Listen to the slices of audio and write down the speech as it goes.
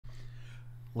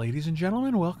Ladies and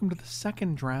gentlemen, welcome to the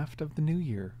second draft of the new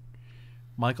year.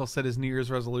 Michael said his New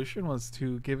Year's resolution was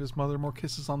to give his mother more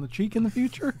kisses on the cheek in the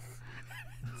future.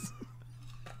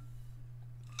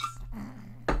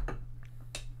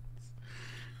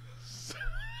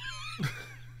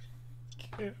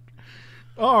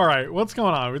 All right, what's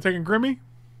going on? Are we taking Grimmy?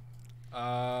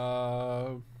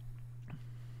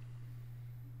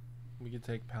 We could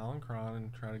take Palancron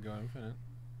and try to go infinite.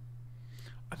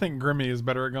 I think Grimmy is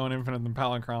better at going infinite than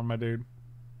Palancron, my dude.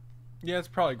 Yeah, it's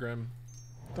probably Grim.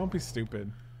 Don't be stupid.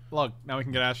 Look, now we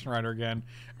can get Ashen Rider again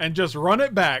and just run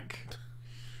it back.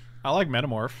 I like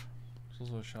Metamorph. It's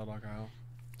also a Shelldock Isle.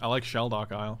 I like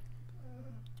Shelldock Isle.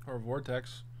 Or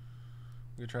Vortex.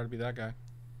 We could try to be that guy.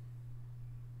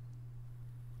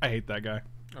 I hate that guy.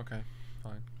 Okay,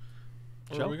 fine.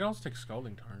 Or we can also take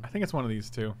Scalding Tarn. I think it's one of these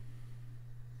two.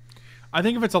 I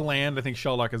think if it's a land, I think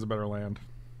Shelldock is a better land.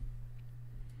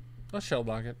 Let's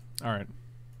Shelldock it. All right.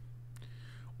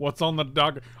 What's on the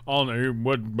docket? On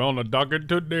the docket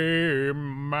today,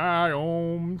 my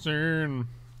own sin.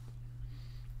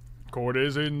 Court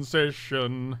is in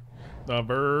session. The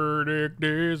verdict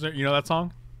is. You know that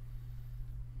song?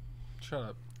 Shut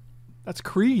up. That's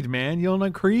Creed, man. You don't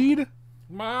know Creed?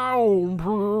 My own.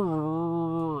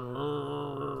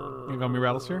 You gonna be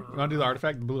Rattlesphere? You wanna do the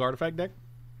artifact, the blue artifact deck?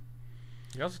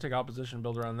 We can also take Opposition,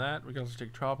 build around that. We can also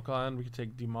take Tropical Island. We can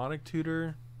take Demonic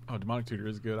Tutor. Oh, Demonic Tutor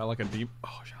is good. I like a I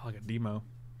like a demo.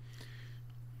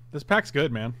 This pack's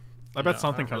good, man. I bet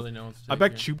something comes. Really know what to take I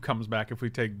bet here. Choop comes back if we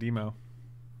take demo.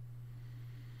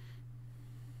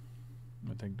 I'm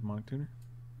gonna take Demonic Tutor.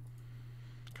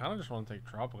 Kind of just want to take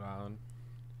Tropical Island.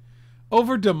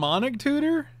 Over Demonic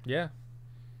Tutor? Yeah.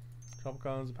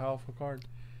 Tropical Island's a powerful card.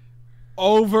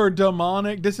 Over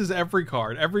Demonic. This is every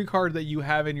card. Every card that you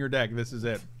have in your deck, this is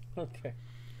it. Okay.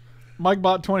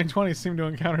 MikeBot 2020 seemed to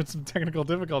encounter some technical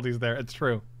difficulties there. It's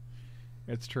true.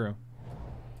 It's true.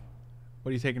 What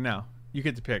are you taking now? You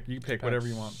get to pick. You pick whatever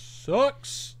you want.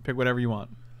 Sucks. Pick whatever you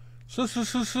want.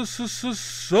 Sucks.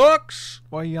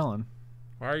 Why are you yelling?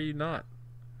 Why are you not?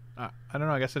 I don't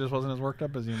know. I guess I just wasn't as worked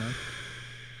up as you, man. I'm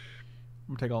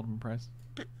going to take Ultimate Price.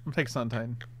 I'm going to take Sun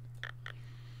Titan.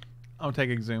 I'm going to take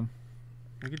Exhume.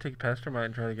 We could take Pestermite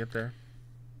and try to get there.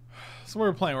 So what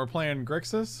we're playing? We're playing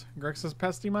Grixis. Grixis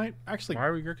Pestimite. Actually, Why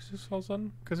are we Grixis all of a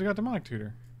sudden? because we got Demonic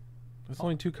Tutor. There's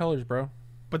only two colors, bro.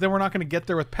 But then we're not going to get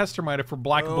there with Pestermite if we're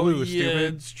black and blue,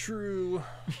 stupid. It's true.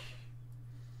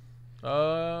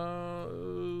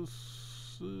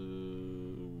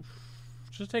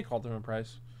 Just take Ultimate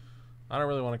Price. I don't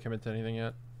really want to commit to anything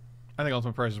yet. I think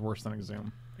Ultimate Price is worse than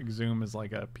Exhume. Exhume is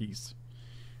like a piece.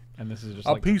 And this is just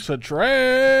A like... piece of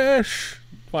trash.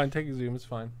 Fine, take a Zoom. It's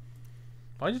fine.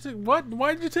 Why'd you take... What?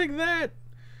 Why'd you take that?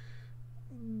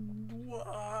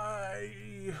 Why?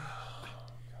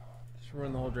 Just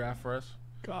ruin the whole draft for us.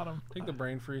 Got him. Take the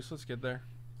Brain Freeze. Let's get there.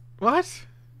 What?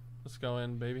 Let's go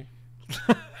in, baby.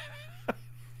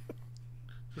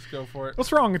 Just go for it.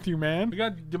 What's wrong with you, man? We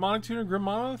got Demonic Tutor, Grim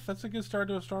Monolith. That's a good start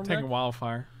to a Storm Taking deck.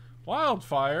 Wildfire.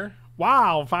 Wildfire.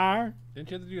 Wildfire!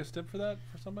 Didn't you have to do a stip for that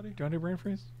for somebody? Do you want to do Brain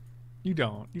Freeze? You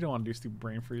don't. You don't want to do stupid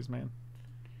Brain Freeze, man.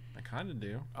 I kind of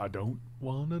do. I don't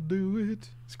want to do it.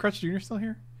 Is Crutch Jr. still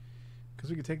here? Because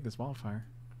we could take this Wildfire.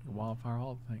 Wildfire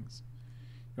all the things.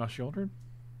 You want Shouldered?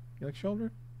 You like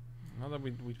Shouldered? Now that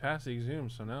we passed the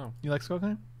Exhume, so no. You like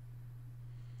Skullclaim?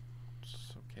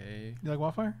 It's okay. You like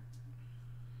Wildfire?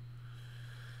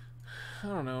 I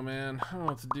don't know, man. I don't know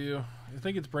what to do. I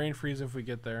think it's Brain Freeze if we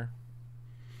get there.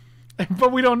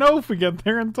 But we don't know if we get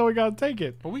there until we gotta take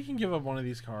it. But we can give up one of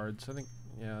these cards. I think,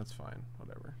 yeah, that's fine.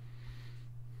 Whatever.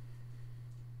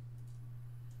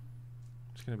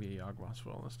 It's going to be a Yawgmoth's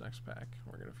in this next pack.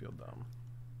 We're going to feel dumb.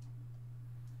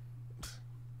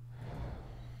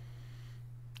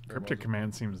 Cryptic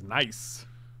Command seems nice.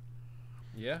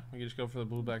 Yeah, we can just go for the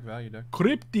blue-black value deck.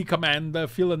 Cryptic Commander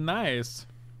feeling nice.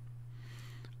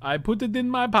 I put it in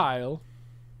my pile.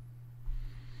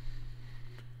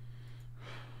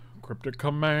 Cryptic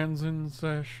Commands in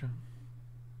session.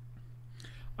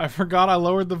 I forgot I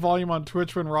lowered the volume on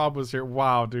Twitch when Rob was here.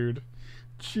 Wow, dude.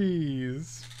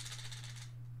 Jeez.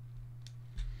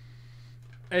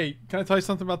 Hey, can I tell you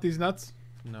something about these nuts?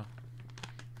 No.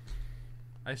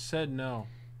 I said no.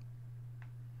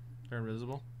 They're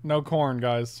invisible? No corn,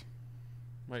 guys.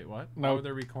 Wait, what? No. Why would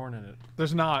there be corn in it?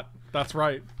 There's not. That's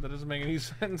right. That doesn't make any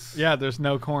sense. Yeah, there's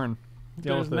no corn.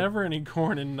 Deal There's with it. never any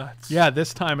corn in nuts. Yeah,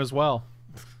 this time as well.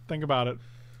 Think about it.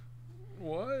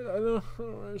 What? I don't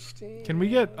understand. Can we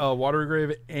get a Watery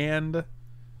Grave and the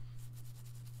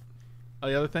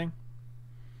other thing?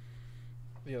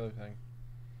 The other thing.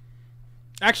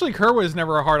 Actually, Kerwa is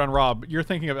never a hard on Rob. You're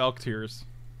thinking of Elk Tears.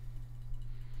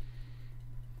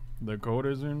 The court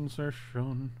is in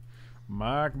session.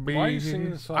 Mike B. Why are you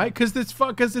singing this song?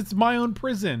 Because it's my own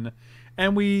prison,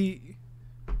 and we.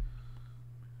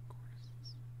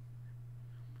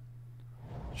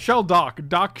 Shell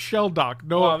dock, shell dock.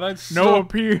 No, Wow, that's no so-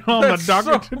 appeal on the that's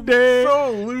docket so- today.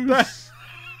 so loose.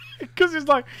 Because he's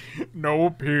like, no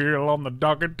appeal on the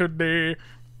docket today.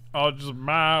 Oh, just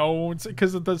my own.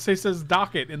 Because it says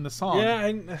docket in the song. Yeah,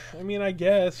 I mean, I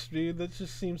guess, dude. That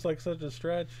just seems like such a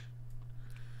stretch.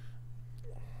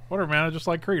 Whatever, man. I just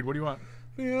like Creed. What do you want?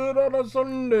 Feel on a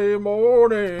Sunday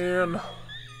morning.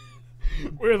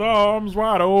 With arms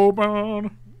wide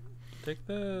open. Take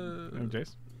the. Oh,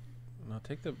 Jace. No,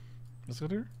 take the. Let's go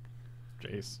to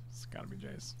Jace. It's gotta be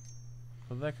Jace.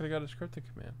 Well, that could have got a scripted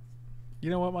command. You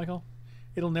know what, Michael?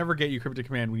 It'll never get you cryptic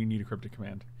command when you need a cryptic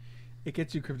command. It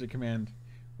gets you cryptic command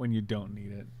when you don't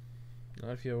need it.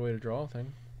 Not if you have a way to draw a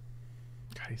thing.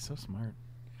 God, he's so smart.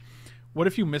 What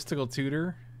if you mystical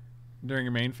tutor during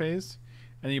your main phase,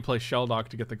 and then you play Shelldock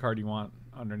to get the card you want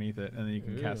underneath it, and then you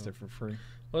can cast it for free?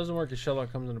 Well, it doesn't work if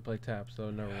Sherlock comes into play tap, so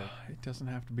it never works. It doesn't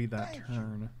have to be that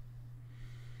turn.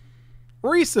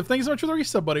 Resub, thanks so much for the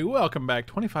resub, buddy. Welcome back.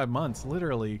 25 months,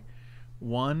 literally.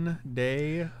 One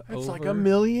day. It's like over. a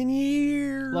million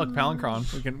years. Look,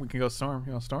 Palancron. We can go storm.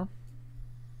 You want storm?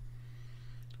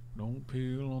 Don't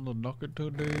peel on the docket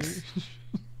today.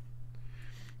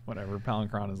 Whatever.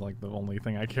 Palancron is like the only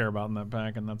thing I care about in that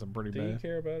pack, and that's a pretty Do bad. you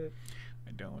care about it?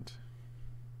 I don't.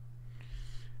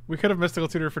 We could have Mystical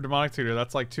Tutor for Demonic Tutor.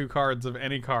 That's like 2 cards of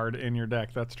any card in your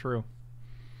deck. That's true.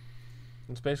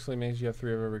 It basically means you have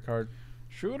 3 of every card.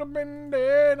 Should have been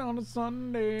dead on a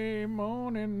Sunday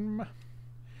morning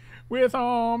with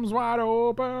arms wide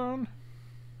open.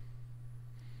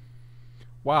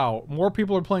 Wow, more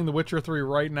people are playing The Witcher 3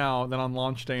 right now than on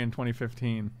launch day in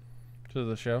 2015. To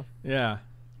the show? Yeah.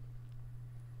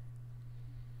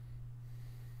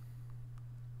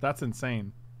 That's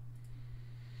insane.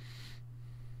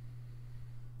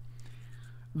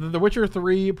 The Witcher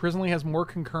 3 presently has more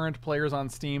concurrent players on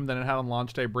Steam than it had on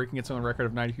launch day, breaking its own record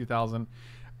of 92,000.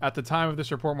 At the time of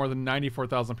this report, more than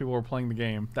 94,000 people were playing the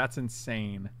game. That's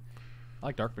insane. I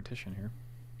like Dark Petition here.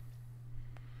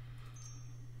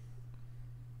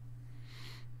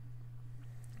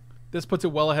 This puts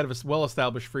it well ahead of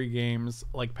well-established free games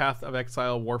like Path of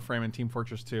Exile, Warframe, and Team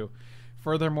Fortress 2.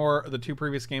 Furthermore, the 2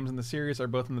 previous games in the series are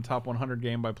both in the top 100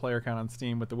 game by player count on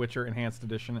Steam, with The Witcher Enhanced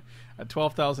Edition at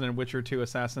 12,000 and Witcher 2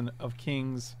 Assassin of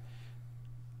Kings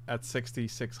at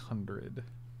 6,600.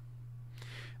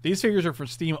 These figures are for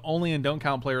Steam only and don't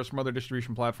count players from other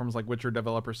distribution platforms like Witcher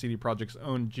developer CD Projekt's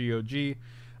own GOG.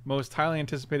 Most highly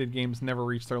anticipated games never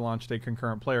reach their launch day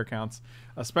concurrent player counts,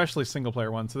 especially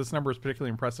single-player ones, so this number is particularly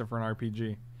impressive for an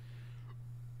RPG.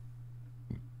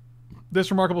 This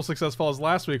remarkable success follows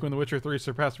last week when The Witcher 3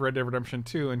 surpassed Red Dead Redemption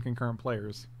 2 in concurrent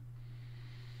players.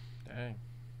 Dang.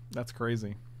 That's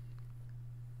crazy.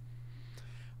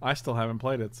 I still haven't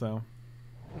played it, so...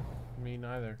 Me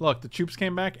neither. Look, the Troops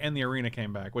came back and the Arena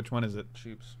came back. Which one is it?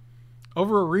 Troops.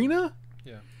 Over Arena?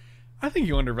 Yeah. I think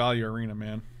you undervalue Arena,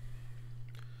 man.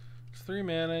 It's 3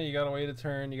 mana, you gotta wait a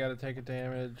turn, you gotta take a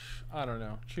damage. I don't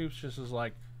know. Troops just is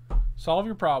like, solve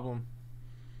your problem.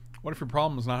 What if your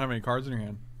problem is not having any cards in your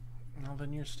hand? Well,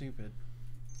 then you're stupid.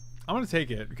 I'm going to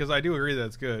take it, because I do agree that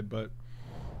it's good, but...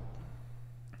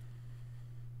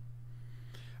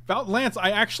 Lance,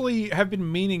 I actually have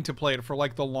been meaning to play it for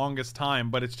like the longest time,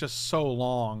 but it's just so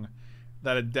long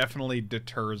that it definitely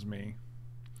deters me.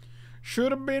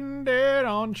 Should have been dead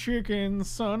on chicken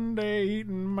Sunday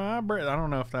eating my bread. I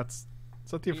don't know if that's...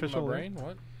 Is that the Eating official my lyrics? brain?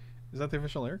 What? Is that the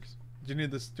official lyrics? Do you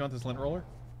need this? Do you want this lint roller?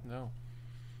 No.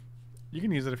 You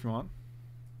can use it if you want.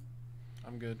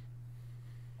 I'm good.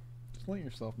 Just lint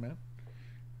yourself, man.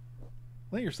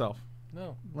 Lint yourself.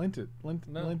 No. Lint it.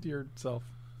 Lint yourself.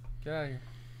 Get out of here.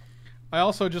 I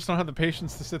also just don't have the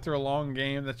patience to sit through a long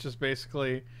game that's just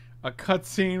basically a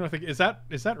cutscene with a... Is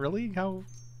that really how...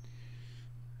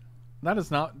 That is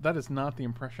not the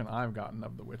impression I've gotten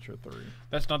of The Witcher 3.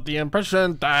 That's not the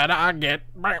impression that I get.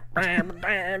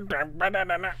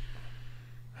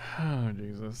 Oh,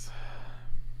 Jesus.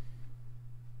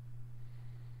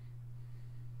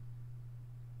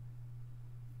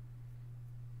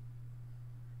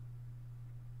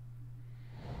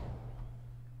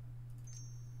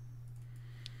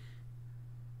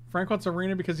 Frank wants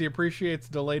Arena because he appreciates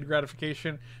delayed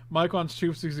gratification. Mike wants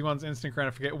Troops because he wants instant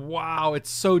gratification. Wow, it's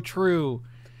so true.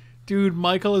 Dude,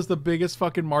 Michael is the biggest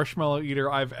fucking marshmallow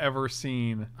eater I've ever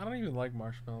seen. I don't even like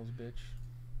marshmallows, bitch.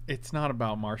 It's not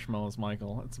about marshmallows,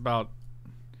 Michael. It's about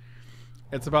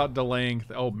delaying.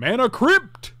 Oh, Mana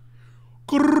Crypt!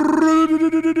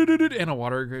 And a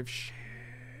water grave. Shit.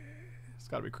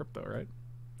 got to be crypto, right?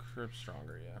 Crypt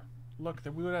stronger, yeah. Look,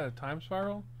 we would have a time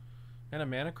spiral and a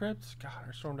mana crypt. God,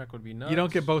 our storm deck would be nuts. You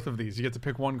don't get both of these. You get to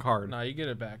pick one card. Nah, you get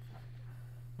it back.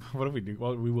 What if we do?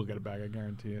 Well, we will get it back. I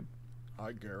guarantee it.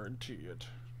 I guarantee it.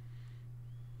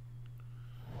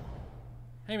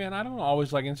 Hey, man, I don't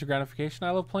always like instant gratification.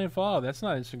 I love playing Fallout. That's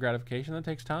not instant gratification. That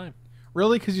takes time.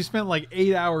 Really? Because you spent like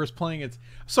 8 hours playing it.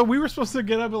 So we were supposed to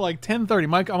get up at like 10:30.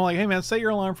 Mike, I'm like, hey man, set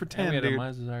your alarm for 10, dude.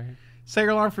 Set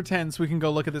your alarm for 10 so we can go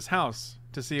look at this house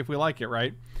to see if we like it,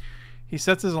 right? He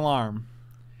sets his alarm,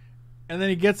 and then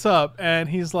he gets up and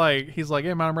he's like,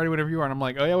 hey man, I'm ready whenever you are. And I'm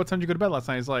like, oh yeah, what time did you go to bed last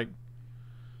night? He's like,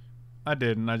 I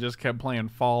didn't. I just kept playing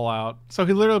Fallout. So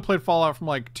he literally played Fallout from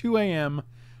like 2 a.m.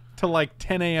 to like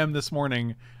 10 a.m. this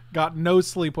morning. Got no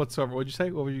sleep whatsoever. What'd you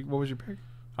say? What was your pick?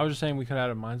 I was just saying we could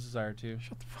have a Mind's Desire too.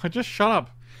 Just shut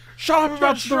up. Shut up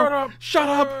about Shut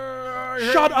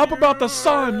up about the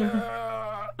sun.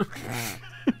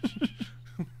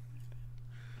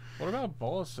 What about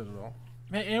Bola Citadel?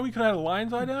 Man, and we could have a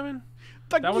Lion's Eye Diamond.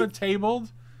 That would have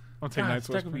tabled. I'll take Night's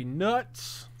Whisper. That would be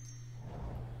nuts.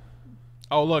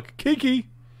 Oh look, Kiki.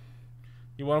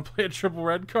 You want to play a triple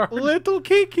red card? Little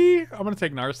Kiki. I'm gonna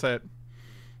take Narset.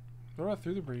 What about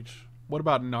Through the Breach? What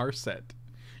about Narset?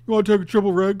 You want to take a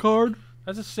triple red card?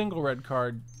 That's a single red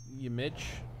card, you Mitch.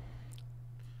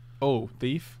 Oh,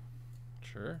 Thief.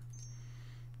 Sure.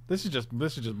 This is just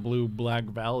blue black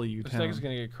value. This deck is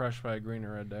gonna get crushed by a green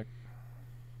or red deck.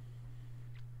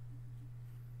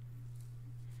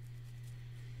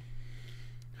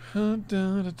 How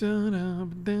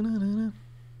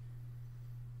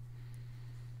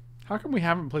come we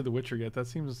haven't played The Witcher yet? That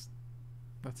seems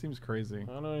crazy. I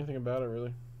don't know anything about it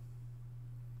really.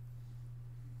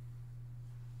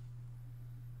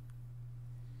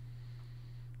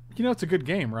 You know it's a good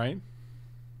game, right?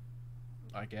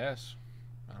 I guess.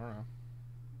 I don't know.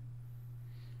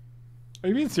 Are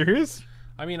you being serious?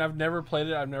 I mean, I've never played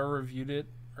it. I've never reviewed it.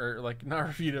 Or, like, not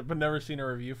reviewed it, but never seen a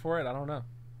review for it. I don't know.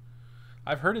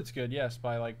 I've heard it's good, yes,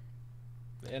 by, like,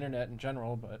 the internet in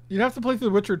general, but... You'd have to play through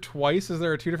The Witcher twice as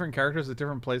there are 2 different characters with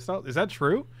different playstyles. Is that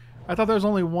true? I thought there was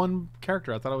only one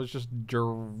character. I thought it was just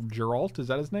Geralt. Is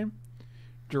that his name?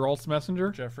 Geralt's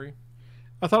Messenger? Jeffrey.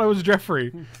 I thought it was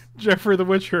Jeffrey. Jeffrey the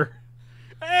Witcher.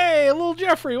 Hey, little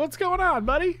Jeffrey, what's going on,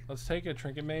 buddy? Let's take a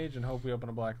Trinket Mage and hope we open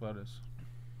a Black Lotus.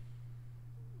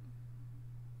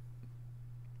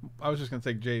 I was just going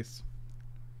to take Jace.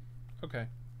 Okay.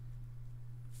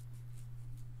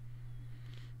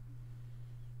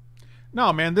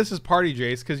 No, man, this is Party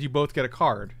Jace because you both get a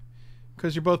card.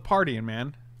 Because you're both partying,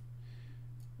 man.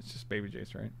 It's just Baby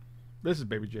Jace, right? This is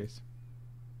Baby Jace.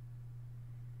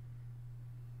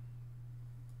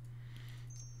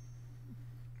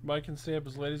 Mike can stay up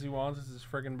as late as he wants. It's his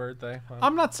friggin' birthday. Wow.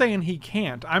 I'm not saying he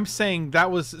can't. I'm saying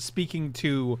that was speaking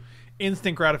to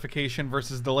instant gratification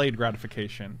versus delayed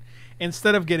gratification.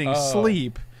 Instead of getting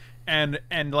sleep and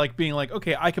like being like,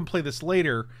 okay, I can play this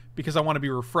later because I want to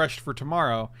be refreshed for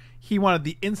tomorrow. He wanted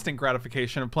the instant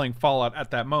gratification of playing Fallout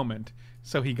at that moment,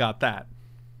 so he got that.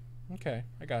 Okay,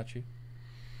 I got you.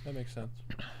 That makes sense.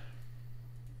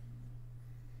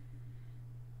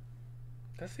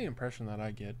 That's the impression that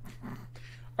I get.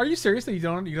 Are you serious that you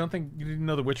don't think you didn't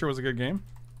know The Witcher was a good game?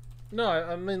 No,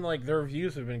 I mean, like, the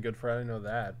reviews have been good for it. I didn't know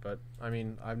that, but I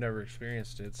mean, I've never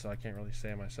experienced it, so I can't really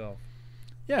say it myself.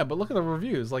 Yeah, but look at the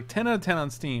reviews. Like 10 out of 10 on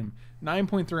Steam,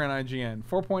 9.3 on IGN,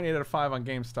 4.8 out of 5 on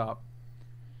GameStop.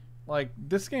 Like,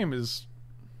 this game is...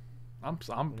 I'm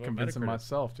convincing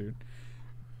myself, dude.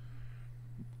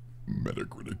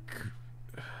 Metacritic.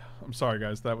 I'm sorry,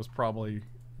 guys. That was probably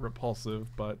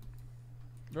repulsive, but...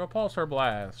 Repulsor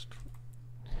Blast.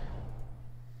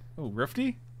 Oh,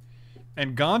 Rifty?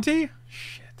 And Gonti?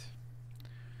 Shit.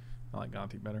 I like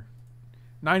Gonti better.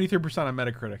 93% on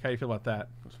Metacritic. How do you feel about that?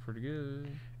 That's pretty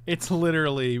good. It's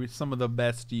literally some of the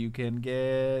best you can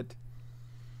get.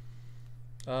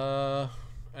 I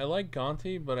like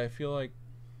Gonti, but I feel like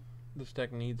this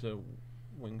deck needs a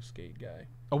wing skate guy.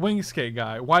 A wing skate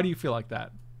guy. Why do you feel like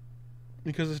that?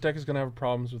 Because this deck is going to have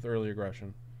problems with early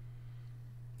aggression.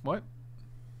 What?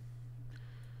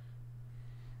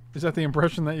 Is that the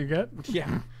impression that you get?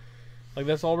 Yeah. Like,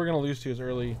 that's all we're going to lose to is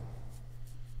early.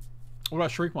 What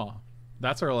about Shriekmaw?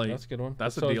 That's early. That's a good one.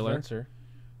 That's so a dealer. Venser.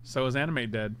 So is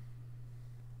Animate Dead.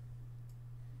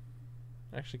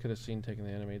 I actually could have seen taking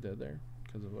the Animate Dead there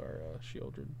because of our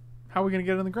Shieldred. How are we going to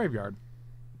get it in the graveyard?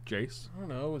 Jace? I don't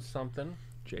know. It's something.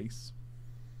 Jace.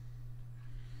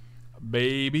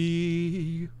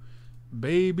 Baby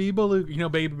Beluga. You know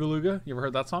Baby Beluga? You ever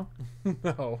heard that song?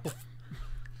 No.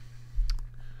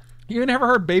 You never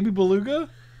heard Baby Beluga?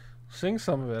 Sing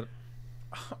some of it.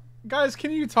 Guys,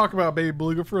 can you talk about Baby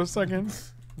Beluga for a second?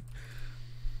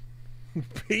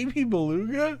 Baby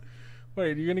Beluga?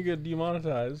 Wait, you're gonna get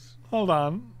demonetized. Hold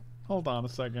on a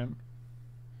second.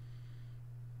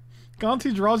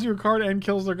 Gonti draws you a card and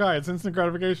kills their guy. It's instant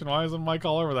gratification. Why isn't Mike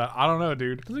all over that? I don't know,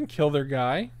 dude. It doesn't kill their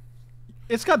guy.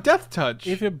 It's got death touch.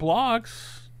 If it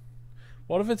blocks,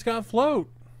 what if it's got float?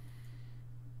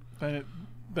 Then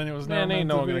it was Man, never ain't meant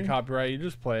no to one gonna be. copyright you.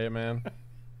 Just play it, man.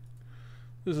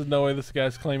 This is no way this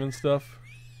guy's claiming stuff.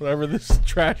 Whatever this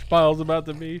trash pile's about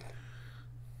to be.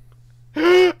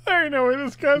 I ain't no way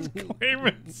this guy's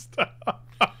claiming stuff.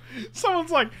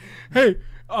 Someone's like, hey,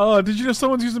 did you know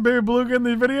someone's using Baby Beluga in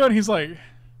the video? And he's like,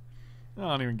 I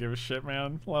don't even give a shit,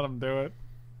 man. Let him do it.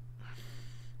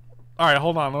 All right,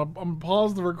 hold on. I'm gonna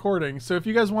pause the recording. So if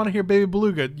you guys want to hear Baby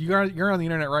Beluga, you're on the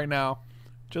internet right now.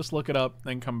 Just look it up,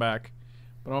 then come back.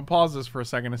 But I'm gonna pause this for a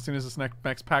second as soon as this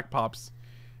next pack pops,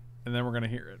 and then we're gonna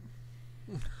hear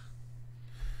it.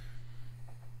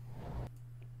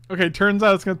 Okay, turns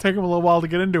out it's gonna take him a little while to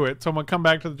get into it, so I'm gonna come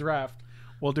back to the draft.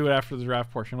 We'll do it after the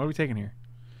draft portion. What are we taking here?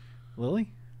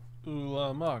 Lily?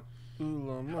 Oola muck.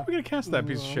 Oola How are muck. we gonna cast that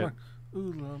piece of shit?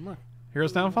 Oola muck.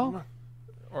 Hero's Downfall?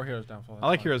 Or Hero's Downfall. I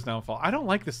like fine. Hero's Downfall. I don't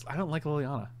like this. I don't like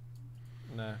Liliana.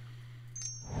 Nah.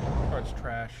 Or it's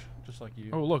trash, just like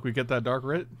you. Oh, look, we get that Dark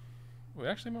Writ. We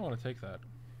actually might want to take that.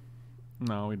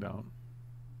 No, we don't.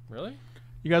 Really?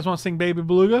 You guys want to sing Baby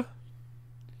Beluga?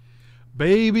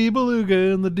 Baby Beluga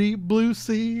in the deep blue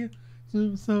sea.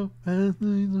 So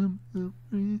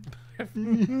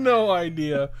No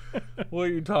idea what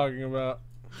you're talking about.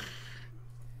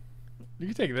 You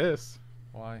can take this.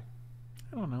 Why?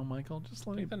 I don't know, Michael. Just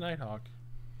let me. Take the Nighthawk.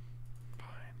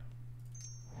 Fine.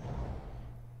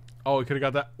 Oh, we could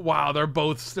have got that. Wow, they're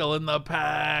both still in the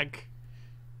pack.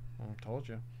 I told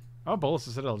you. Oh, Bolus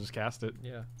said I'll just cast it.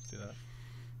 Yeah, let's do that.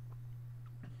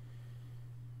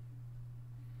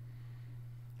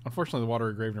 Unfortunately, the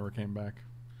Watery Grave never came back.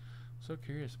 So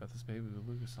curious about this Baby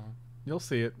Beluga song. You'll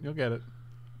see it. You'll get it.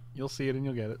 You'll see it and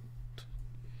you'll get it.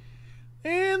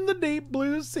 In the deep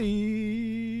blue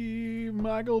sea,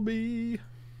 Michael B.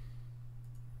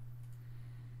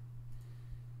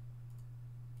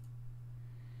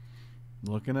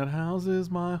 Looking at houses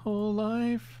my whole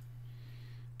life.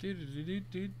 Do do do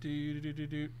do do do do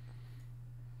do.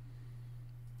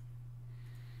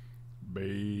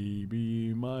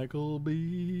 Baby Michael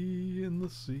B. in the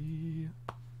sea.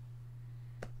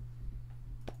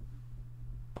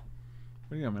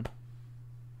 What do you got, man?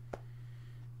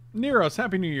 Neros,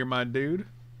 Happy New Year, my dude.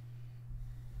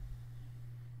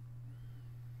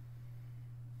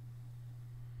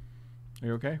 Are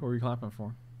you okay? What were you clapping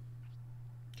for?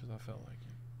 Because I felt like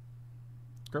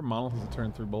it. Great Monolith has a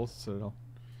turn through both Citadel.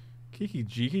 Kiki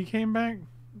Jiki came back?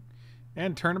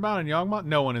 And Turnabout and Yawgmoth?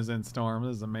 No one is in Storm.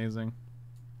 This is amazing.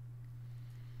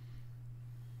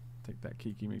 Take that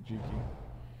Kiki McJiki.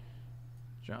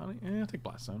 Johnny? I'll take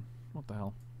Blaststone. What the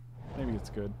hell? Maybe it's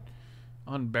good.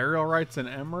 On Burial Rights and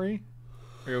Emery?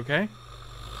 Are you okay?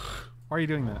 Why are you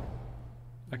doing that?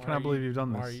 I cannot believe you've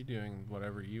done this. Why are you doing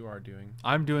whatever you are doing?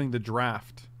 I'm doing the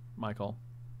draft, Michael.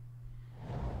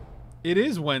 It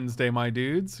is Wednesday, my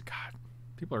dudes. God,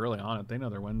 people are really on it. They know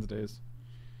they're Wednesdays.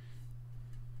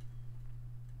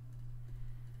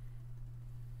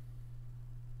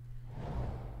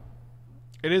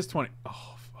 It is 20.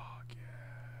 Oh, fuck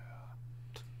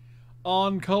yeah.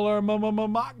 On color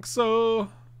Moxo.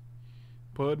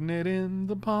 Putting it in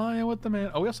the pie with the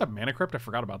man. Oh, we also have Mana Crypt. I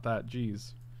forgot about that.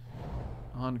 Jeez.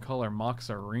 On color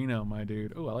Moxarino, my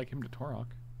dude. Oh, I like him to Torok.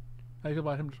 How do you feel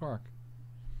about him to Torok?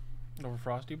 Over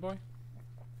Frosty Boy?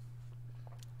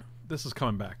 This is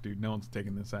coming back, dude. No one's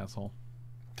taking this asshole.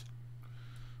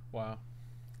 Wow.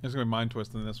 There's gonna be Mind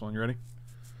Twist in this one. You ready?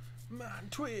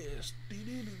 Mind Twist.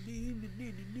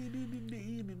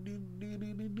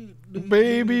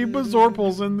 Baby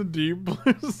Bazorpals in the deep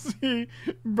blue sea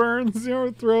burns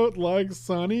your throat like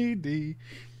Sunny D.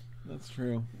 That's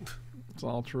true. It's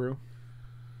all true.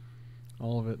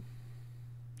 All of it.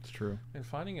 It's true. And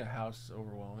finding a house is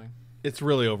overwhelming. It's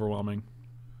really overwhelming.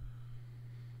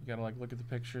 You gotta like look at the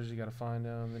pictures. You gotta find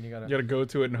them. Then you gotta. You gotta go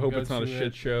to it and hope it's not a shit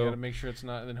You show. gotta make sure it's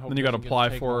not. Then hope. Then you gotta it doesn't apply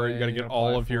get for it. taken You gotta away, get all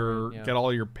apply of for your it, yeah. get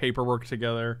all your paperwork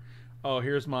together. Oh,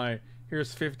 here's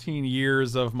 15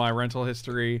 years of my rental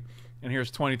history, and here's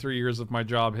 23 years of my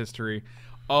job history.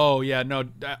 Oh yeah, no,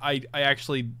 I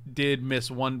actually did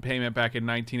miss one payment back in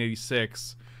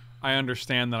 1986. I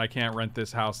understand that I can't rent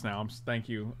this house now. Thank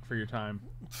you for your time.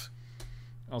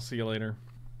 I'll see you later.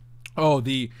 Oh,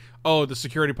 the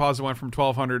security deposit went from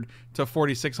 $1,200 to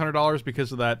 $4,600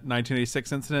 because of that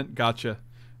 1986 incident. Gotcha.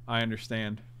 I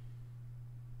understand.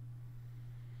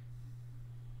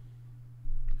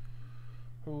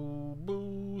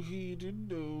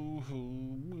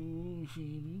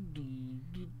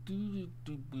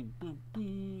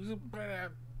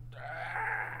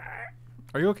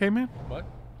 Are you okay, man? What?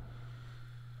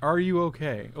 Are you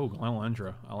okay? Oh,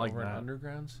 Glenlendra. I like Over that. an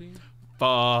underground scene?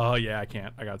 Yeah, I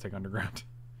can't. I gotta take underground.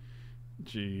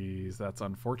 Jeez, that's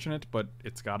unfortunate, but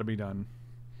it's gotta be done.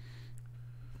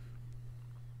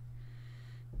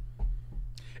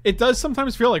 It does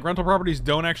sometimes feel like rental properties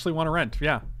don't actually want to rent.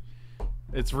 Yeah.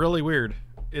 It's really weird.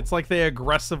 It's like they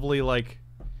aggressively, like...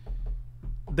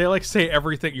 They, like, say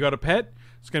everything. You got a pet?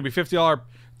 It's gonna be $50...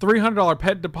 $300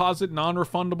 pet deposit,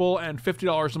 non-refundable, and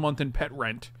 $50 a month in pet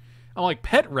rent. I'm like,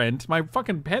 pet rent? My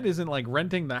fucking pet isn't, like,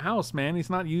 renting the house, man. He's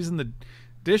not using the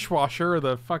dishwasher or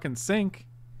the fucking sink.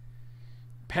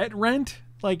 Pet rent?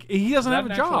 Like, he doesn't have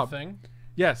a job. Thing?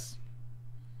 Yes.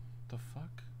 The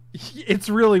fuck? It's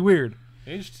really weird.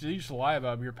 You just lie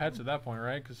about your pets at that point,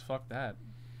 right? Because fuck that.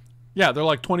 Yeah, they're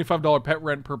like $25 pet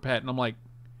rent per pet, and I'm like,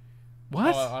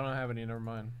 what? Oh, I don't have any, never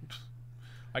mind.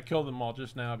 I killed them all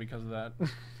just now because of that.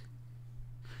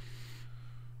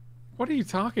 What are you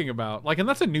talking about? Like, and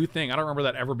that's a new thing. I don't remember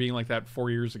that ever being like that 4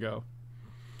 years ago.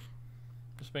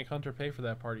 Just make Hunter pay for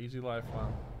that part. Easy life, wow.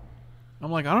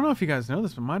 I'm like, I don't know if you guys know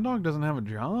this, but my dog doesn't have a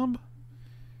job.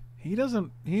 He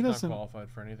doesn't. He's not qualified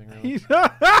for anything, really.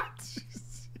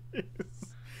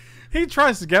 He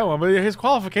tries to get one, but his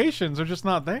qualifications are just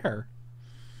not there.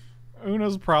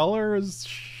 Una's Prowler is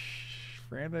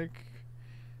frantic.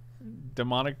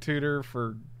 Demonic tutor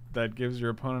for that gives your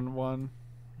opponent one.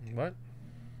 What?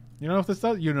 You know if this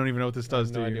does? You don't even know what this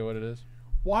does, do you? No idea what it is.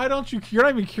 Why don't you? You're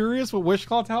not even curious what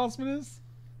Wishclaw Talisman is?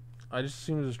 I just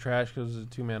assumed it was trash because it's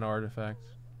a 2-mana artifact.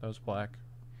 That was black.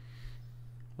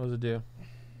 What does it do?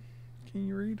 Can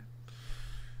you read?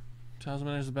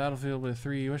 Talisman enters the battlefield with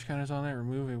 3 wish counters on it.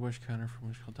 Remove a wish counter from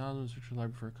Wishclaw Talisman. Search your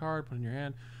library for a card. Put it in your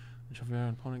hand. And shuffle your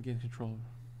opponent gains control.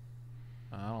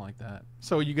 I don't like that.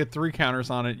 So you get 3 counters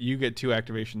on it. You get 2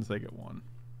 activations. They get 1.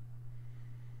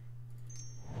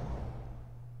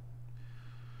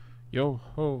 Yo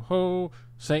ho ho,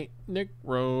 Saint Nick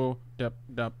Row. Dup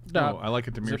dup dup. Oh, I like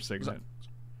a Demir Signet.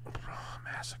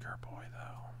 Massacre boy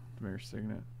though. Demir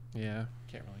Signet. Yeah,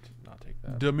 can't really not take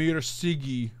that. Demir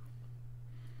Siggy.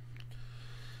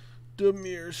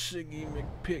 Demir Siggy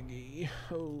McPiggy.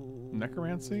 Oh.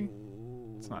 Necromancy?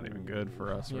 It's not even good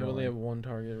for us. You really. only have 1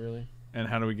 target, really. And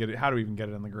how do we get it? How do we even get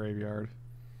it in the graveyard?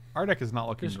 Our deck is not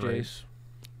looking Just great. Jace.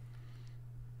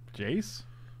 Jace?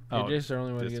 Yeah, Jace is the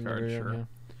only way to get in the discard, graveyard. sure. Yeah.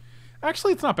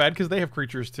 Actually, it's not bad because they have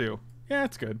creatures too. Yeah,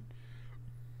 it's good.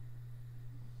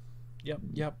 Yep.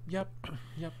 Yep. Yep.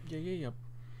 Yep. Yeah. Yeah. Yep.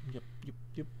 Yep. Yep.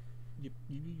 Yep. Yep.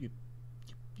 Yep. Yep.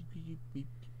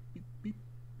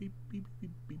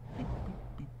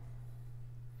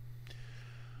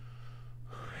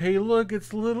 Hey, look,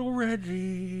 it's little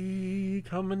Reggie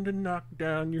coming to knock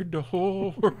down your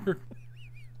door. What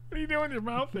are you doing in your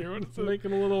mouth there? What is it?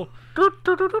 Making a little.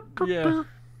 Yeah.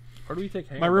 Or do we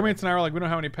take My roommates and I were like, we don't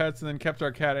have any pets, and then kept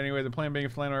our cat anyway. The plan being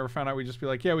if Lano ever found out, we'd just be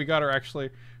like, yeah, we got her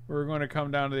actually. We were going to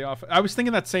come down to the office. I was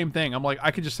thinking that same thing. I'm like,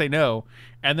 I could just say no.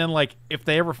 And then, like, if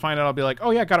they ever find out, I'll be like,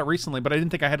 oh, yeah, I got it recently. But I didn't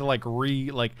think I had to, like,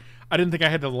 I didn't think I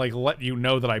had to, like, let you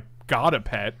know that I got a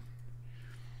pet.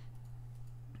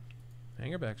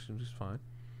 Hangerback seems just fine.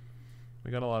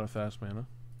 We got a lot of fast mana.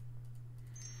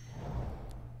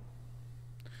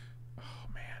 Oh,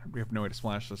 man. We have no way to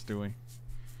splash this, do we?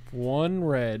 1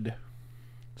 red.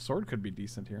 Sword could be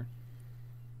decent here.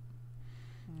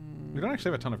 We don't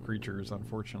actually have a ton of creatures,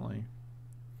 unfortunately.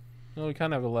 No, we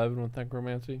kind of have 11 with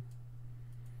Necromancy.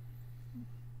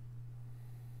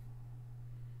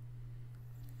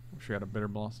 Wish we had a Bitter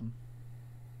Blossom.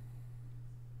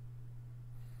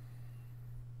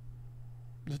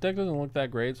 This deck doesn't look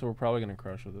that great, so we're probably going to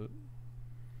crush with it.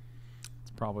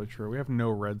 It's probably true. We have no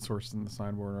red sources in the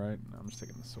sideboard, right? No, I'm just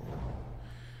taking the sword.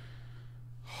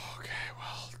 Okay,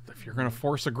 well, if you're going to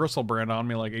force a Gristlebrand on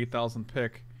me like 8,000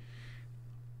 pick.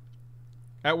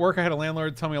 At work, I had a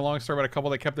landlord tell me a long story about a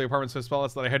couple that kept the apartment so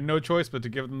spellless that I had no choice but to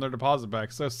give them their deposit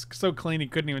back. So clean, he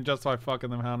couldn't even justify fucking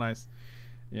them. How nice.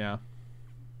 Yeah.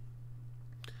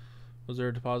 Was there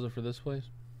a deposit for this place?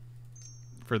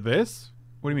 For this?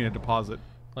 What do you mean a deposit?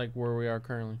 Like where we are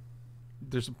currently.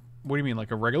 What do you mean,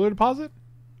 like a regular deposit?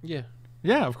 Yeah.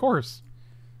 Yeah, of course.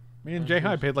 Me and Jay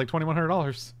High paid like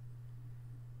 $2,100.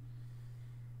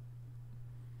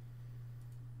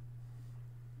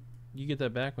 You get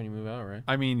that back when you move out, right?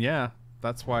 I mean, yeah.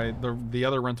 That's why the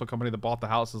other rental company that bought the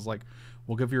house is like,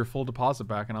 we'll give you your full deposit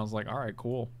back. And I was like, all right,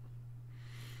 cool.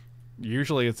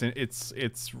 Usually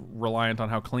it's reliant on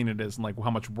how clean it is and like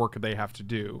how much work they have to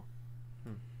do.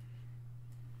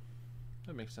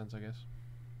 That makes sense, I guess.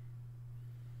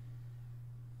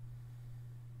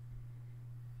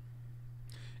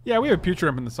 Yeah, we have Putrid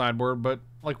Imp in the sideboard, but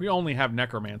like we only have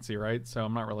Necromancy, right? So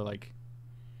I'm not really like.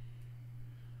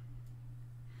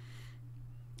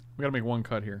 We gotta make one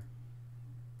cut here.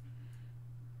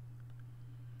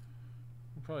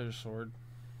 Probably just sword.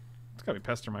 It's gotta be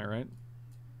Pestermite, right?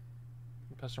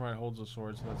 Pestermite holds a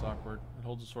sword, so that's awkward. It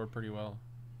holds a sword pretty well.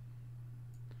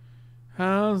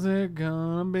 How's it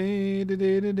gonna be?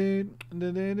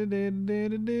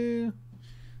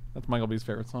 That's Michael B's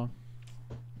favorite song.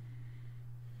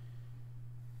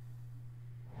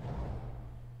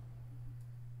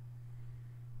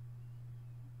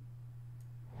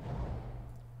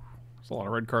 There's a lot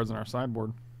of red cards in our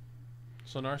sideboard.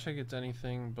 So Narset gets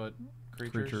anything but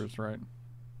creatures? Creatures, right.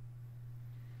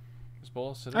 Is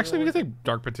Bolas Citadel? Actually, we could take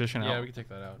Dark Petition out. Yeah, we can take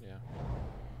that out, yeah.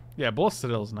 Yeah, Bolas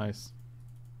Citadel is nice.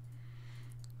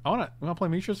 We wanna play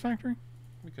Mishra's Factory?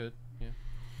 We could, yeah.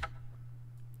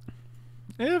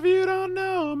 If you don't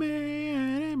know me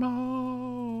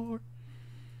anymore.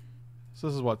 So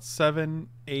this is what? 7,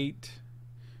 8,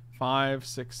 5,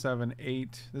 6, 7,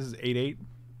 8. This is 8, 8.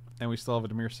 And we still have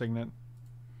a Demir Signet.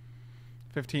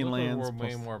 15 lands. We're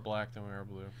way more black than we are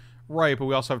blue. Right, but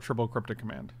we also have triple Cryptic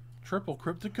Command. Triple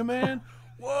Cryptic Command?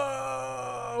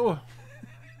 Whoa!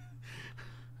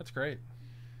 That's great.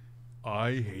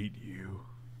 I hate you.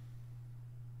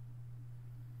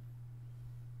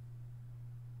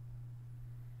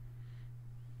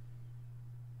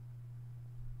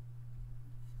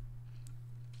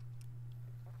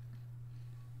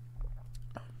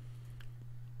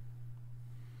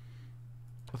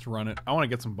 Let's run it. I want to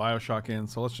get some Bioshock in,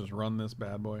 so let's just run this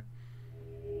bad boy.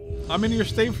 I'm in your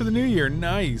state for the new year.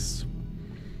 Nice.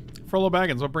 Frollo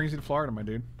Baggins, what brings you to Florida, my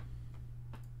dude?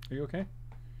 Are you okay?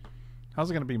 How's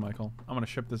it going to be, Michael? I'm going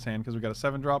to ship this hand because we got a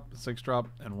 7-drop, a 6-drop,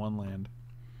 and 1 land.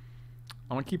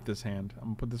 I'm going to keep this hand. I'm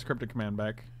going to put this Cryptic Command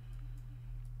back.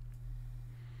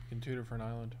 You can tutor for an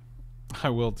island. I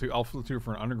will, too. I'll tutor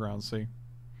for an Underground Sea.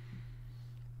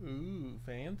 Ooh,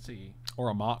 fancy. Or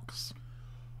a Mox.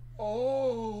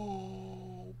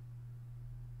 Oh,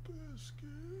 biscuits.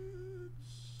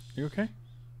 You okay?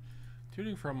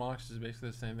 Tutoring for a Mox is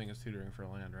basically the same thing as tutoring for a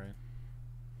land, right?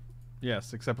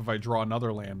 Yes, except if I draw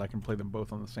another land, I can play them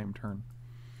both on the same turn.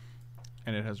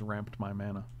 And it has ramped my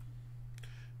mana.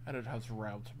 And it has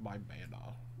ramped my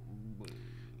mana.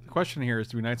 The question here is,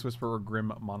 do we Night's Whisper or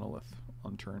Grim Monolith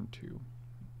on turn 2?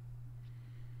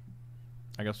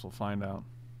 I guess we'll find out.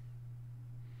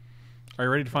 Are you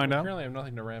ready to find out? Currently I have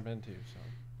nothing to ramp into, so.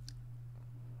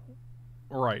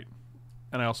 Right.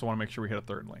 And I also want to make sure we hit a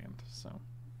 3rd land, so.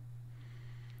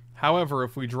 However,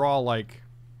 if we draw, like,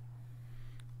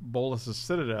 Bolas'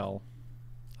 Citadel,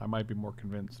 I might be more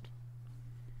convinced.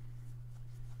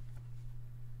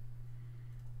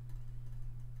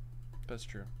 That's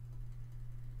true.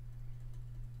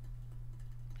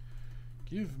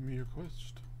 Give me a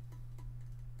quest.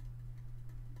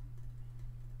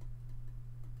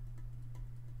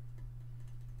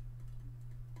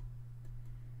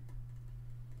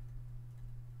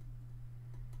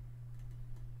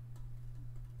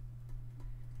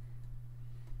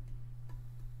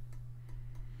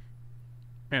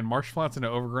 Man, Marsh Flats into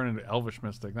Overgrown into Elvish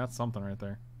Mystic. That's something right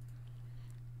there.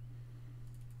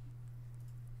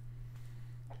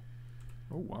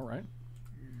 Oh, all right.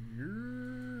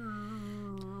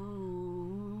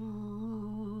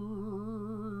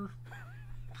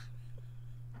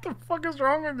 What the fuck is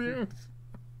wrong with you?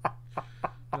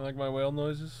 You like my whale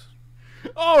noises?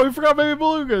 Oh, we forgot Baby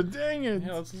Beluga. Dang it.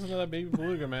 Yeah, let's listen to that Baby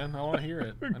Beluga, man. I want to hear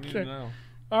it. I need to know.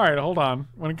 All right, hold on.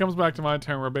 When it comes back to my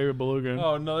turn, we're Baby Beluga.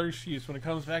 Oh, another excuse when it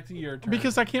comes back to your turn.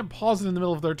 Because I can't pause it in the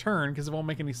middle of their turn because it won't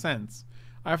make any sense.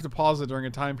 I have to pause it during a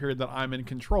time period that I'm in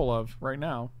control of right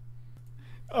now.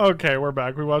 Okay, we're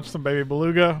back. We watched some Baby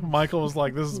Beluga. Michael was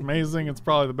like, this is amazing. It's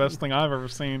probably the best thing I've ever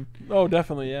seen. Oh,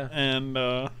 definitely, yeah. And,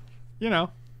 you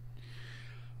know.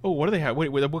 Oh, what do they have? Wait,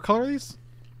 what color are these?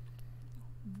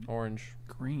 Orange.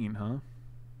 Green, huh?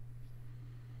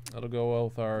 That'll go well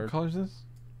with our... What color is this?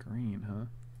 Green, huh?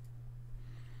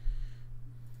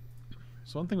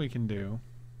 So one thing we can do,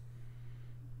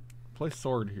 play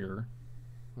Sword here.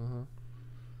 Uh-huh.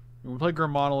 We play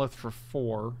Grim Monolith for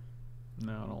 4.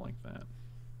 No, I don't like that.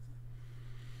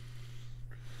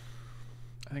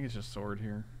 I think it's just Sword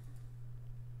here.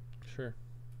 Sure.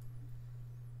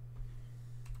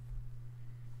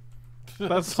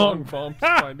 That song bumps.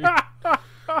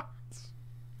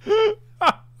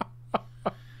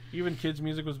 Even kids'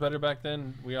 music was better back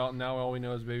then. Now all we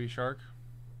know is Baby Shark.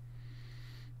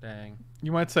 Dang.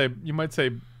 You might say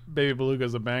Baby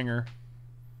Beluga's a banger.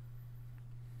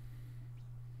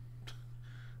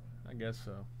 I guess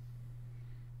so.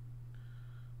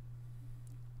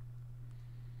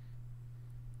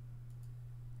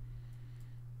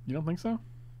 You don't think so?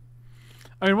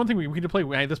 I mean, one thing we could play.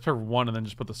 We had this for 1 and then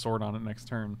just put the sword on it next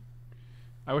turn.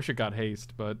 I wish it got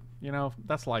haste, but you know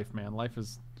that's life, man. Life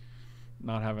is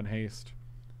not having haste.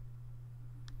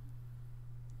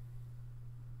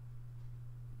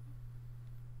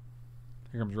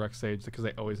 Here comes Rex Sage because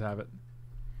they always have it.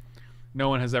 No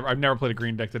one has ever. I've never played a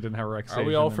green deck that didn't have a Rex Sage. Are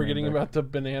we all forgetting about the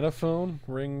banana phone?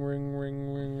 Ring, ring,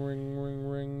 ring, ring, ring, ring,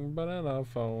 ring, banana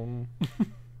phone.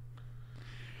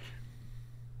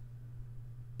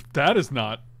 That is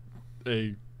not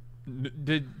a.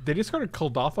 Did they discard a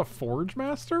Kuldotha Forge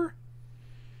Master?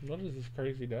 What is this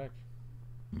crazy deck?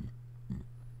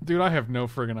 Dude, I have no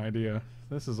friggin' idea.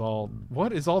 This is all.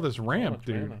 What is all this ramp,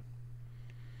 dude? Mana.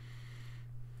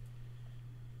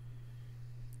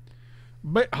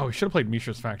 But we should have played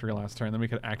Mishra's Factory last turn. Then we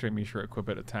could activate Mishra, equip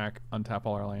it, attack, untap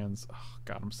all our lands. Oh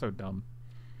god, I'm so dumb.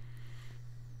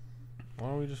 Why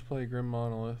don't we just play Grim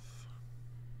Monolith?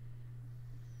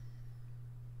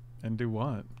 And do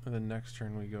what? And then next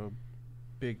turn we go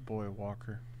Big Boy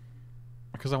Walker.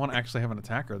 Because I want to actually have an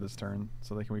attacker this turn,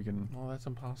 so we can. Well, that's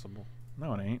impossible.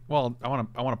 No, it ain't. Well, I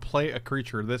want to play a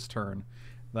creature this turn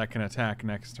that can attack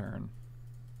next turn.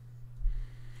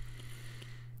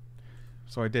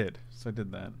 So I did. So I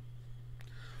did that.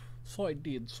 So I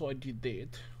did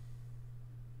that.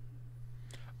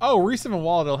 Oh, Reese and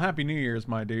Waldo, Happy New Year's,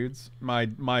 my dudes. My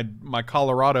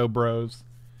Colorado bros.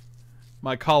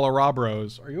 My Colorado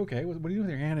bros. Are you okay? What are you doing with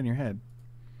your hand in your head?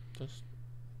 Just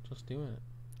doing it.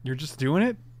 You're just doing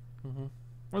it? Mm-hmm.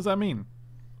 What does that mean?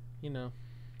 You know.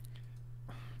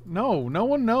 No, no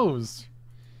one knows.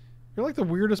 You're like the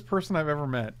weirdest person I've ever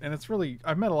met. And it's really...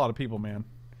 I've met a lot of people, man.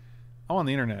 I'm on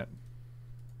the internet.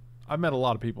 I've met a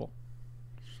lot of people.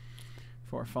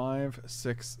 4, 5,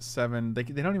 6, 7. They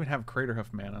don't even have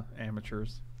Craterhoof mana.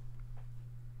 Amateurs.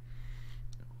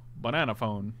 Banana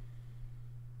phone.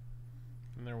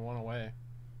 And they're 1 away.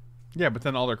 Yeah, but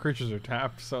then all their creatures are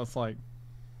tapped, so it's like...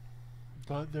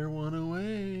 But they're 1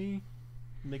 away.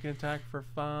 And they can attack for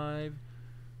 5,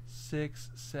 6,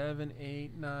 7,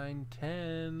 8, 9,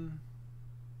 10.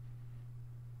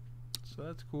 So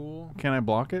that's cool. Can I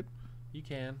block it? You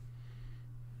can.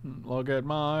 Look at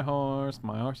my horse.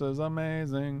 My horse is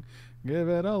amazing. Give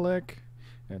it a lick.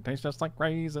 It tastes just like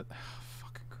raisin. Oh,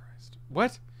 fucking Christ.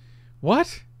 What?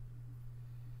 What?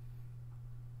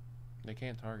 They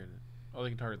can't target it. Oh, they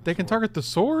can target the They can sword. target the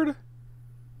sword?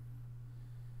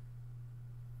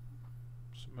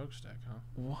 Smokestack, huh?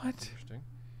 What? Interesting.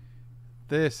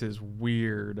 This is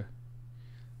weird.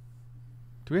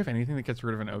 Do we have anything that gets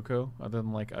rid of an Oko other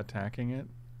than like attacking it?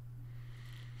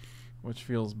 Which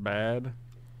feels bad.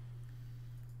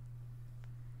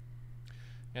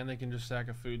 And they can just sack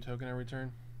a food token every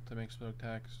turn to make smoke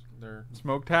tax their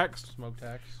Smoke tax? smoke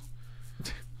tax.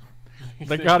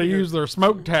 They gotta use their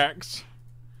smoke tax.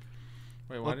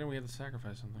 Wait, why didn't we have to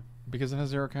sacrifice something? Because it has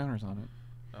 0 counters on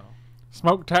it. Oh.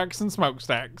 Smoke tax and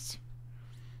smokestacks.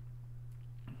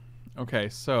 Okay,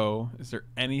 so is there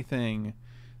anything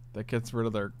that gets rid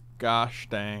of their gosh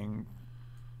dang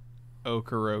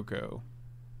Okoroko?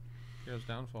 Hero's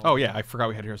Downfall. Oh yeah, I forgot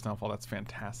we had Hero's Downfall. That's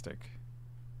fantastic.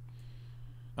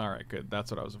 Alright, good.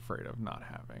 That's what I was afraid of not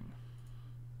having.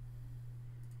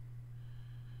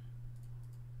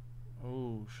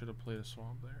 Oh, should have played a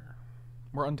swamp there.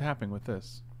 We're untapping with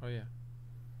this. Oh yeah.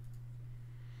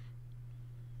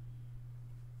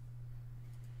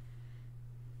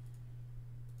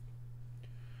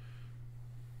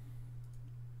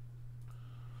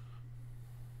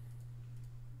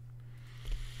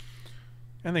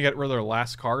 And they get rid of their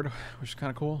last card, which is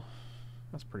kind of cool.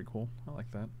 That's pretty cool. I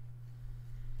like that.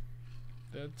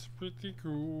 That's pretty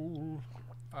cool.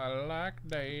 I like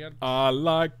that. I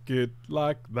like it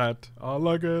like that. I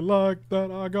like it like that.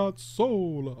 I got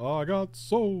soul. I got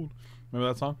soul.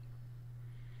 Remember that song?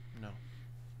 No.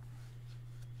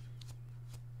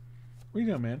 What are you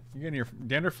doing, man? You getting your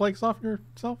dander flakes off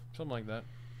yourself? Something like that.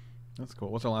 That's cool.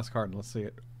 What's our last card? Let's see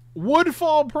it.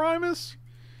 Woodfall Primus?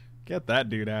 Get that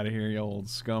dude out of here, you old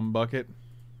scum bucket.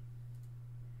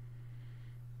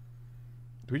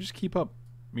 Do we just keep up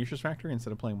Mishra's Factory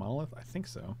instead of playing Monolith? I think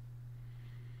so.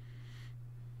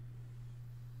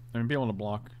 I mean, be able to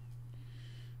block.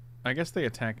 I guess they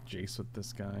attack Jace with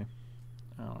this guy.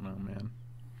 I don't know, man.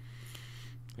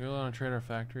 You're allowed to trade our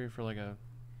factory for like a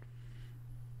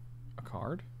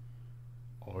card?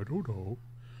 I don't know.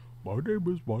 My name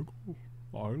is Michael.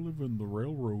 I live in the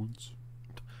railroads.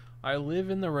 I live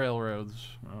in the railroads.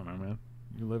 I don't know, man.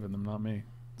 You live in them, not me.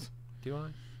 Do I?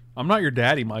 I'm not your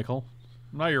daddy, Michael.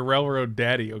 I'm not your railroad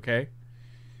daddy, okay?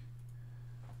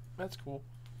 That's cool.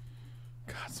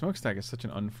 God, Smokestack is such an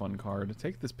unfun card.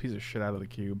 Take this piece of shit out of the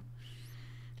cube.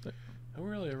 Who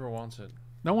really ever wants it?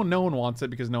 No one wants it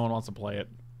because no one wants to play it.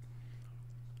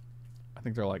 I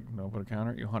think they're like, no, put a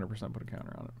counter. You 100% put a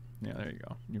counter on it. Yeah, there you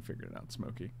go. You figured it out,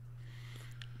 Smokey.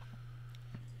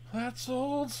 That's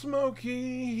old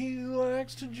Smokey. He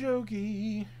likes to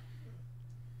jokey.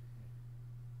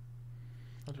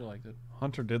 Hunter liked it.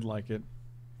 Hunter did like it.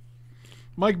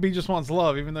 Mike B just wants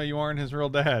love, even though you aren't his real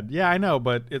dad. Yeah, I know,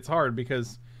 but it's hard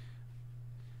because...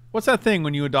 What's that thing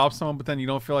when you adopt someone, but then you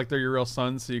don't feel like they're your real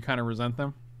son, so you kind of resent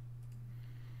them?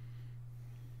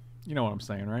 You know what I'm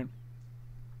saying, right?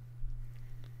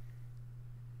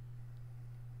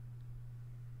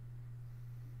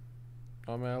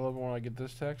 Oh man, I love it when I get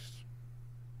this text.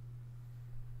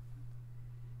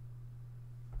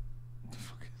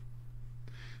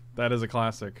 That is a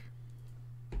classic.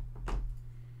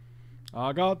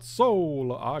 I got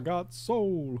soul. I got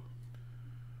soul.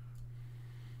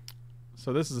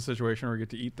 So this is a situation where we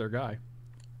get to eat their guy.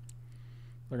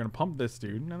 They're going to pump this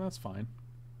dude, and that's fine.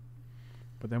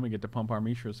 But then we get to pump our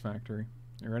Mishra's factory.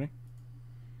 You ready?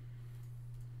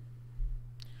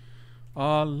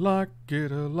 I like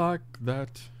it like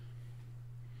that.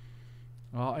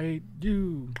 I ate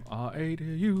you. I ate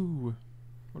you.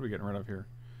 What are we getting rid of here?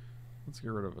 Let's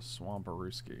get rid of a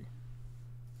Swamparooski.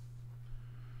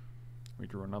 We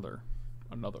drew another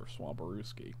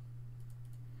Swamparooski.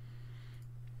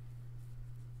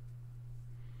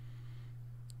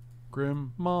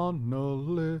 Grim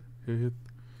monolith,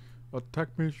 attack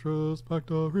Mishra's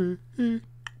factory.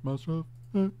 Let's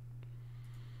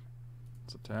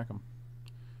attack him.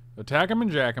 Attack him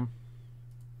and jack him.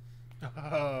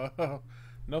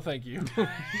 No, thank you.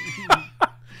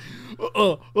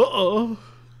 All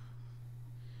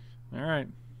right.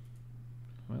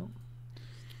 Well,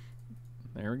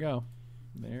 there we go.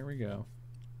 There we go.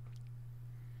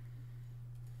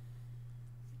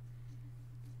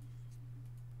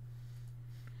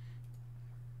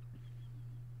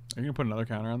 Are you gonna put another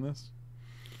counter on this?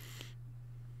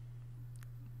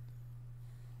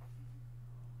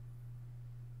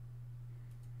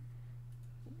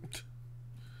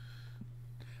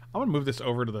 I'm gonna move this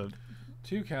over to the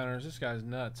 2 counters. This guy's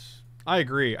nuts. I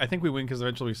agree. I think we win because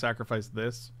eventually we sacrifice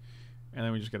this, and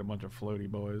then we just get a bunch of floaty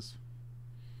boys.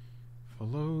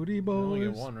 Floaty boys. You only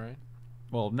get 1, right?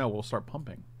 Well, no, we'll start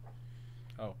pumping.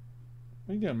 Oh. What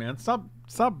are you doing, man? Stop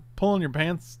pulling your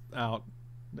pants out.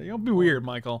 Don't be weird,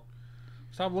 Michael.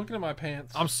 Stop looking at my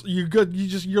pants. You good?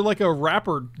 You're like a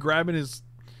rapper grabbing his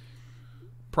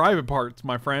private parts,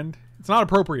 my friend. It's not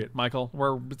appropriate, Michael.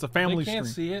 It's a family They can't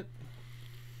stream. see it.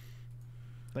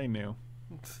 They knew.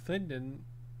 They didn't.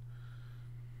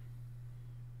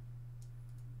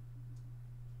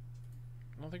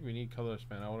 I don't think we need color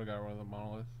span. I would have got rid of the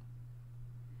monolith.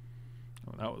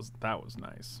 Oh, that was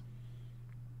nice.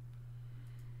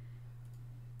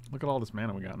 Look at all this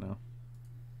mana we got now.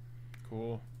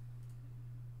 Cool.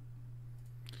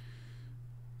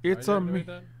 It's Why a did I me. do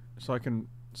that? So I can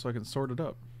sort it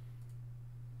up.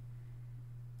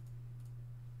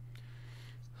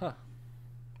 Huh.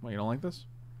 Well, you don't like this?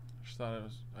 Just thought it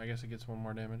was. I guess it gets 1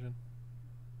 more damage in.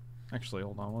 Actually,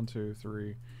 hold on. 1, 2,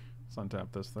 3. Let's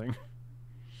untap this thing.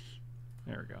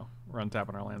 There we go. We're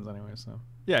untapping our lands anyway, so.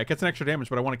 Yeah, it gets an extra damage,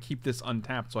 but I want to keep this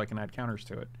untapped so I can add counters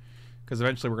to it. Because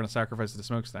eventually we're going to sacrifice it to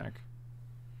Smokestack.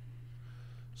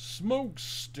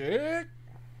 Smokestack?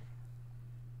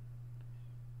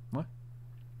 What?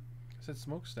 I said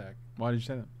smokestack. Why did you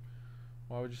say that?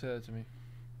 Why would you say that to me?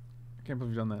 I can't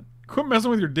believe you've done that. Quit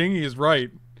messing with your dinghy is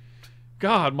right.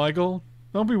 God, Michael.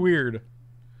 Don't be weird.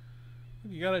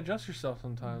 You gotta adjust yourself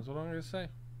sometimes. What am I gonna say?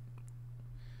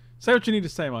 Say what you need to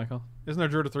say, Michael. Isn't there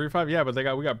Drew to 3-5? Yeah, but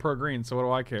we got pro green, so what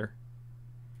do I care?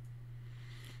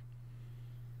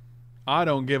 I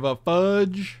don't give a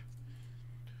fudge.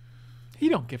 He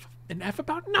don't give an F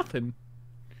about nothing.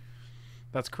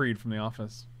 That's Creed from The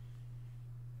Office.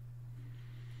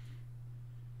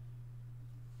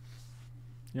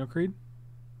 You know Creed?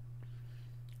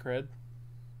 Cred?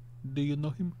 Do you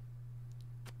know him?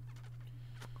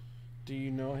 Do you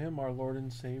know him, our Lord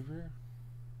and Savior?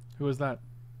 Who is that?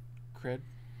 Cred?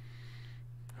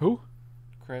 Who?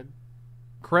 Cred?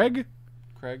 Craig?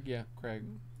 Craig? Yeah, Craig.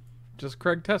 Just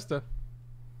Craig Testa.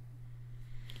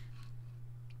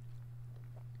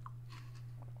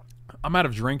 I'm out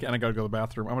of drink and I gotta go to the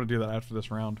bathroom. I'm gonna do that after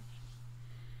this round.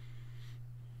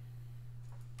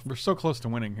 We're so close to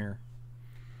winning here.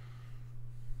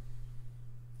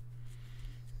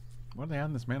 What are they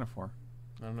adding this mana for?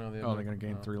 I don't know. Oh, they're gonna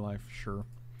gain 3 life. Sure.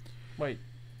 Wait,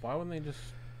 why wouldn't they just...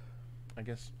 I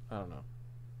guess... I don't know.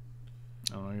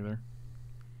 I don't know either.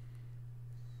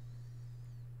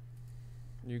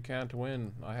 You can't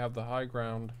win. I have the high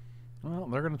ground. Well,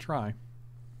 they're gonna try.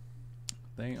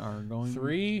 They are going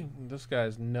 3. This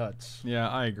guy's nuts. Yeah,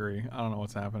 I agree. I don't know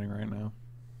what's happening right now.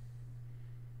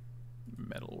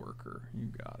 Metal worker, you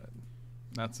got it.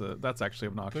 That's actually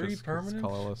obnoxious. 3 'cause permanents? it's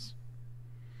colorless.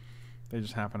 They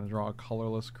just happen to draw a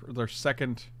colorless. Their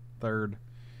second, third,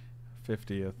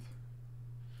 50th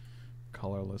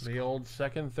colorless. The old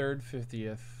 2nd, 3rd,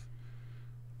 50th.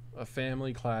 A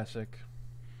family classic.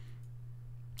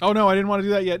 Oh no, I didn't want to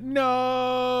do that yet.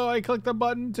 No, I clicked the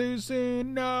button too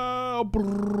soon. No.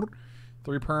 Brrr.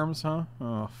 3 perms, huh?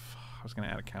 Oh, I was gonna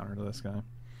add a counter to this guy.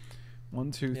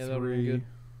 1, 2, Yeah, that would've been 3. good.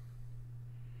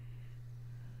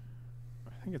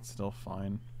 I think it's still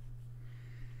fine.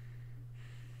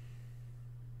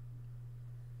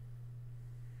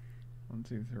 One,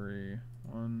 two, three.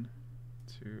 1,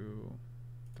 2,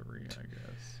 3. I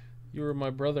guess. You were my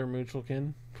brother,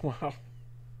 Mutualkin. Wow.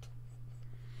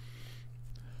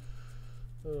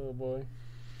 Oh boy.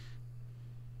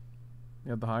 You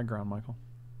have the high ground, Michael.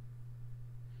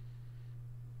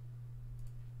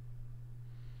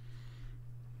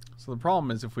 So the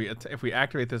problem is if we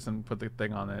activate this and put the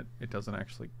thing on it, it doesn't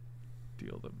actually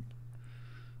deal them.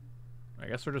 I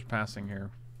guess we're just passing here.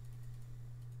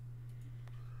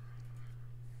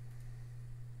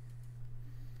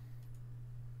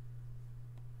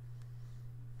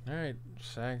 Alright,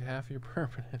 sag half your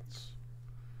permanents.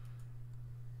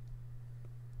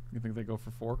 You think they go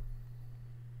for 4?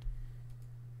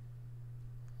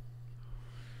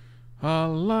 I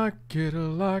like it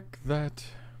like that.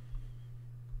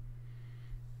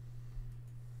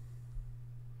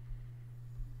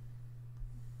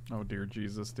 Oh dear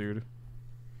Jesus, dude.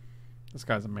 This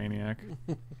guy's a maniac.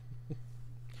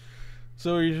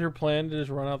 So is your plan to just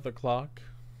run out the clock?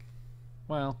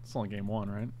 Well, it's only game 1,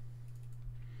 right?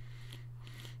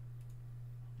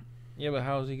 Yeah, but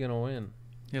how is he gonna win?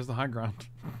 He has the high ground.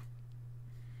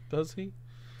 Does he?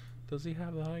 Does he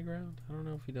have the high ground? I don't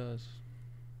know if he does.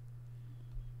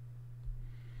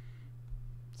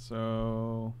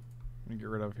 So, let me get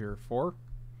rid of here 4.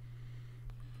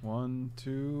 1,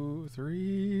 2,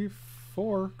 3,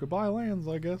 4. Goodbye lands,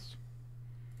 I guess.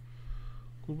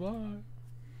 Goodbye.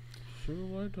 See you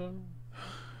later.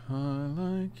 I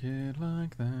like it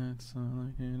like that. I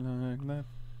like it like that.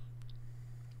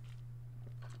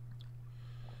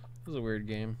 This is a weird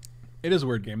game. It is a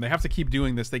weird game. They have to keep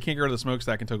doing this. They can't get rid of the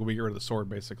smokestack until we get rid of the sword,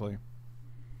 basically.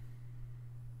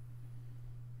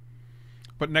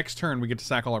 But next turn, we get to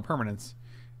sack all our permanents.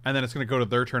 And then it's going to go to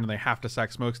their turn, and they have to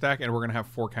sack smokestack, and we're going to have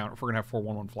 4 count. We're going to have 4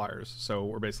 1/1 flyers. So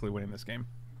we're basically winning this game.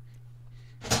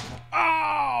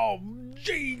 Oh,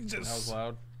 Jesus! That was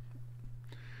loud.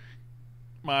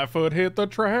 My foot hit the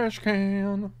trash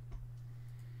can.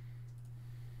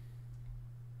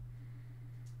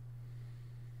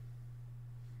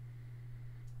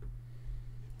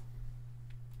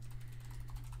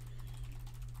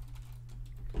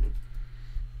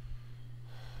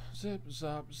 Zip,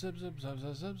 zop, zip, zip, zop,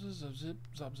 zop, zip, zip, zip, zip,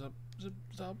 zop, zop, zip,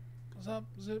 zop, zop,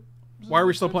 zip. Why are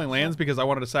we still playing lands? Because I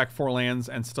wanted to sack 4 lands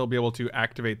and still be able to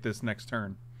activate this next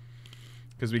turn.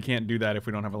 Because we can't do that if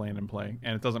we don't have a land in play.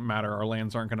 And it doesn't matter. Our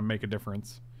lands aren't going to make a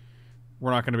difference.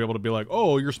 We're not going to be able to be like,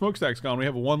 oh, your smokestack's gone. We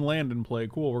have 1 land in play.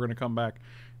 Cool, we're going to come back.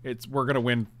 We're going to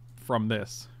win from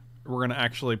this. We're going to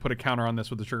actually put a counter on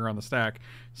this with the trigger on the stack,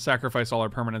 sacrifice all our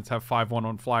permanents, have 5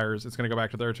 1/1 flyers. It's going to go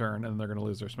back to their turn, and they're going to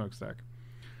lose their smokestack.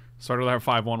 So I'd rather have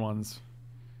 5 1/1s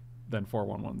than 4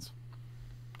 1/1s.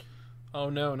 Oh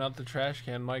no, not the trash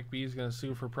can. Mike B is gonna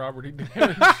sue for property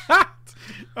damage.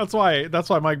 That's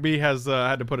why Mike B has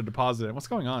had to put a deposit in. What's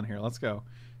going on here? Let's go.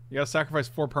 You gotta sacrifice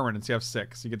 4 permanents. You have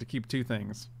 6. You get to keep 2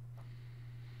 things.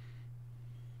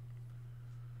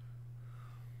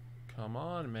 Come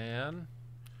on, man.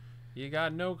 You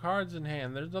got no cards in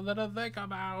hand. There's nothing to think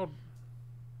about.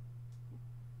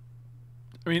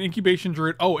 I mean, Incubation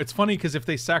Druid... Oh, it's funny because if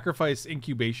they sacrifice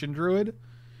Incubation Druid,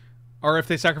 or if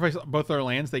they sacrifice both their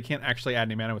lands, they can't actually add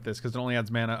any mana with this because it only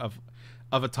adds mana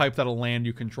of a type that a land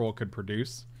you control could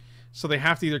produce. So they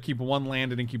have to either keep 1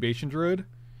 land in Incubation Druid,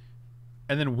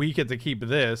 and then we get to keep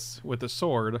this with the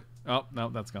sword. Oh, no,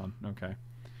 that's gone. Okay.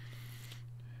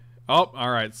 Oh,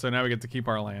 alright, so now we get to keep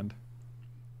our land.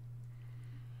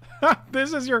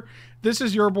 This is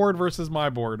your board versus my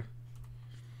board.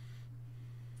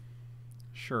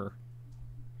 Sure.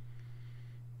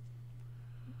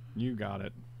 You got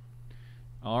it.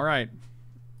 All right.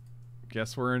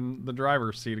 Guess we're in the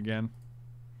driver's seat again.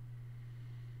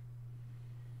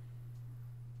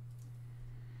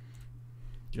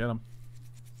 Get him.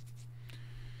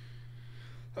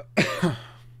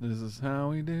 This is how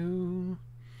we do.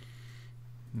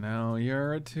 Now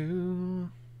you're a 2.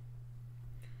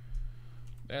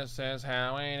 This is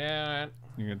how we do it.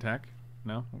 You gonna attack?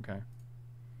 No? Okay.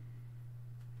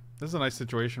 This is a nice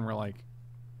situation where, like,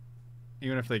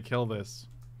 even if they kill this,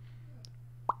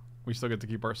 we still get to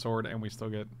keep our sword and we still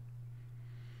get...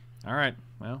 Alright,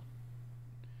 well.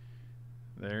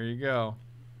 There you go.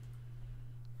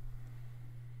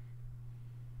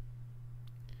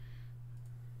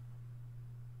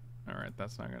 Alright,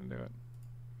 that's not going to do it.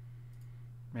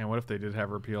 Man, what if they did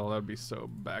have repeal? That would be so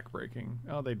backbreaking.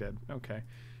 Oh, they did. Okay.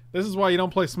 This is why you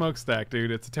don't play Smokestack, dude.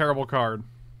 It's a terrible card.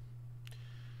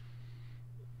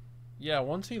 Yeah,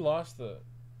 once he lost the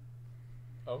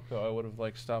Oko, I would have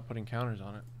like stopped putting counters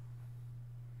on it.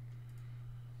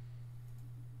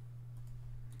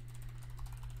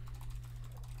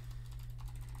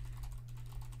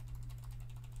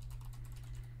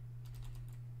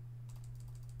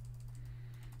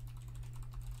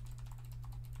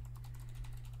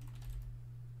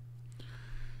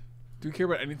 Do you care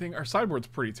about anything? Our sideboard's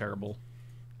pretty terrible.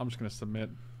 I'm just gonna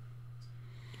submit.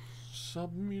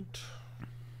 Submit.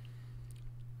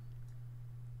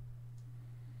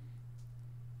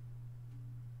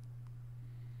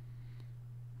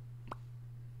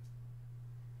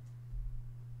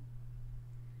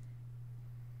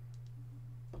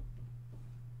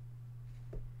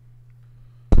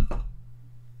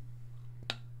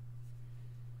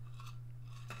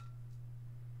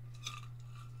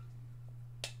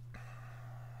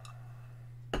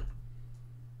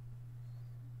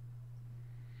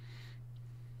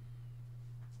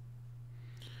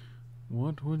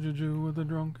 What would you do with a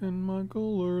drunken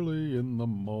Michael early in the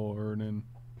morning?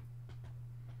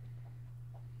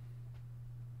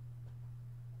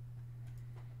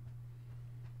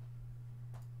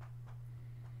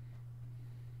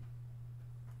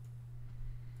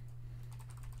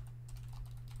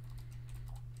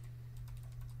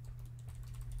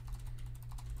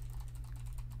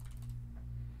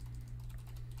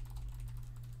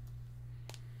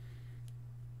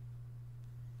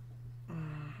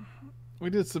 We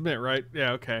did submit, right?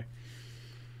 Yeah, okay.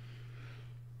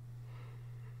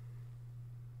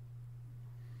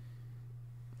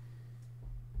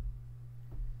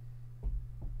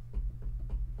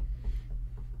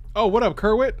 Oh, what up,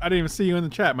 Kerwit? I didn't even see you in the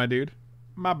chat, my dude.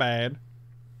 My bad.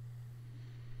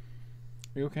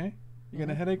 You okay? You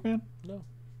got a headache, man? No.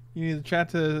 You need the chat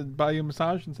to buy you a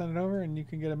massage and send it over, and you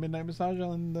can get a midnight massage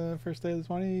on the first day of the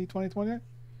 2020?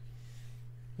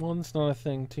 Well, it's not a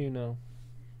thing, too, no.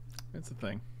 It's a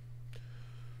thing.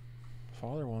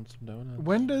 Father wants some donuts.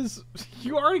 When does...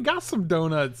 You already got some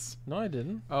donuts. No, I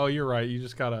didn't. Oh, you're right. You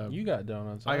just got a... You got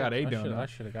donuts. I got a donut. I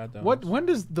should have got donuts. What? When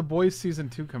does The Boys Season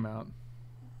 2 come out?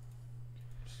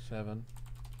 7.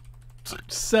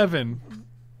 7.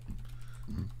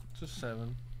 Just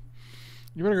 7.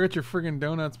 You better get your friggin'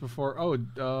 donuts before... Oh,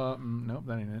 nope,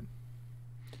 that ain't it.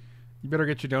 You better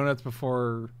get your donuts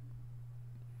before...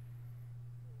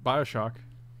 Bioshock.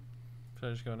 Should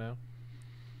I just go now?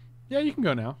 Yeah, you can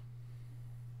go now.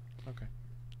 Okay.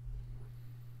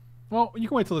 Well, you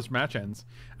can wait till this match ends.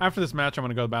 After this match, I'm going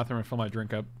to go to the bathroom and fill my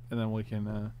drink up, and then we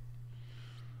can...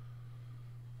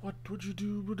 What would you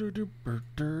do?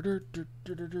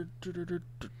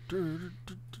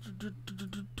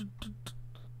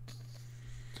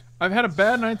 I've had a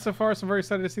bad night so far, so I'm very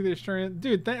excited to see the Australian...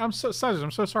 Dude, I'm so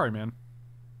sorry, man.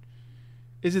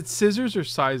 Is it scissors or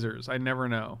sizers? I never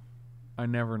know. I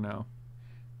never know.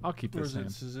 I'll keep this in. Or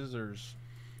is it scissors?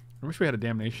 I wish we had a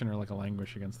damnation or like a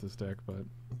languish against this deck, but...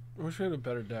 I wish we had a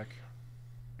better deck.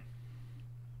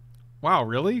 Wow,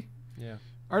 really? Yeah.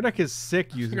 Our deck is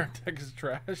sick using... Our deck is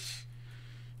trash.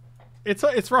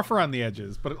 It's rough around the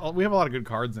edges, but we have a lot of good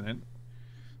cards in it.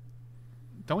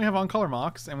 Don't we have On-Color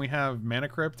Mox, and we have Mana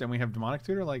Crypt, and we have Demonic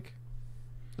Tutor? Like...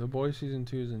 The Boys Season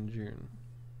 2 is in June.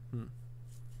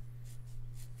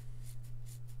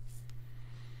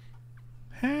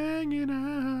 Hanging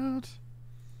out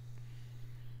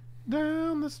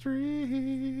down the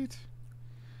street.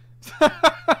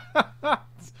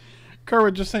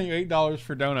 Kerwin just sent you $8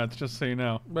 for donuts, just so you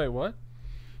know. Wait, what?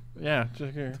 Yeah,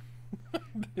 check here.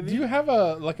 Do you have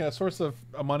a source of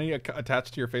money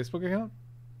attached to your Facebook account?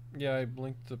 Yeah, I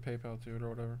blinked the PayPal to it or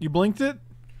whatever. You blinked it?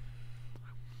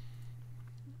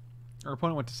 Our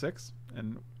opponent went to 6,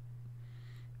 and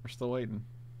we're still waiting.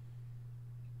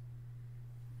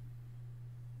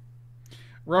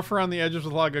 Rough around the edges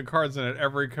with a lot of good cards in it.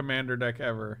 Every commander deck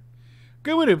ever.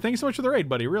 Good Widoob, thank you so much for the raid,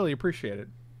 buddy. Really appreciate it.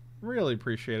 Really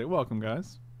appreciate it. Welcome,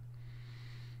 guys.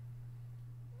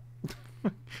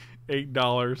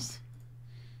 $8.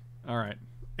 Alright.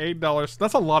 $8.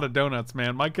 That's a lot of donuts,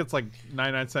 man. Mike gets like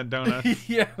 99-cent donuts.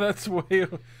 Yeah, that's way...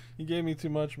 You gave me too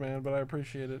much, man, but I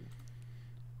appreciate it.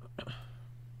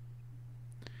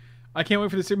 I can't wait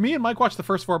for this. Me and Mike watched the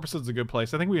first 4 episodes of Good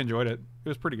Place. I think we enjoyed it. It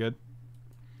was pretty good.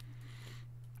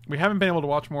 We haven't been able to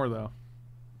watch more, though.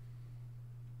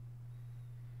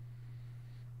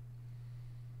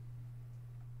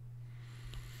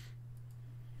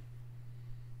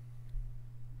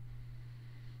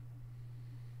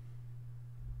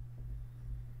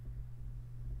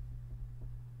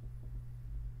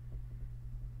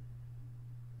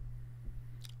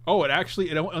 Oh, it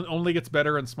only gets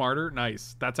better and smarter?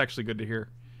 Nice. That's actually good to hear.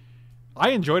 I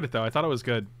enjoyed it, though. I thought it was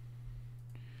good.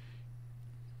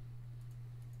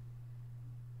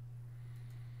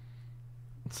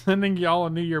 Sending y'all a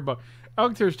New Year book.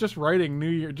 Alex just writing New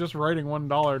Year, just writing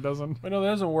 $1 doesn't. Wait, no, that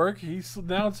doesn't work.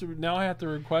 Now I have to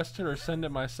request it or send it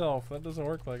myself. That doesn't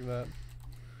work like that.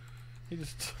 He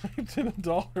just typed in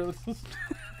 $1.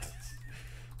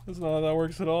 That's not how that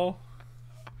works at all.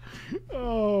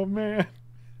 Oh man.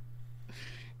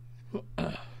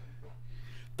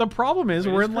 The problem is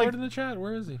we're in like in the chat.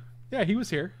 Where is he? Yeah, he was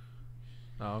here.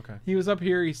 Oh, okay. He was up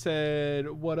here. He said,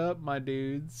 "What up, my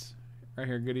dudes?" Right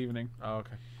here. Good evening. Oh,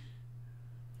 okay.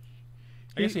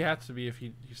 I guess he had to be if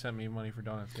he sent me money for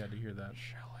donuts. He had to hear that.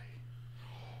 Shelly.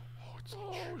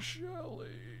 Oh, Shelly.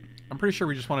 I'm pretty sure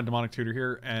we just want a demonic tutor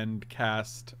here and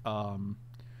cast him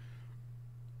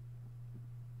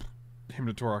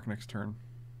to Torok next turn.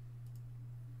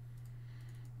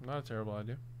 Not a terrible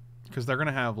idea. Because they're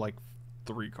gonna have like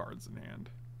 3 cards in hand.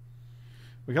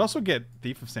 We could also get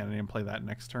Thief of Sanity and play that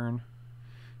next turn.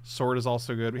 Sword is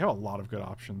also good. We have a lot of good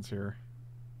options here.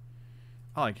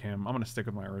 I like him. I'm going to stick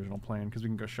with my original plan because we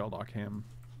can go Shelldock him.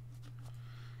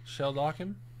 Shelldock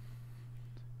him?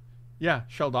 Yeah,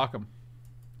 Shelldock him.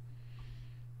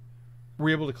 Were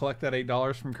you able to collect that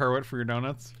 $8 from Kerwit for your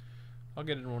donuts? I'll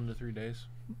get it in 1 to 3 days.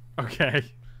 Okay.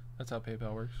 That's how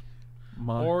PayPal works.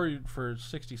 Or for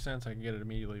 60 cents I can get it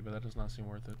immediately, but that does not seem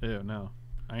worth it. Ew, no.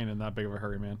 I ain't in that big of a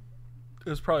hurry, man.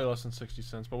 It's probably less than 60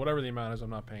 cents, but whatever the amount is, I'm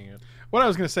not paying it. What I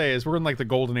was going to say is we're in like the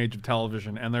golden age of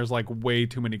television, and there's like way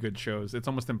too many good shows. It's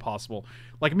almost impossible.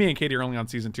 Like me and Katie are only on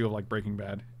season 2 of like Breaking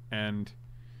Bad, and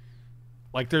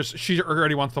like she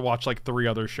already wants to watch like 3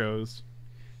 other shows.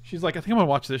 She's like, I think I'm going to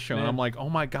watch this show. Man. And I'm like, oh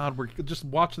my God, we're just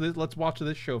watch this. Let's watch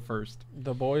this show first.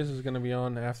 The Boys is going to be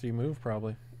on after you move,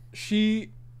 probably. That's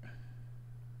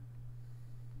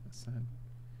sad.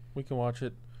 We can watch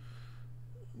it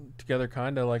together,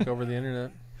 kind of like over the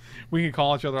internet. We can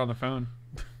call each other on the phone.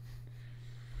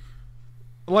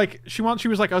 Like she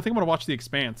was like, I think I'm gonna watch The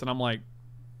Expanse, and I'm like,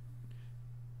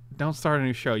 don't start a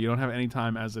new show. You don't have any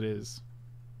time as it is.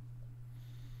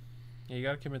 Yeah, you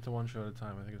gotta commit to one show at a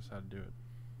time. I think that's how to do it,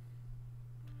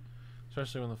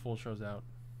 especially when the full show's out.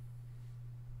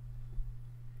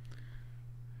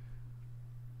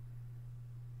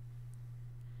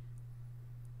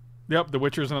 Yep, The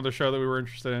Witcher is another show that we were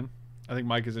interested in. I think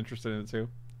Mike is interested in it too.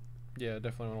 Yeah,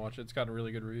 definitely want to watch it. It's got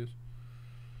really good reviews.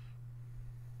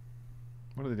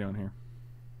 What are they doing here?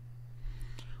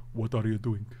 What are you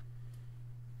doing?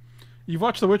 You've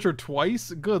watched The Witcher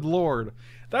twice? Good lord.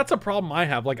 That's a problem I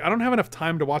have. Like, I don't have enough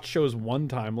time to watch shows one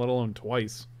time, let alone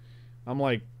twice. I'm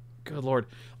like, good lord.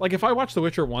 Like, if I watch The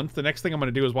Witcher once, the next thing I'm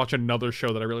going to do is watch another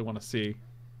show that I really want to see.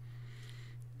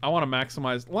 I want to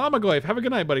maximize. Llama Glaive, have a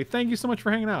good night, buddy. Thank you so much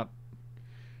for hanging out.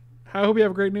 I hope you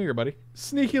have a great New Year, buddy.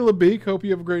 Sneaky LeBeak, hope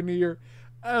you have a great New Year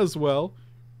as well.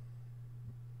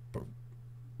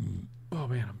 Oh,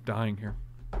 man, I'm dying here.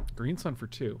 Green Sun for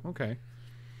 2. Okay.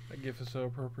 That GIF is so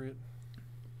appropriate.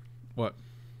 What?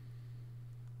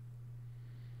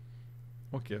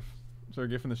 What GIF? Is there a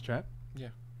GIF in this chat? Yeah,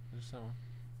 there's that one.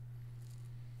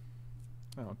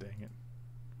 Oh, dang it.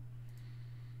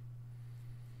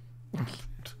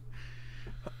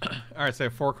 Alright, so I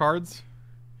have 4 cards.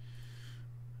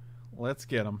 Let's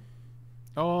get them.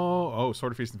 Oh,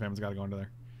 Sword of Feast and Famine's got to go into there.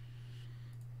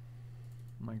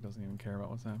 Mike doesn't even care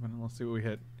about what's happening. Let's see what we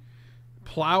hit.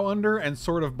 Plow Under and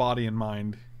Sword of Body and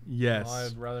Mind. Yes. Well,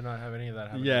 I'd rather not have any of that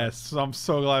happen. Yes, I'm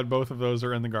so glad both of those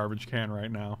are in the garbage can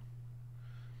right now.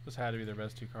 Those had to be their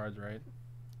best 2 cards, right?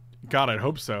 God, I'd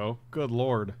hope so. Good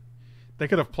lord. They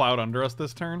could have plowed under us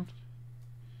this turn.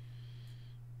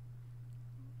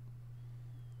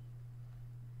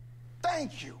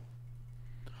 Thank you.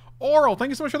 Oral, thank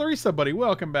you so much for the resub, buddy.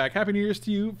 Welcome back. Happy New Year's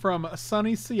to you from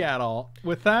sunny Seattle.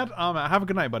 With that, have a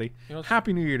good night, buddy. You know,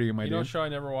 Happy New Year to you, my dude. You know a show I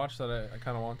never watched that I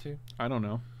kind of want to? I don't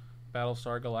know.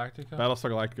 Battlestar Galactica?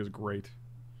 Battlestar Galactica is great.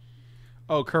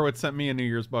 Oh, Kerwit sent me a New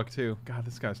Year's buck, too. God,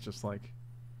 this guy's just like...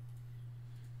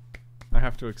 I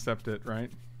have to accept it,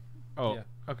 right? Oh, yeah.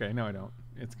 Okay, no I don't.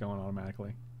 It's going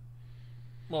automatically.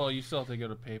 Well, you still have to go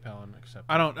to PayPal and accept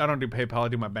it. I don't do PayPal, I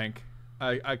do my bank.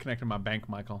 I connected my bank,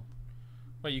 Michael.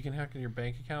 Wait, you can hack in your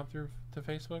bank account through to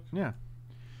Facebook? Yeah.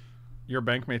 Your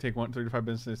bank may take 1 to 5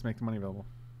 business days to make the money available.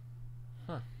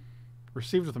 Huh.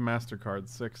 Received with a MasterCard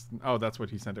 6. Oh, that's what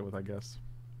he sent it with, I guess.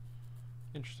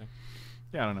 Interesting.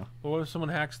 Yeah, I don't know. Well, what if someone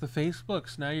hacks the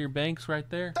Facebooks? Now your bank's right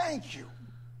there. Thank you.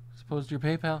 As opposed to your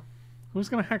PayPal. Who's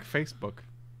gonna hack Facebook?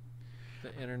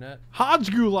 The internet. Hodge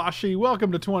Gulashi,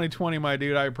 welcome to 2020, my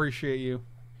dude. I appreciate you.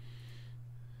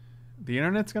 The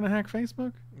internet's gonna hack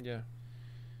Facebook? Yeah.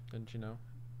 Didn't you know?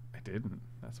 I didn't.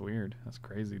 That's weird. That's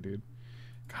crazy, dude.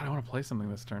 God, I want to play something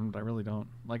this turn, but I really don't.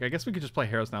 Like, I guess we could just play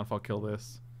Heroes Downfall, kill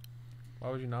this. Why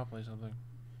would you not play something?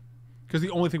 Because the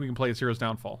only thing we can play is Heroes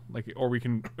Downfall. Like, or we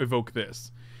can evoke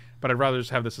this. But I'd rather just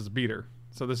have this as a beater.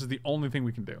 So this is the only thing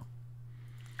we can do.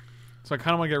 So I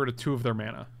kind of want to get rid of 2 of their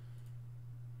mana.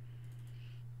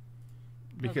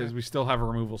 Because Okay. we still have a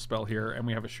removal spell here, and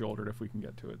we have a shouldered if we can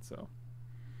get to it, so.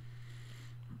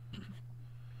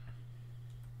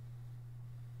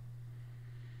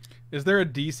 Is there a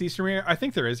DC streamer? I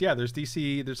think there is. Yeah, there's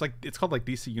DC. There's like, it's called like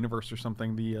DC Universe or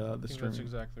something. The I think streaming. that's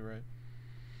exactly right.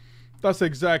 That's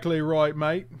exactly right,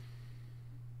 mate.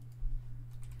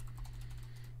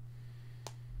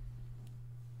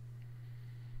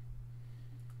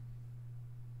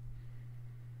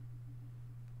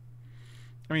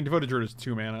 I mean, Devoted Druid is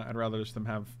 2 mana. I'd rather just them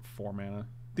have 4 mana.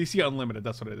 DC Unlimited,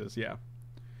 that's what it is, yeah.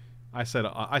 I said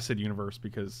Universe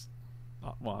because,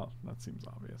 well, that seems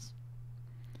obvious.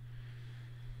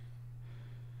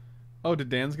 Oh, did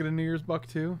Dan's get a New Year's buck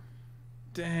too?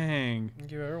 Dang.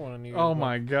 Give everyone a New Year's Oh buck.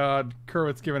 my god.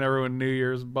 Kermit's giving everyone New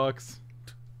Year's bucks.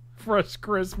 Fresh,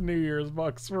 crisp New Year's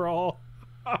bucks for all.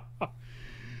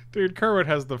 Dude, Kermit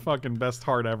has the fucking best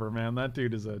heart ever, man. That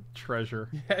dude is a treasure.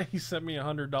 Yeah, he sent me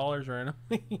 $100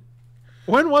 randomly.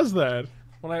 When was that?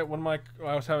 when I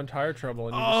was having tire trouble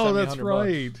and he just Oh, sent me that's 100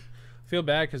 right. bucks. I feel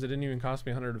bad because it didn't even cost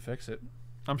me 100 to fix it.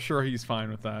 I'm sure he's fine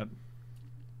with that.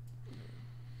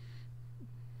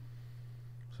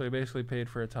 So he basically paid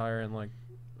for a tire and like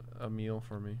a meal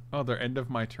for me. Oh, they're end of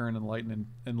my turn, enlightening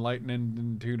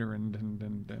and tutor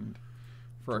and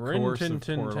for a coercive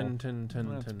portal.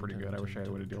 That's pretty good. I wish I had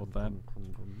a way to deal with that.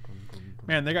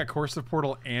 Man, they got coercive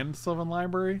portal and Sylvan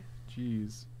Library.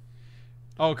 Jeez.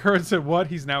 Oh, Curran said what?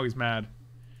 He's mad.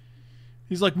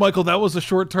 He's like, Michael, that was a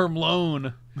short-term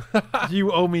loan.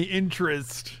 You owe me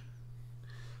interest.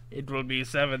 It will be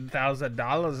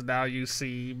 $7,000 now, you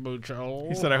see, Mucho.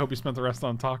 He said, I hope you spent the rest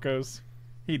on tacos.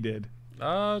 He did.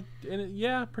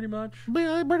 Yeah, pretty much.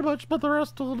 Yeah, I pretty much spent the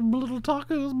rest on little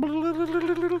tacos.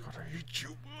 God, I hate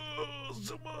you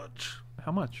so much.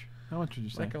 How much? How much would you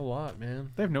say? Like a lot,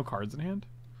 man. They have no cards in hand?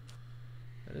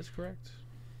 That is correct.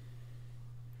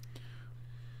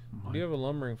 Do you have a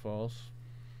Lumbering Falls?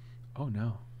 Oh,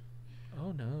 no.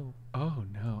 Oh, no. Oh,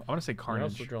 no. I want to say You're Carnage.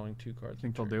 also drawing 2 cards. You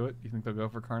think they'll do it? You think they'll go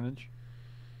for Carnage?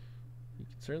 You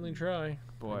can certainly try.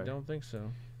 Boy. I don't think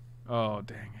so. Oh,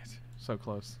 dang it. So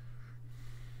close.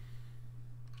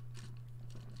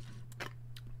 I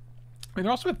mean,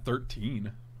 they're also at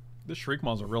 13. This Shriek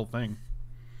Maw's a real thing.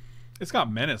 It's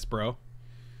got Menace, bro.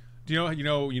 Do you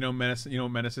know Menace? You know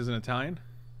what Menace is in Italian?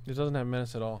 It doesn't have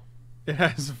menace at all. It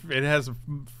has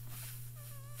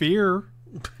fear.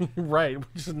 Right,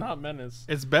 which is not menace.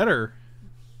 It's better.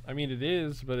 I mean, it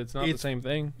is, but it's not the same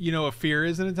thing. You know what fear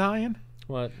is in Italian?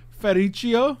 What?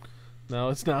 Fericcio. No,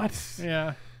 it's not.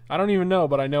 Yeah. I don't even know,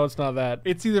 but I know it's not that.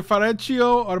 It's either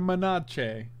Ferreccio or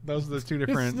Menace. Those are the 2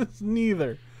 different. It's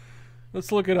neither.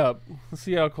 Let's look it up. Let's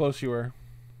see how close you were.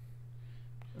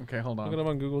 Okay, hold Look it on. up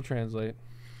on Google Translate.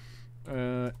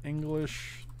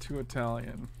 English to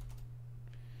Italian.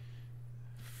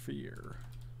 Fear.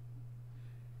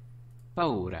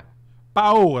 Paura.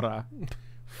 Paura.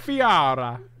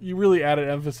 Fiara. You really added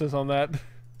emphasis on that.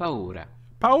 Paura.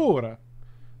 Paura.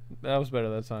 That was better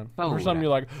that time. For Paura. some,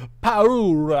 you're like,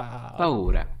 Paura.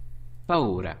 Paura.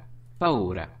 Paura.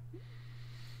 Paura.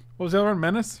 What was the other one?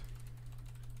 Menace?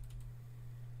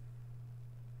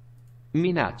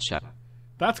 Minaccia.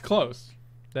 That's close.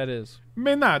 That is.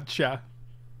 Minaccia.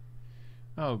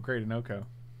 Oh, great, Inoko.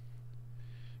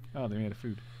 Oh, they made a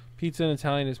food. Pizza in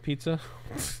Italian is pizza.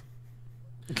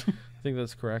 I think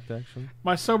that's correct, actually.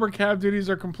 My sober cab duties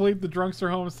are complete. The drunks are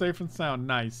home safe and sound.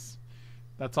 Nice.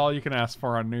 That's all you can ask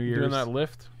for on New Year's. Doing that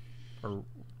Lyft? Or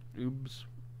Oobs?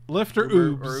 Lift or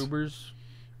Uber- oobs? Or Ubers?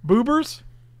 Boobers?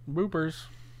 Boopers.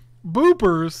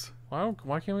 Boopers?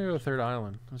 Why can't we go to a third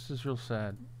island? This is real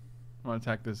sad. I'm gonna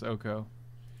attack this Oko.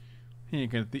 He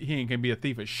ain't gonna be a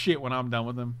thief of shit when I'm done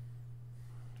with him.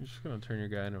 You're just going to turn your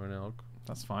guy into an elk.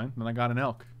 That's fine. Then I got an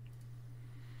elk.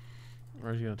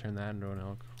 Or is he going to turn that into an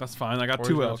elk? That's fine. I got Or 2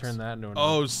 he's gonna elks. turn that into an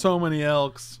Oh, elk. so many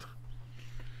elks.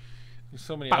 There's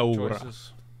so many elk Paura.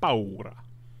 choices. Paura.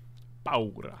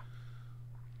 Paura.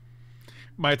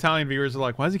 My Italian viewers are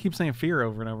like, why does he keep saying fear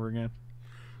over and over again?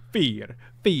 Fear,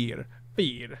 fear,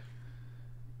 speed.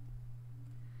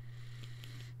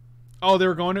 Oh, they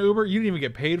were going to Uber? You didn't even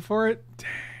get paid for it? Dang,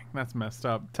 that's messed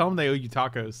up. Tell them they owe you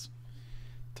tacos.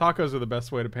 Tacos are the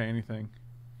best way to pay anything.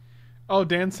 Oh,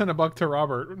 Dan sent $1 to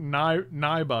Robert.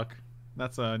 Nye buck.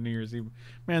 That's New Year's Eve.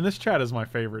 Man, this chat is my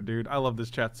favorite, dude. I love this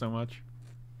chat so much.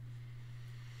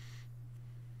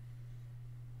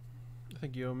 I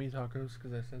think you owe me tacos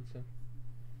because I said so.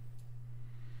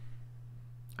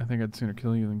 I think I'd sooner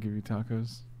kill you than give you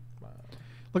tacos. Wow.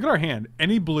 Look at our hand.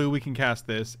 Any blue, we can cast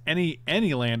this. Any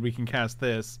land, we can cast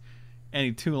this.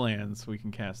 Any 2 lands, we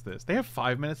can cast this. They have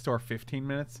 5 minutes to our 15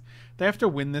 minutes. They have to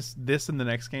win this in the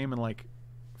next game in like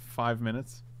 5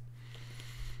 minutes.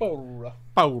 Porra.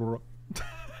 Porra.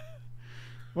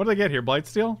 What did I get here?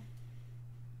 Blightsteel?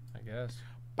 I guess.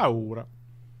 Porra.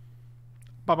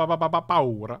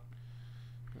 Porra.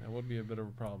 That would be a bit of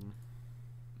a problem.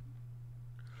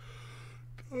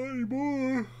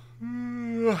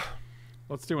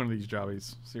 Let's do one of these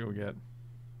jobbies. See what we get.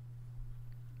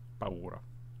 Porra.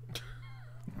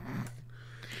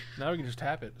 Now we can just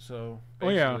tap it, so Oh,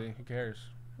 yeah. who cares?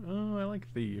 Oh, I like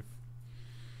Thief.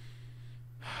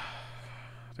 Did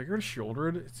I get rid of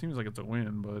Shieldred? It seems like it's a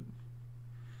win, but...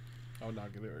 I would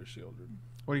not get rid of Shieldred.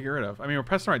 What do you get rid of? I mean, we're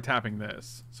pressing right tapping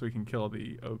this, so we can kill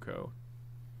the Oko.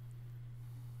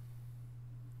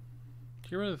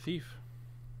 Get rid of the Thief.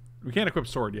 We can't equip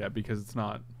Sword yet, because it's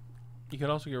not... You could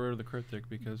also get rid of the Cryptic,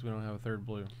 because we don't have a 3rd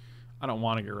blue. I don't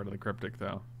want to get rid of the Cryptic,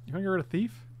 though. You want to get rid of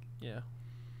Thief? Yeah.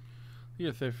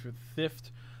 You get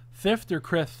Thift or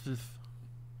Crest.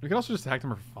 We could also just attack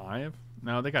them for 5.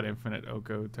 No, they got infinite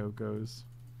Oko Tokos.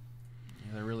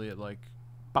 Yeah, they're really at like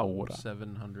Porra.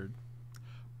 700.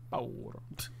 Porra.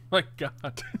 My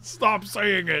God. Stop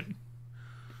saying it!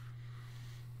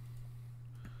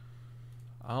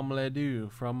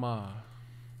 Omelette from I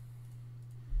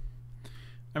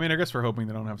mean, I guess we're hoping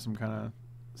they don't have some kind of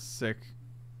sick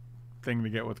thing to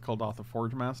get with Kuldoth the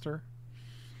Forge Master.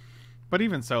 But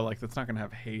even so, like, that's not going to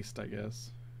have haste, I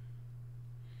guess.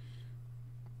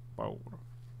 Porra.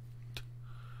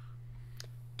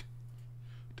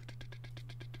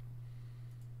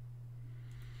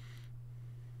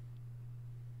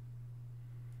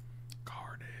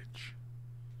 Carnage.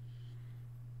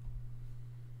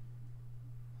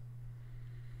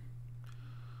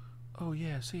 Oh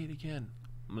yeah, say it again.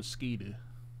 Mosquito.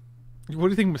 What do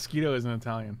you think mosquito is in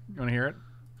Italian? You want to hear it?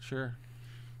 Sure.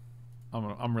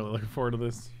 I'm really looking forward to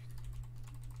this.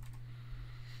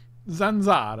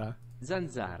 Zanzara.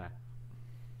 Zanzara.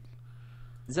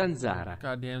 Zanzara.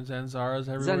 Goddamn Zanzaras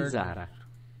everywhere. Zanzara.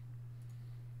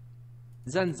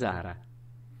 Zanzara.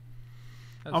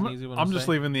 That's an easy one to I'm just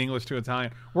say. leaving the English to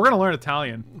Italian. We're going to learn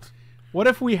Italian. What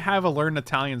if we have a Learn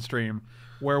Italian stream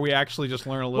where we actually just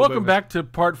learn a little Welcome bit? back to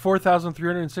part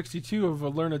 4362 of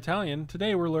Learn Italian.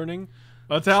 Today we're learning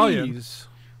Italian. cheese.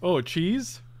 Oh,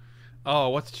 cheese? Oh,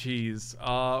 what's cheese?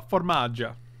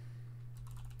 Formaggio.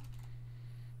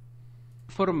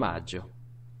 Formaggio.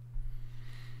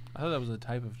 I thought that was a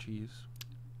type of cheese.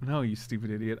 No, you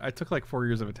stupid idiot. I took like 4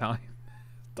 years of Italian.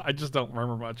 I just don't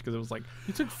remember much because it was like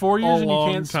You took 4 a years and you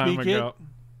long can't time speak ago.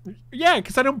 Yeah,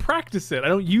 because I don't practice it. I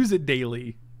don't use it daily.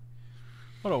 it?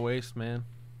 What a waste, man.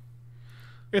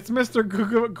 It's Mr.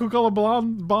 Cucala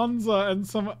Bonza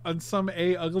and some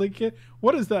A ugly kid.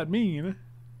 What does that mean?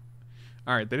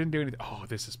 All right, they didn't do anything. Oh,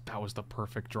 that was the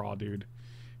perfect draw, dude.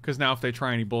 Because now if they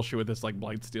try any bullshit with this, like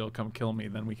Blightsteel, come kill me,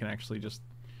 then we can actually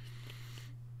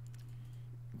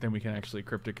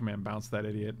Cryptic Command bounce that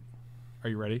idiot. Are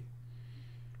you ready?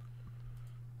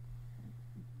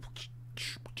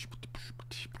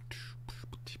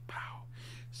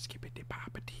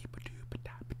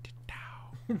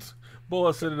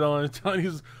 Bola Citadel in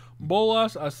Italian.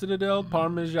 Bolas a Citadel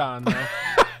Parmigiano.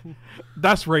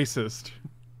 That's racist.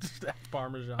 That's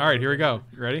Parmesan. All right, here we go.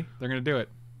 You ready? They're going to do it.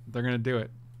 They're going to do it.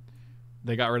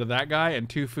 They got rid of that guy and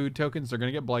 2 food tokens. They're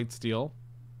going to get Blightsteel.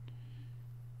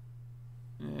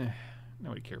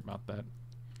 Nobody cared about that.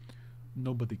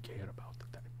 Nobody cared about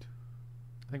that.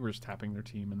 I think we're just tapping their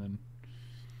team and then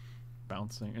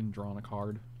bouncing and drawing a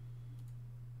card.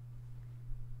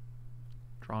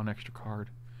 Draw an extra card.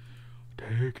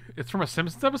 Take. It's from a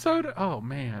Simpsons episode? Oh,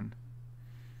 man.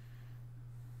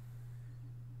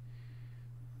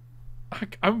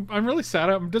 I'm really sad.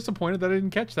 I'm disappointed that I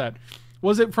didn't catch that.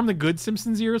 Was it from the good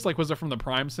Simpsons years? Like, was it from the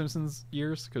prime Simpsons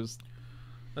years? Because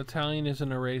Italian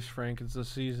isn't a race, Frank. It's a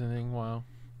seasoning. Wow.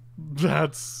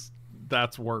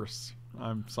 that's worse.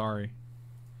 I'm sorry.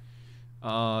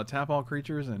 Tap all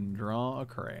creatures and draw a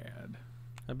crad.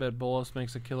 I bet Bolas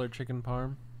makes a killer chicken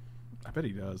parm. I bet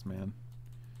he does, man.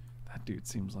 That dude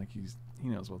seems like he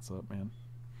knows what's up, man.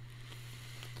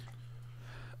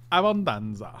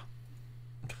 Abbondanza.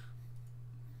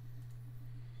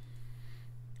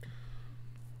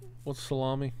 What's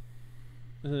salami?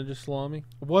 Isn't it just salami?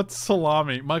 What's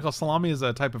salami? Michael, salami is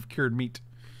a type of cured meat.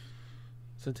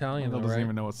 It's Italian, Michael though, doesn't right?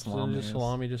 even know what salami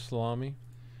Isn't it just salami.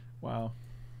 Wow.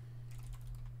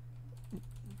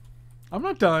 I'm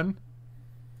not done.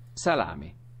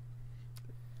 Salami.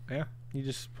 Yeah. You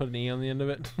just put an E on the end of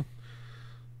it.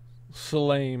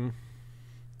 Salame.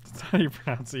 That's how you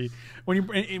pronounce E. When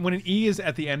an E is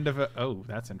at the end of a... Oh,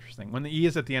 that's interesting. When the E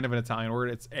is at the end of an Italian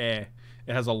word, it's eh.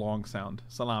 It has a long sound.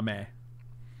 Salame.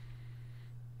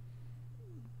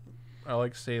 I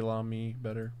like salami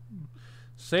better.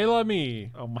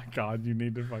 Salami. Oh my god, you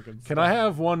need to fucking... Can I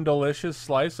have one delicious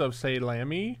slice of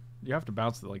salami? You have to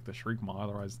bounce the, like, the shriek maw,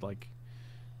 otherwise, like,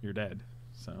 you're dead.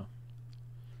 So...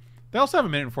 They also have a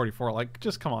minute and 44. Like,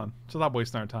 just come on. Stop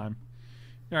wasting our time.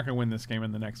 You're not going to win this game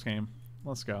in the next game.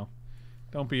 Let's go.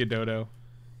 Don't be a dodo.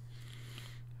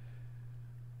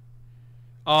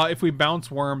 If we bounce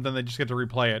Worm, then they just get to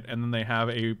replay it, and then they have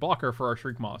a blocker for our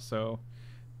Shriek Maw, so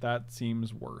that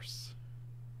seems worse.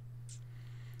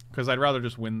 Because I'd rather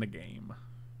just win the game.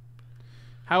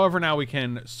 However, now we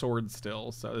can sword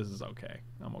still, so this is okay.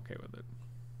 I'm okay with it.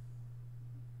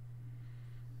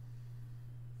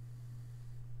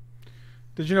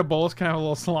 Did you know Bolus can have a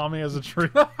little salami as a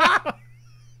treat?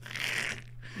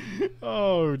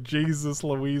 Oh, Jesus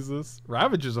Louises.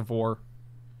 Ravages of War.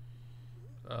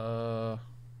 What?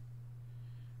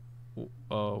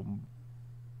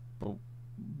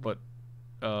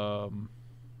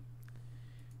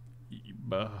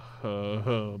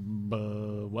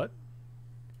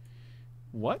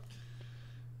 What?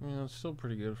 Yeah, it's still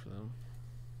pretty good for them.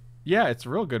 Yeah, it's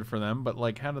real good for them, but,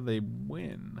 like, how do they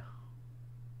win?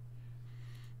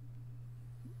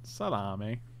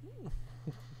 Salami.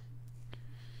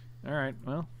 Alright,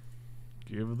 well.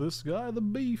 Give this guy the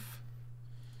beef.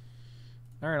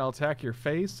 Alright, I'll attack your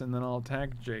face, and then I'll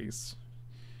attack Jace.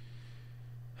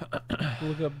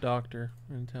 Look up doctor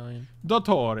in Italian.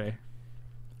 Dottore.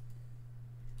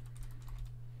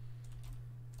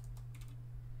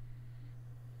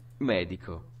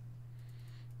 Medico.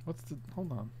 What's the...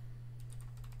 Hold on.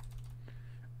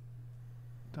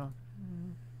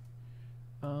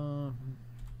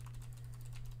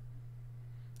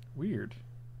 Weird.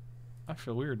 I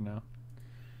feel weird now.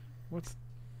 What's...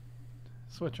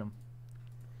 Switch them.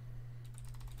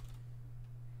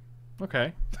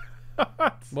 Okay.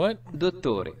 What?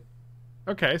 Dottore.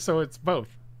 Okay, so it's both.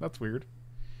 That's weird.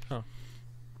 Huh.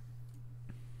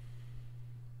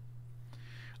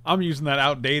 I'm using that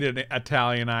outdated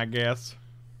Italian, I guess.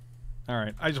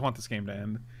 Alright, I just want this game to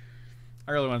end.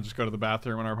 I really want to just go to the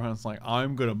bathroom when our opponent's like,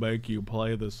 I'm going to make you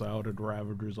play this out at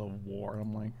Ravagers of War.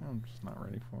 I'm like, I'm just not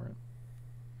ready for it.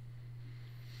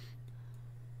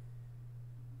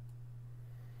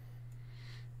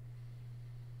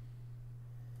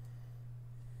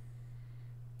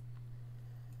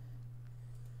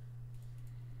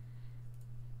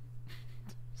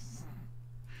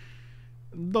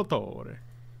 Dottore.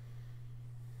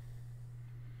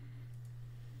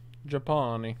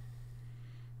 Japani.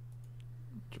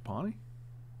 Japani?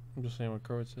 I'm just saying what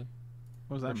Crow said.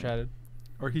 What was Or that mean? chatted.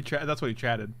 Or he that's what he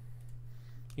chatted.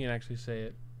 He didn't actually say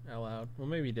it out loud. Well,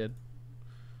 maybe he did.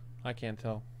 I can't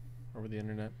tell over the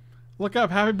internet. Look up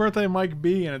Happy Birthday Mike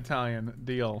B in Italian.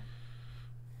 Deal.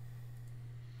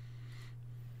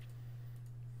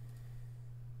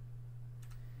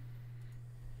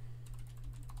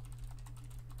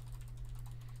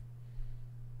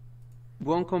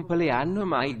 Buon compleanno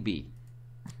Mike B.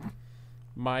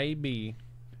 Maybe.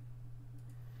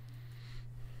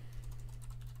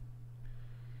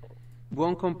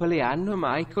 Buon compleanno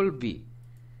Michael B.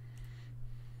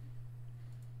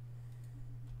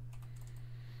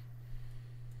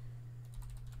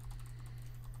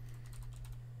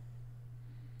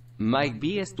 Mike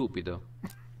B è stupido.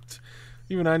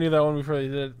 Even I knew that one before they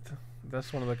did it.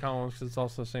 That's one of the columns because it's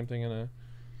also the same thing in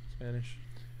Spanish.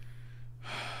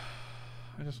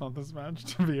 I just want this match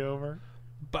to be over.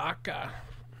 Baka.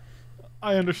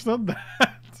 I understood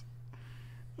that.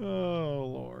 Oh,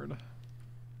 Lord.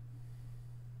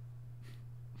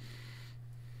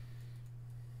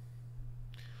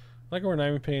 Like we're not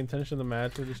even paying attention to the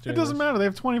match. We're just doing It doesn't this. matter. They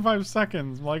have 25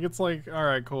 seconds. Like, it's like, all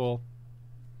right, cool.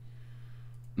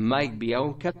 Mike B ha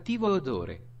un cattivo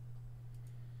odore.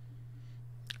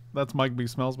 That's Mike B.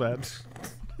 Smells bad.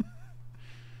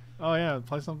 Oh, yeah.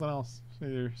 Play something else.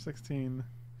 You're 16.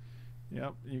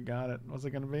 Yep, you got it. What's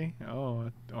it going to be? Oh,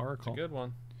 Oracle. It's a good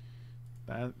one.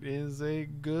 That is a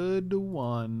good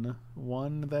one.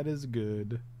 One that is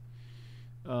good.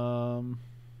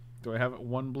 Do I have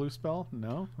one blue spell?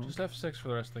 No? Just F6 for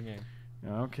the rest of the game.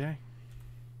 Okay.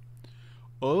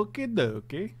 Okie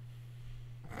dokie.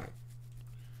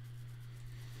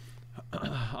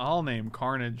 I'll name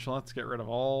Carnage. Let's get rid of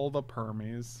all the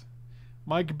permies.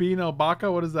 Mike B. No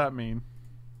Baka, what does that mean?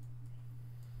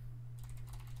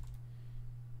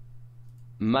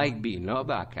 Mike B. No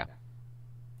Baka.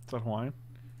 Is that Hawaiian?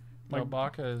 No,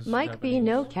 Baka is Mike B. Japanese.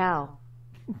 No cow.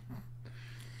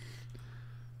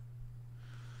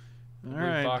 I believe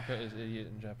Alright. Baka is idiot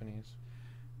in Japanese.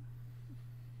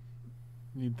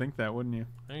 You'd think that, wouldn't you?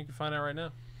 And you can find out right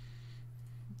now.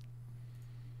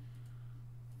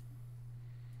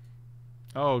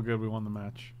 Oh, good. We won the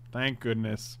match. Thank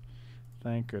goodness.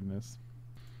 Thank goodness.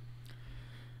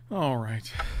 All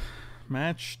right.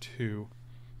 Match 2.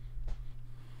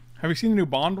 Have you seen the new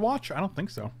Bond watch? I don't think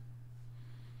so.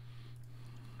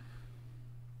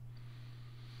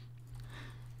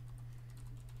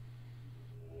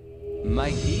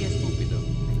 Mike B. è stupido.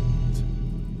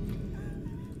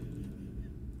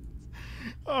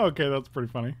 Okay, that's pretty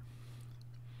funny.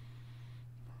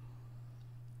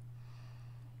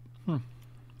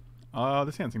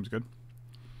 This hand seems good.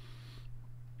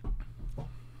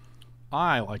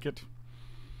 I like it.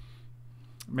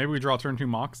 Maybe we draw turn 2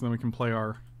 Mox, and then we can play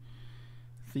our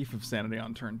Thief of Sanity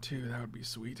on turn 2. That would be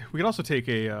sweet. We could also take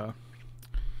a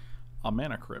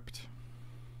Mana Crypt.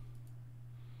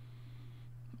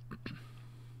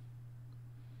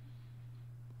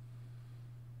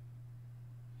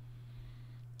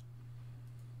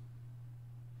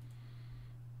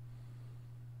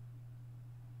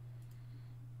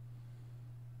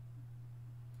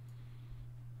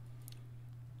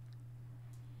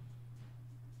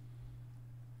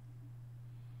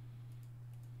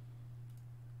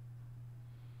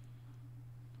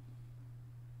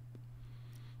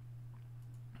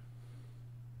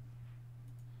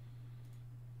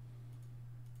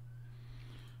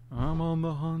 I'm on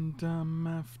the hunt, I'm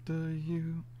after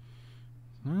you.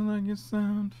 Sound like you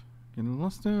sound, getting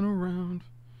lost and around.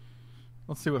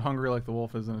 Let's see what hungry like the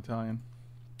wolf is in Italian.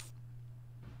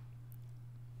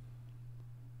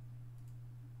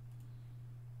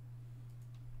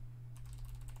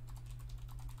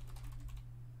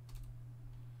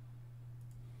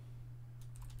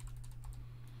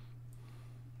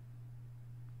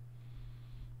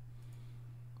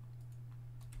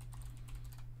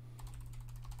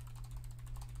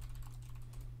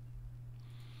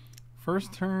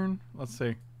 First turn, let's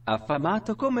see.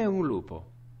 Affamato come un lupo.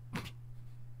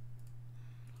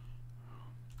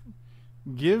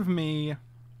 Give me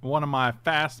one of my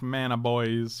fast mana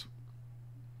boys.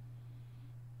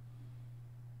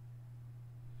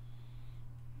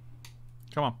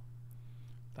 Come on.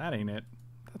 That ain't it.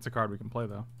 That's a card we can play,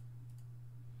 though.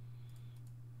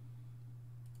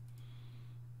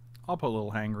 I'll put a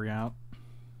little Hangry out.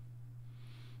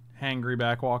 Hangry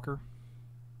Backwalker.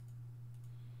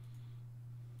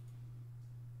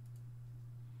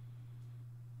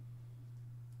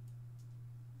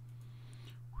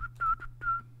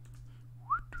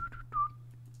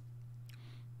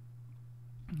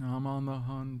 I'm on the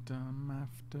hunt, I'm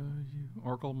after you.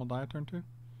 Oracle will die turn 2?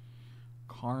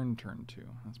 Karn turn 2.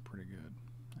 That's pretty good.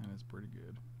 That is pretty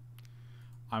good.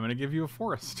 I'm going to give you a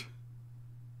forest.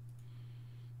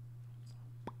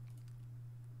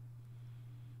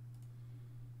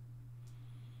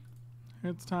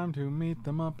 It's time to meet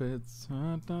the Muppets.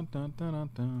 Dun, dun, dun, dun,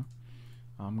 dun.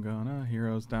 I'm gonna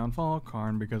Heroes Downfall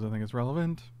Karn because I think it's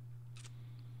relevant.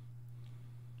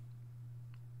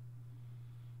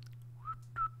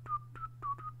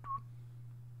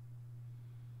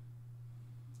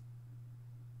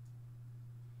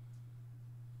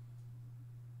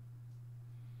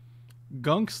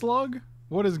 Gunk Slug?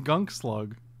 What is Gunk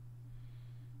Slug?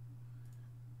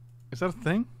 Is that a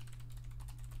thing?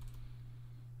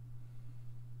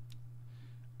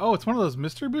 Oh, it's one of those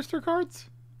mystery booster cards?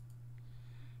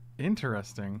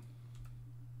 Interesting.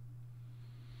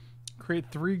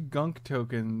 Create 3 Gunk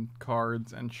token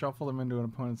cards and shuffle them into an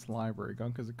opponent's library.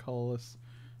 Gunk is a colorless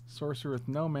sorcerer with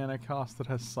no mana cost that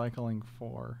has cycling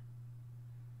 4.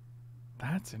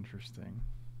 That's interesting.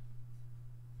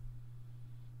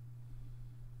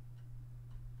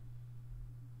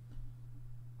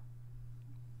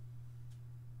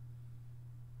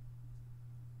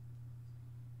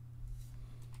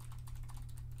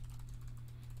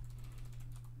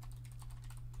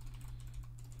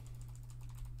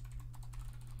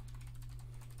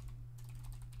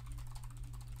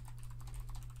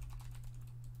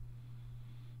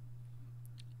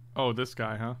 Oh, this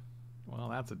guy, huh? Well,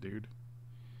 that's a dude.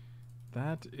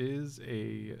 That is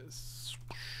a...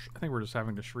 I think we're just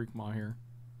having to Shriek Maw here.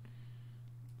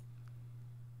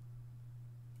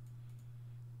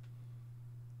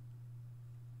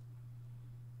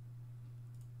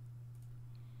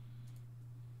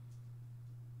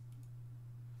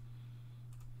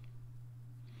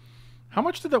 How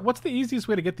much did that? What's the easiest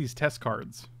way to get these test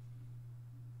cards?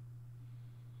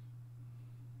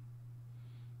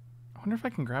 I wonder if I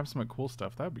can grab some cool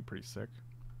stuff. That would be pretty sick.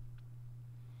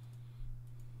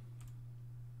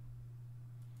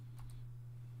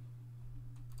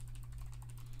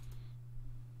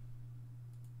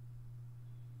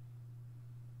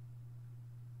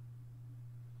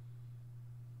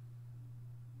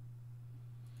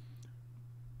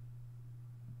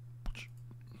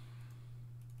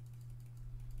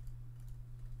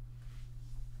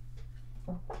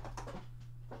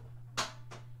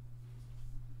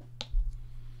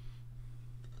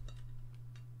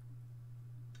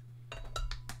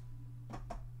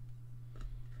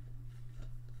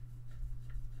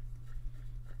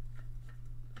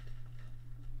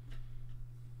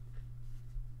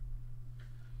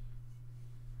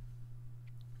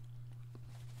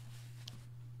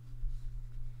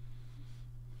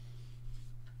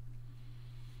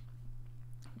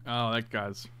 Oh,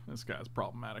 this guy's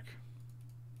problematic.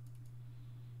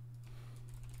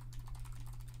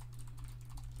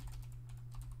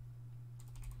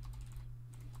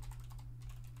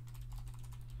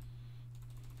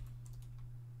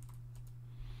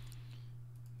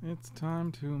 It's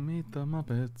time to meet the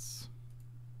Muppets.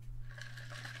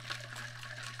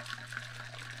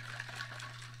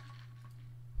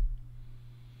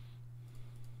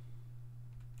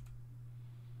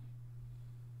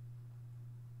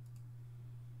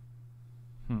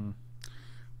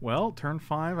 Well, turn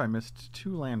 5, I missed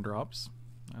 2 land drops.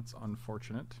 That's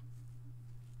unfortunate.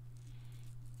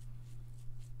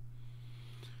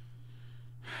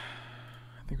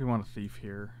 I think we want a Thief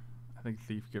here. I think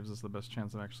Thief gives us the best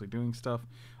chance of actually doing stuff.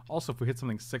 Also, if we hit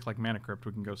something sick like Mana Crypt,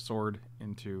 we can go Sword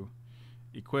into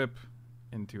Equip,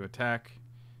 into Attack,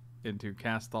 into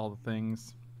Cast all the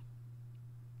things.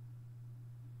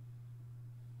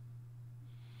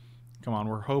 Come on,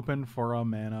 we're hoping for a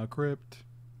Mana Crypt.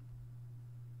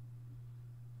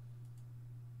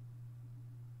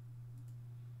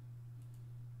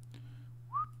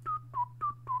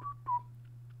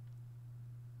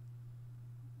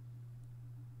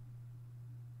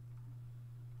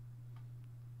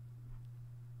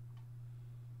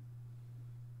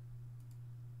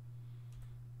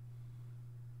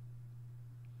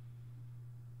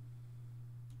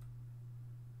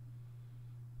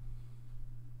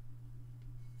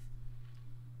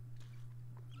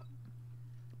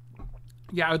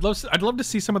 Yeah, I'd love to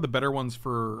see some of the better ones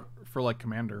for like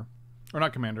Commander, or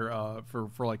not Commander.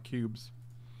 For like cubes.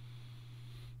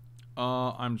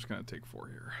 I'm just gonna take 4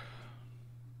 here.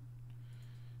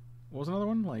 What was another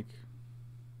one like?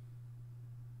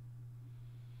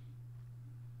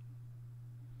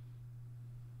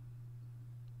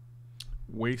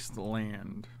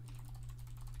 Wasteland.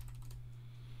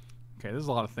 Okay, there's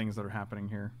a lot of things that are happening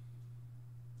here.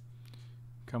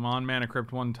 Come on, Mana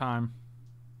Crypt one time.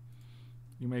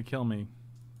 You may kill me,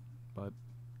 but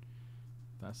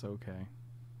that's okay.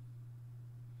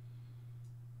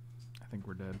 I think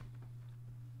we're dead.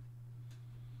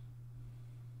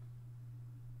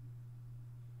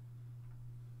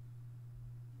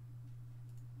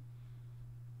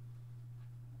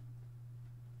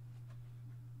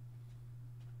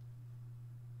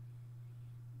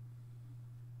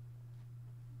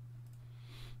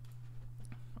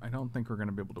 I don't think we're going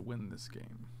to be able to win this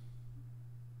game.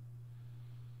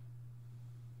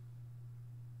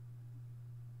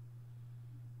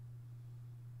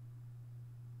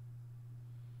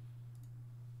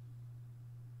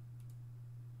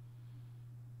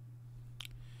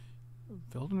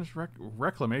 Wilderness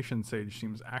Reclamation Sage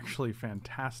seems actually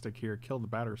fantastic here. Kill the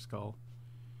Batterskull.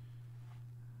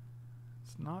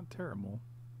 It's not terrible.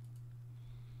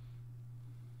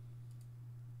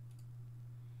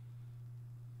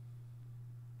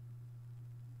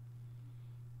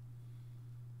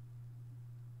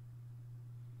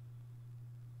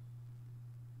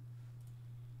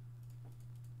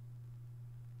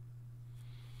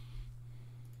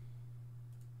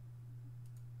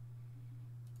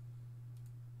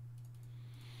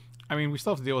 I mean, we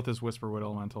still have to deal with this Whisperwood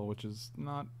Elemental, which is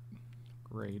not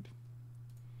great.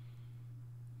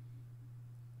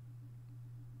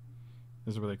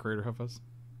 This is where they Crater Hoof us.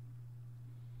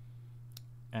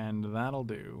 And that'll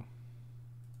do.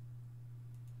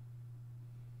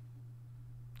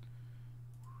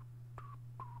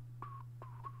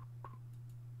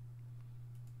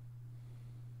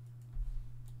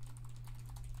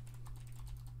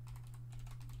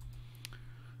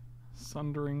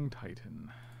 Sundering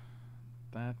Titan.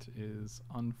 That is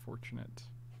unfortunate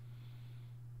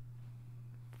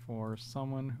for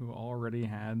someone who already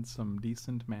had some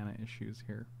decent mana issues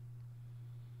here.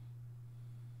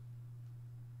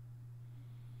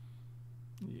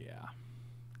 Yeah,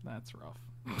 that's rough.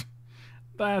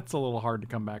 That's a little hard to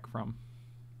come back from.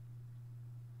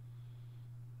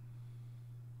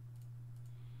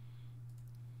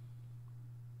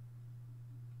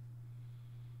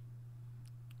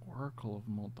 Oracle of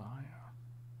Moldiah.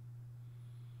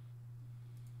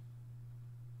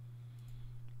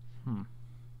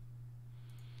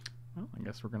 Well, I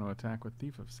guess we're going to attack with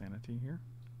Thief of Sanity here.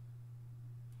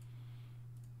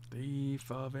 Thief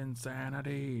of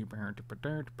Insanity.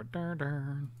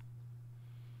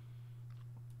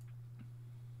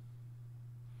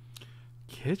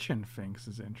 Kitchen Finks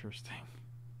is interesting.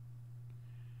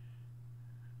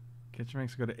 Kitchen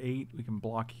Finks go to 8. We can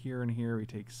block here and here. We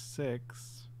take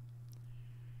 6.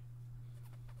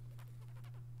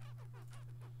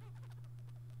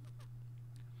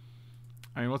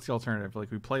 I mean, what's the alternative? Like,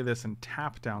 we play this and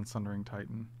tap down Sundering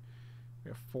Titan. We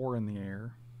have 4 in the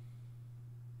air.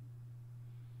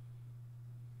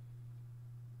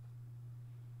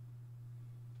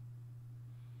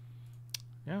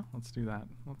 Yeah, let's do that.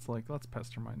 Let's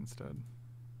Pestermite instead.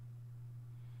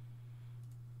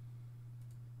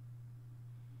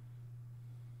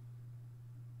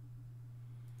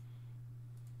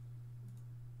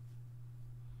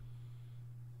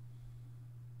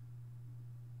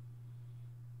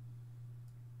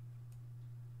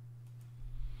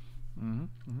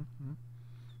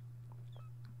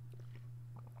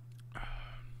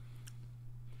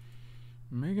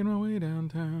 Making my way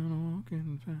downtown,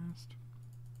 walking fast.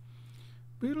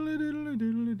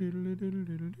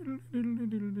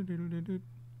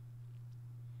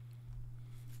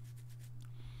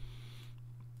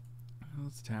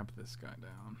 Let's tap this guy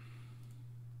down.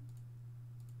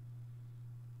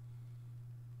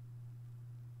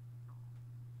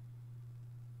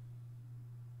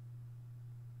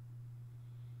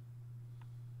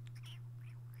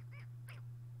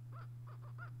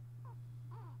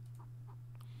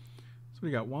 So we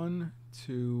got 1,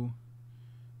 2.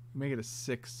 Make it a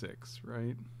 6/6,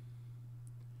 right?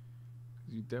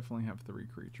 Because you definitely have 3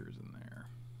 creatures in there.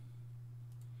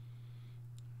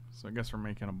 So I guess we're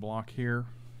making a block here.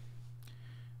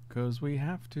 Because we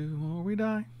have to or we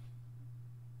die.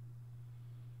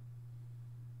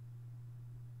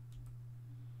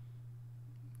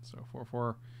 So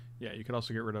 4/4. Yeah, you could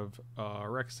also get rid of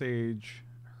Rex Sage,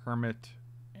 Hermit,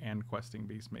 and Questing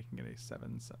Beast, making it a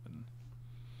 7/7.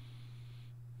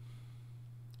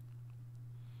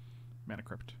 Mana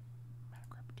Crypt. Mana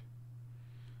Crypt.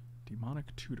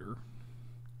 Demonic Tutor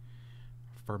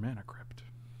for Mana Crypt.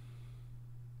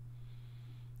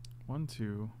 1,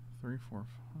 2, 3, 4,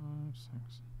 5,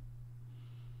 6.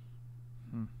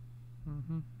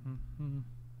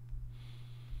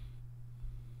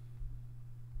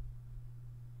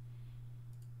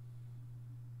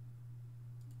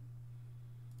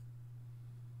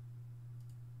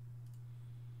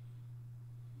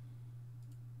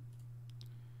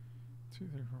 2,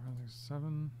 3, 4, 5, 6,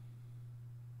 7.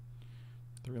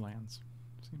 3 lands.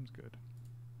 Seems good.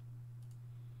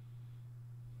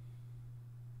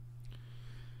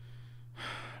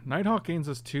 Nighthawk gains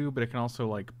us 2, but it can also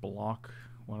like block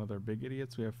one of their big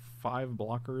idiots. We have 5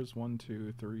 blockers. 1,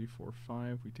 2, 3, 4,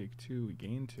 5. We take 2. We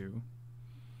gain 2.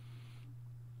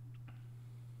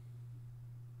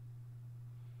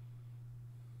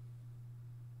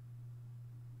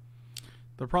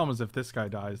 The problem is if this guy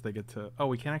dies, they get to... Oh,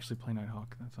 we can't actually play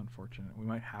Nighthawk. That's unfortunate. We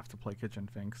might have to play Kitchen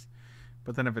Finks.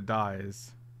 But then if it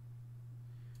dies,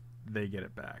 they get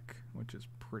it back, which is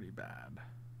pretty bad.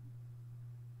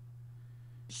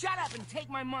 Shut up and take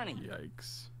my money.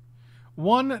 Yikes.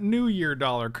 $1 New Year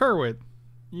dollar. Kerwit,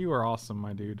 you are awesome,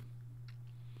 my dude.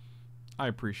 I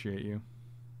appreciate you.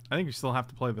 I think you still have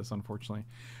to play this, unfortunately.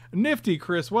 Nifty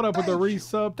Chris, what up with the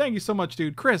resub? Thank you so much,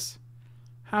 dude. Chris,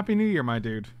 Happy New Year, my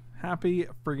dude. Happy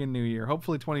friggin' New Year.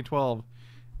 Hopefully 2012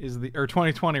 is the... Or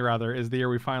 2020, rather, is the year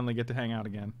we finally get to hang out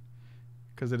again.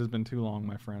 Because it has been too long,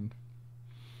 my friend.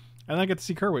 And I get to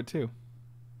see Kerwit, too.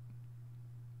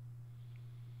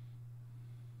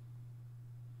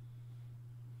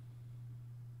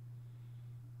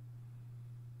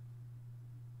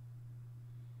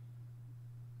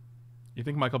 You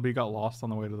think Michael B got lost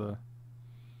on the way to the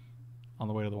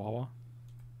Wawa?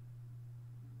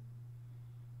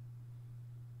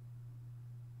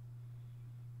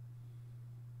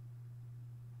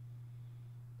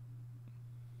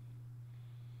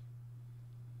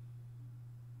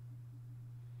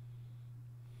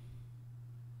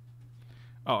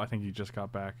 Oh, I think he just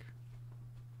got back.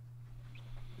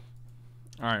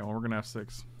 All right, well, we're gonna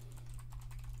F6.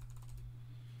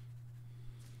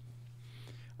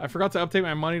 I forgot to update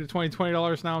my money to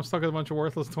 $20. Now I'm stuck with a bunch of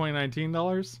worthless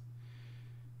 $2019.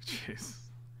 Jeez.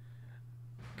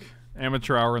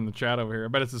 Amateur hour in the chat over here. I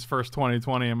bet it's his first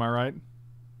 2020, am I right?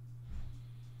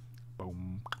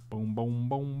 Boom, boom, boom,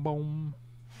 boom, boom.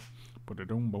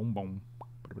 Ba-da-dum, boom, boom.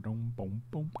 Ba-da-dum, boom,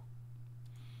 boom.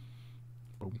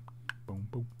 Boom, boom,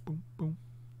 boom, boom, boom.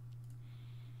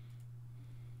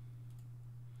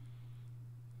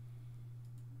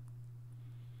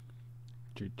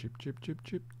 Chip, chip, chip, chip,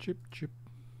 chip, chip, chip.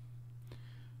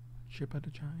 Chip out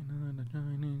of China.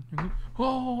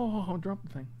 Oh, drop the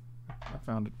thing. I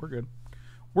found it. We're good.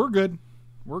 We're good.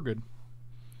 We're good.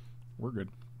 We're good.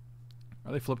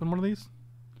 Are they flipping one of these?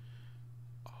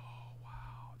 Oh,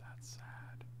 wow. That's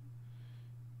sad.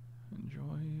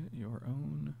 Enjoy your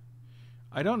own.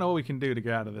 I don't know what we can do to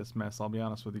get out of this mess, I'll be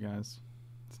honest with you guys.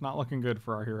 It's not looking good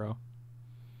for our hero.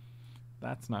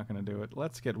 That's not going to do it.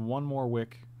 Let's get one more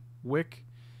wick. Wick.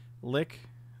 Lick.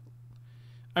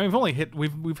 I mean, we've only hit...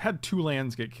 We've had 2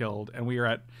 lands get killed, and we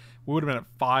would have been at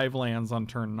 5 lands on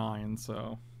turn 9,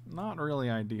 so not really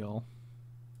ideal.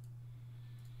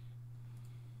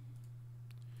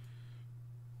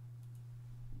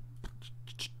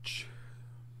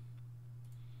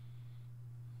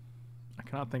 I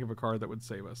cannot think of a card that would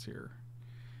save us here.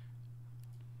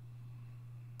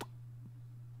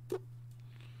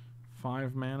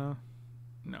 5 mana?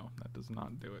 No, that does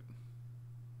not do it.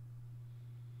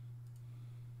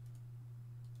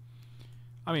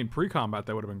 I mean, pre-combat,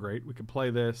 that would have been great. We could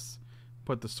play this,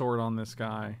 put the sword on this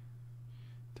guy,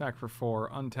 attack for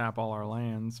 4, untap all our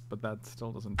lands, but that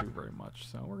still doesn't do very much.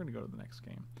 So we're going to go to the next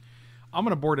game. I'm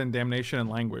going to board in Damnation and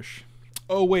Languish.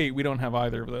 Oh, wait, we don't have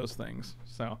either of those things.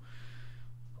 So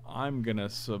I'm going to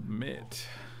submit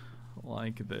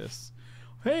like this.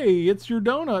 Hey, it's your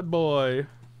donut boy.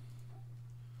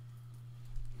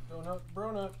 Donut,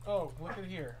 bronut. Oh, look at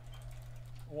here.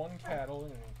 1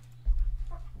 cattle.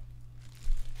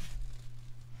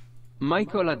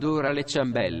 Michael adora le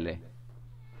ciambelle.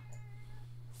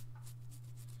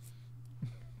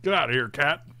 Get out of here,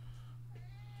 cat.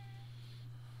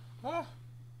 Ah.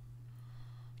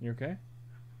 You okay?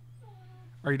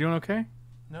 Are you doing okay?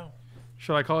 No.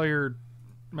 Should I call your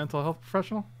mental health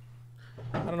professional?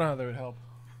 I don't know how that would help.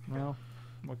 Well,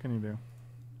 what can you do?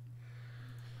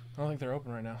 I don't think they're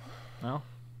open right now. No?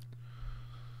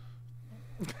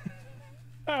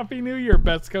 Happy New Year,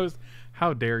 Best Coast.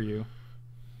 How dare you?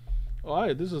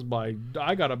 Oh, this is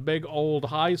I got a big old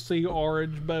high C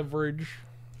orange beverage.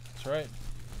 That's right.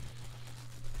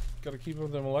 Got to keep up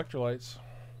with them electrolytes.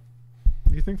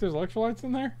 Do you think there's electrolytes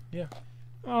in there? Yeah.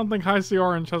 I don't think high C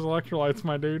orange has electrolytes,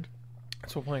 my dude.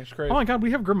 That's what Plank's great. Oh my god, we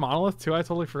have Grim Monolith too. I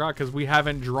totally forgot because we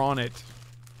haven't drawn it.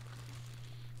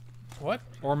 What?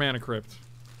 Or Mana Crypt.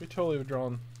 We totally have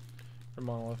drawn for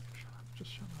Monolith. Shut up.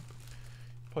 Just shut up.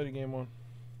 Played a game 1.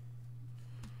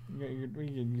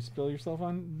 You spill yourself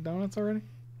on donuts already?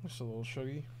 Just a little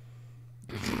shuggy.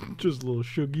 Just a little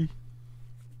shuggy.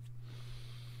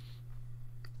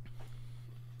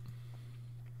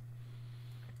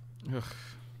 Ugh.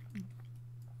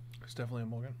 It's definitely a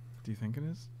mulligan. Do you think it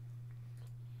is?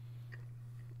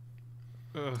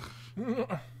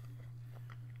 Ugh.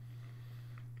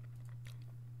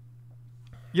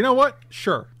 You know what?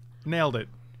 Sure. Nailed it.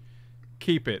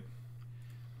 Keep it.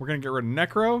 We're going to get rid of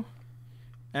Necro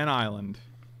and Island.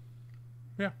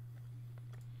 Yeah.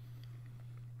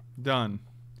 Done.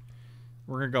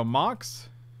 We're going to go Mox.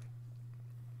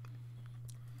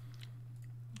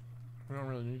 We don't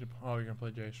really need to... Oh, you're going to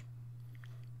play Jace.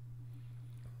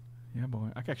 Yeah, boy.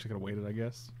 I actually could have waited, I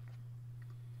guess.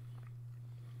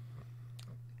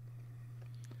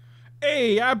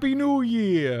 Hey, Happy New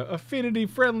Year!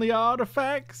 Affinity-friendly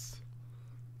artifacts.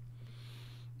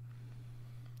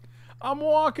 I'm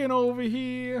walking over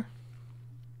here.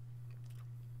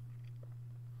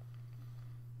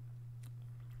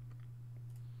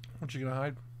 What you gonna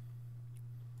hide?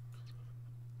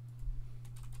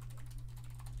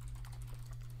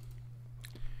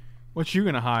 What you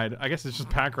gonna hide? I guess it's just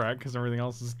pack rat because everything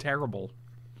else is terrible.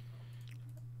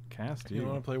 Cast You you.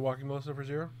 want to play Walking Ballista for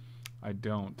 0? I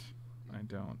don't. I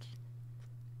don't.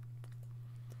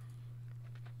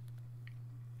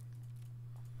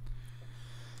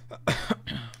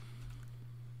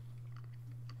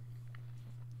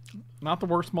 Not the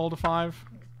worst mold of 5.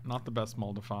 Not the best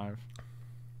mold of 5.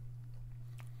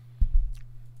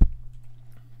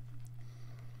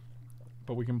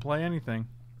 But we can play anything.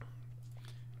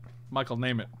 Michael,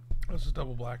 name it. This is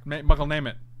double black. Michael, name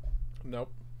it.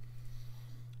 Nope.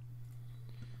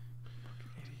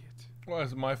 Idiot. Well,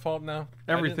 is it my fault now?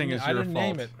 Everything is your I didn't fault.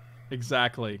 name it.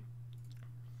 Exactly.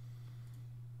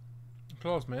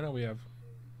 Close, man. We have.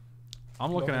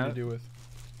 I'm looking nothing at to it. do with.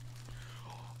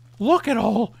 Look at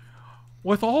all,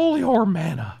 with all your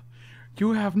mana,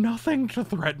 You have nothing to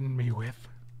threaten me with.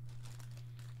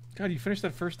 God, you finished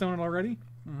that first donut already?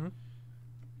 Mm-hmm.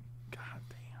 God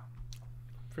damn.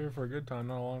 Figured for a good time,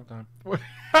 not a long time.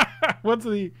 What's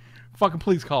the... Fucking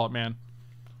please call it, man.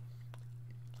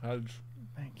 Heads.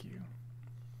 Thank you.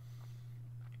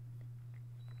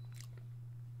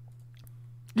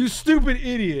 You stupid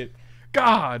idiot.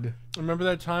 God. Remember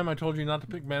that time I told you not to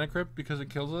pick Mana Crypt because it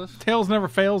kills us? Tails never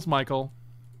fails, Michael.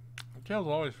 Tails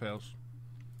always fails.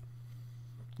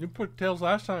 You put Tails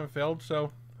last time it failed,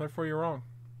 so therefore you're wrong.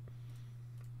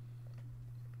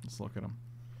 Let's look at him.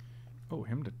 Oh,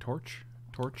 him to torch?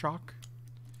 Torchok?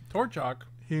 Torchok?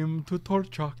 Him to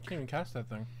Torchok. Can't even cast that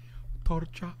thing.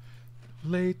 Torchok.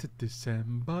 Late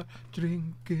December,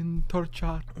 drinking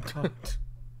Torchok.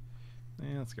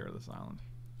 Let's get rid of this island.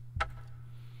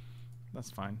 That's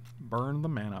fine. Burn the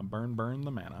mana. Burn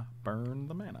the mana. Burn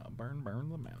the mana. Burn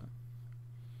the mana.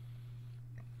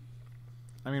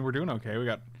 I mean, we're doing okay. We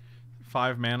got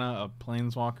 5 mana, a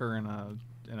planeswalker, and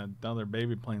another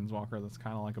baby planeswalker that's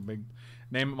kind of like a big...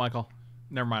 Name it, Michael.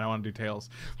 Never mind, I want to do Tails.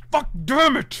 Fuck,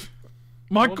 damn it!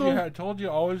 Michael! I told you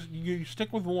always, you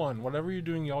stick with one. Whatever you're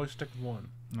doing, you always stick with one.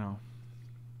 No.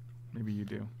 Maybe you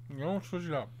do. You don't switch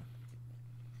it up.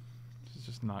 This is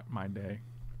just not my day.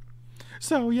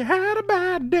 So you had a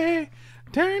bad day,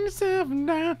 turn yourself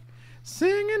down,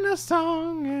 singing a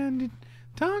song and you're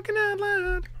talking out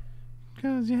loud,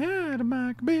 cause you had a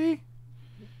Mike B.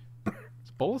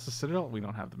 Is Bolus a Citadel? We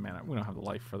don't have the mana. We don't have the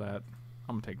life for that.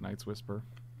 I'm gonna take Knight's Whisper.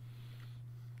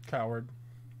 Coward.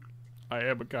 I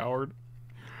am a coward.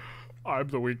 I'm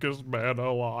the weakest man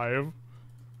alive.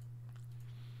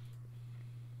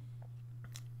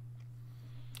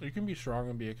 You can be strong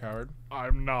and be a coward.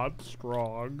 I'm not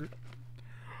strong.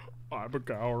 I'm a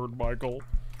coward, Michael.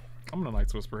 I'm gonna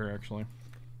Knight's Whisper here, actually.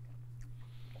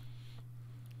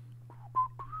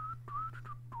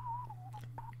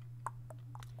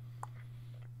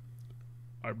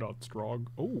 I'm not strong.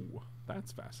 Oh,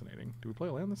 that's fascinating. Do we play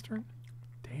a land this turn?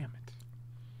 Damn it.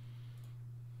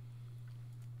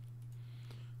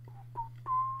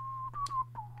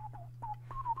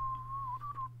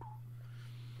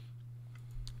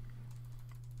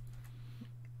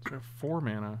 So 4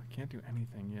 mana. Can't do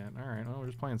anything yet. Alright, well, we're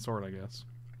just playing Sword, I guess.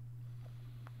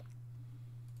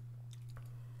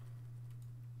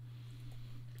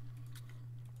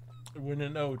 Win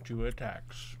an O2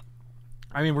 attacks.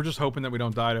 I mean, we're just hoping that we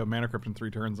don't die to a Mana Crypt in 3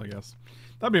 turns, I guess.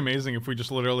 That'd be amazing if we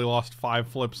just literally lost 5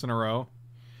 flips in a row.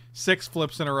 6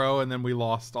 flips in a row, and then we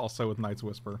lost also with Knight's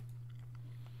Whisper.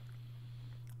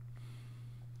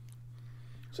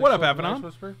 What up, Abaddon?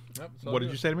 Yep, What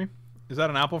did you say to me? Is that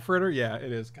an apple fritter? Yeah,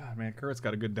 it is. God, man, Kurt's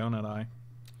got a good donut eye.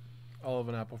 All of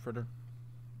an apple fritter.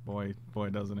 Boy,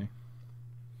 doesn't he.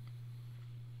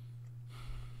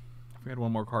 If we had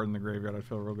one more card in the graveyard, I'd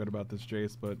feel real good about this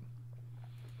Jace, but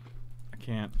I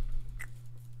can't.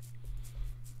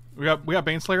 We got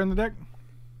Baneslayer in the deck?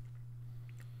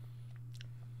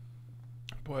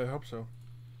 Boy, I hope so.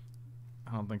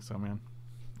 I don't think so, man.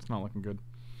 It's not looking good.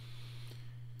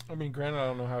 I mean, granted, I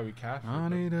don't know how we cast I it.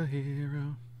 need a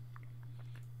hero.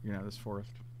 You can have this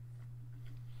forest.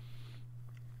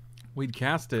 We'd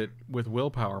cast it with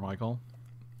willpower, Michael.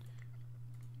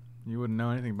 You wouldn't know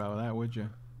anything about that, would you?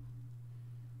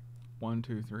 1,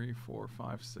 2, 3, 4,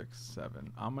 5, 6,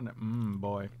 7. I'm gonna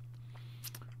boy.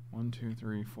 1, 2,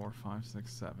 3, 4, 5,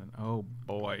 6, 7. Oh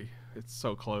boy. It's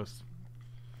so close.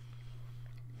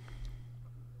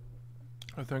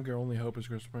 I think our only hope is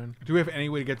Gristbrand. Do we have any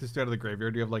way to get this out of the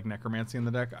graveyard? Do you have like Necromancy in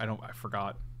the deck? I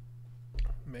forgot.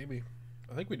 Maybe.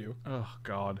 I think we do. Oh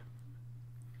god.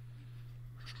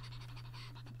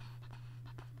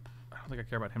 I don't think I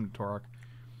care about him to Torok.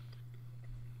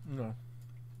 No.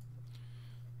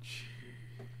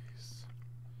 Jeez.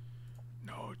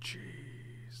 No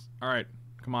cheese. Alright.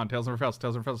 Come on, Tails never fails.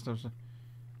 Tails never fails. Tails never...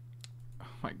 Oh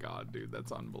my god, dude.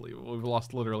 That's unbelievable. We've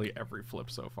lost literally every flip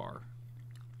so far.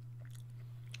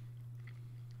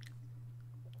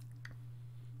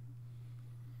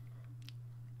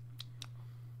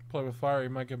 Play with fire, you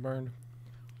might get burned.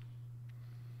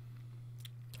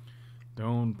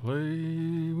 Don't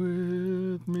play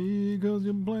with me because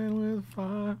you're playing with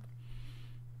fire.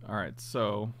 Alright,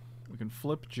 so we can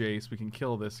flip Jace. We can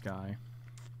kill this guy.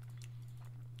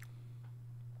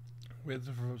 We have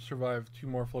to survive 2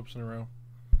 more flips in a row.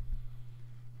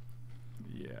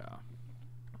 Yeah.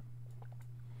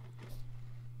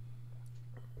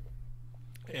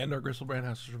 And our Gristlebrand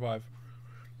has to survive.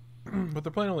 But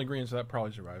they're playing only green, so that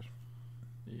probably survives.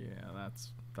 Yeah,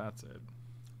 that's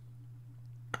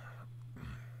it.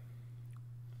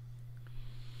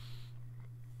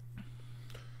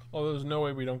 Although there's no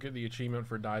way we don't get the achievement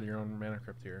for die to your own Mana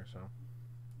Crypt here, so.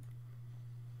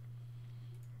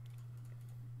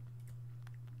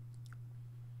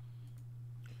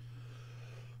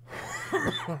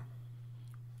 My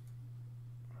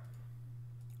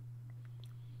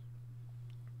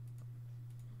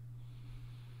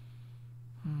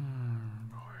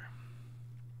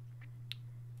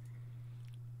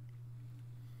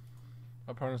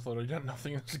opponent's literally done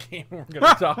nothing in this game. We're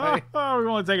gonna die. We've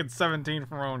only taken 17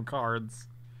 from our own cards.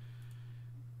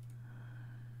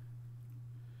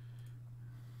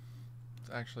 It's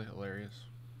actually hilarious.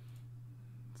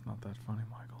 It's not that funny,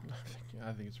 Michael.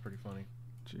 I think it's pretty funny.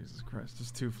 Jesus Christ.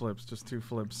 Just 2 flips. Just 2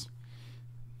 flips.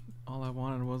 All I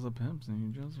wanted was a Pepsi. You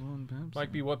just one Pepsi.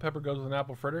 Mike B, what pepper goes with an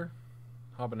apple fritter?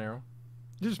 Habanero.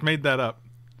 You just made that up.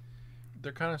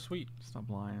 They're kind of sweet. Stop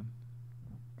lying.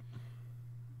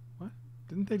 What?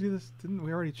 Didn't they do this? Didn't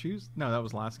we already choose? No, that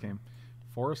was last game.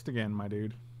 Forest again, my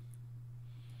dude.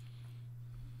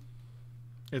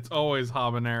 It's always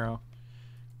habanero.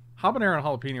 Habanero and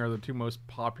jalapeno are the 2 most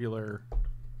popular.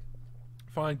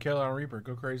 Fine, Carolina Reaper,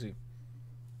 go crazy.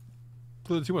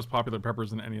 They're the 2 most popular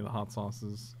peppers in any of the hot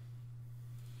sauces.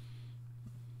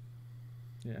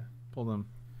 Yeah, pull them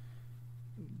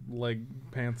leg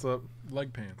pants up.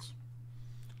 Leg pants.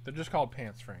 They're just called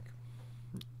pants, Frank.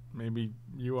 Maybe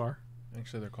you are.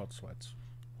 Actually, they're called sweats.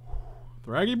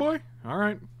 Thraggy boy? All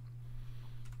right.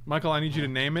 Michael, I need you to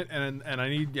name it, and I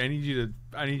need you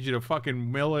to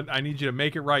fucking mill it. I need you to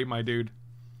make it right, my dude.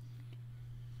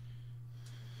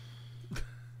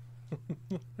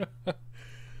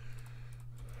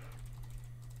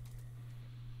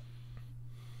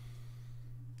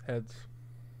 Heads.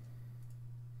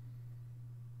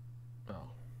 Oh.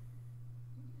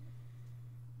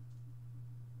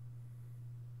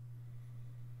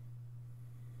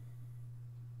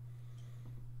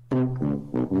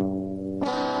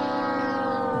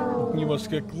 You must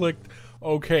get clicked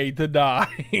okay to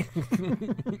die.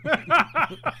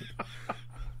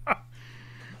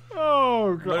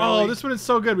 Oh, God. Literally. Oh, this one is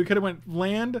so good. We could have went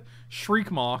land,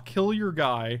 shriek maw, kill your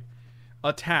guy,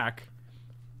 attack,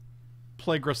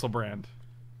 play Gristlebrand.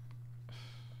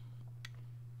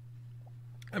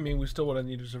 I mean, we still would have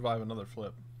needed to survive another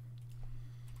flip.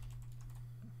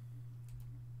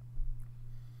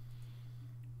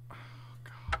 Oh,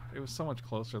 God. It was so much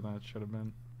closer than it should have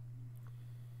been.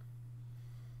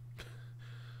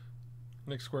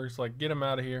 Nick Squirk's like, get him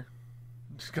out of here.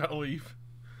 Just gotta leave.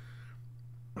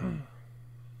 I'm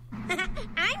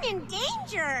in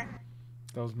danger.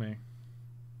 That was me.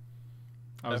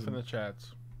 I was F in the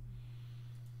chats.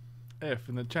 F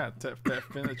in the chat. F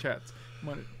in the chats.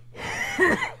 Money.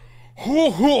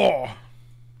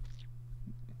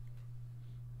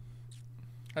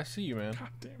 I see you, man. God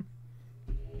damn.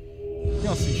 You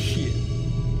don't see shit.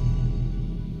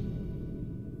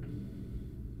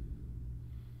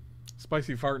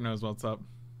 Spicy Fart knows what's up.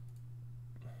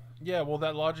 Yeah, well,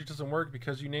 that logic doesn't work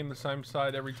because you name the same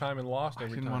side every time and lost I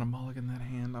every didn't time. want to mulligan that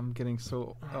hand. I'm getting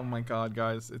so... Oh my God,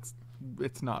 guys.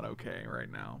 It's not okay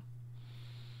right now.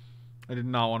 I did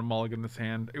not want to mulligan this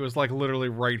hand. It was like literally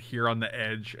right here on the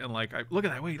edge. And like, look at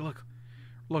that. Wait, look.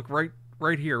 Look, right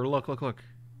here. Look.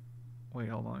 Wait,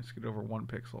 hold on. I scoot over 1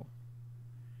 pixel.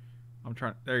 I'm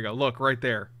trying... There you go. Look, right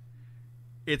there.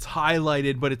 It's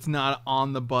highlighted, but it's not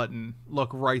on the button. Look,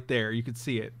 right there. You can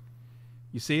see it.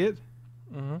 You see it?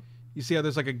 Mm-hmm. You see how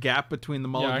there's like a gap between the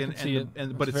mulligan Yeah, I can see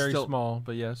it. but it's very still small,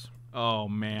 but yes. Oh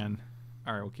man.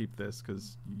 All right, we'll keep this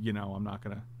because I'm not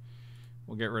gonna.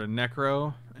 We'll get rid of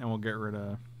Necro and we'll get rid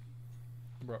of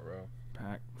Ruh-roh.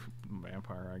 Pack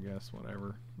Vampire, I guess.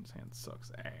 Whatever. This hand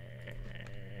sucks.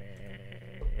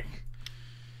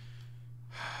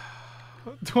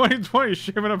 2020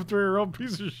 shaving up a 3-year-old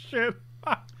piece of shit.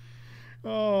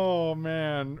 Oh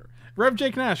man. Rev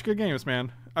Jake Nash, good games,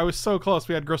 man. I was so close.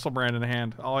 We had Gristlebrand in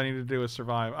hand. All I needed to do was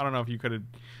survive. I don't know if you could have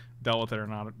dealt with it or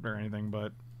not or anything,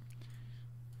 but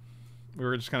we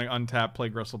were just going to untap, play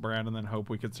Gristlebrand, and then hope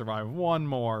we could survive one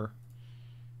more.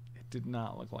 It did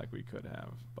not look like we could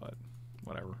have, but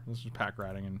whatever. This is pack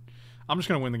ratting, and I'm just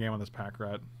going to win the game on this pack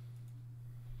rat.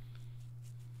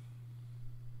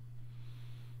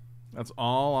 That's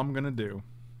all I'm going to do.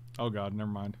 Oh, God,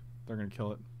 never mind. They're going to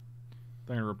kill it.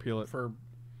 They're going to repeal it. For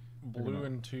blue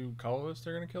and 2 colorless,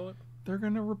 they're going to kill it? They're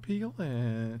going to repeal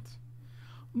it.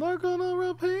 They're going to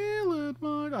repeal it,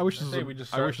 Mike. I wish this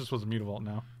was a Mutavault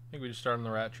now. I think we just start on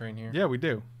the rat train here. Yeah, we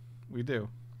do. We do.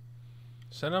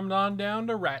 Send them on down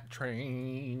to rat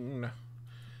train.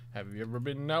 Have you ever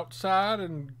been outside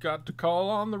and got to call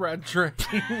on the rat train?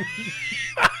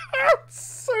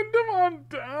 Send him on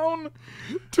down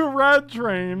to Rat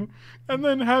Train. And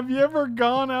then have you ever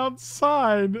gone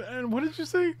outside? And what did you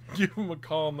say? Give him a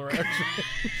call on the rat train.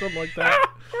 Something like that.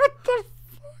 What the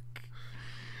fuck?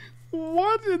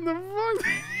 What in the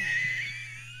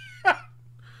fuck?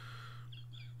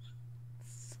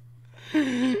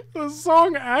 The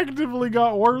song actively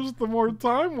got worse the more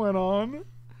time went on.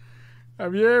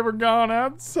 Have you ever gone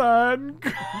outside and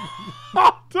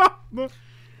caught up the...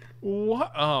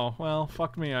 What? Oh, well,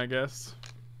 fuck me, I guess.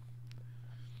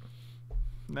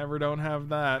 Never don't have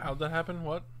that. How'd that happen?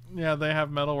 What? Yeah, they have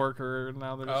Metalworker, and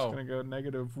now they're just Oh. gonna go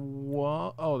negative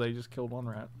one. Oh, they just killed one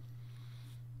rat.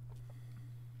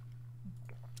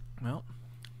 Well,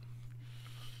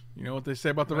 you know what they say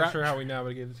about the I'm not rat? sure how we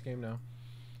navigate this game now.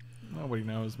 Nobody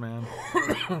knows, man.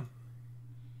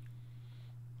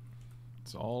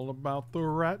 It's all about the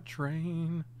rat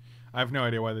train. I have no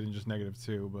idea why they didn't just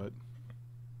 -2, but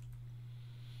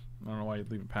I don't know why you'd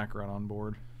leave a pack rat on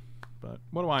board. But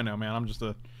what do I know, man? I'm just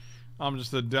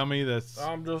a dummy that's...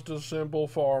 I'm just a simple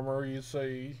farmer, you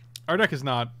see. Our deck is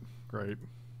not great,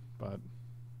 but...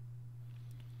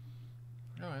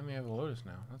 Oh, and they have the Lotus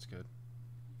now. That's good.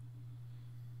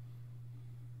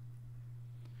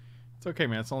 It's okay,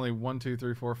 man. It's only 1, 2,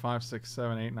 3, 4, 5, 6,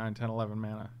 7, 8, 9, 10, 11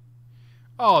 mana.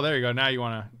 Oh, there you go. Now you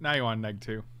want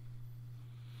 -2.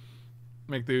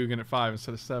 Make the Ugin at 5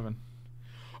 instead of 7.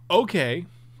 Okay.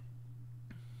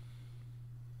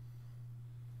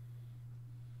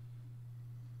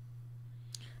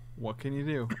 What can you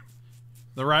do?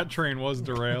 The rat train was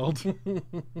derailed.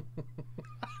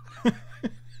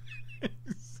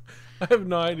 I have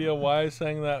no idea why I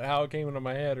sang that, how it came into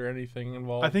my head, or anything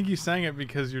involved. I think you sang it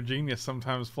because your genius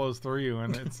sometimes flows through you,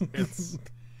 and it's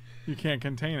you can't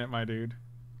contain it, my dude.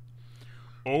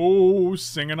 Oh,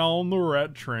 singing on the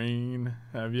rat train.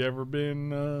 Have you ever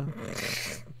been?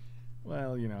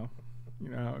 Well, you know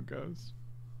how it goes.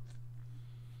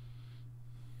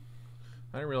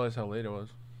 I didn't realize how late it was.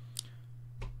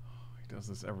 He does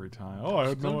this every time. Oh, I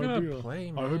had Still no gonna idea. play,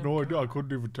 I had man. no idea. I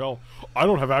couldn't even tell. I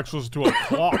don't have access to a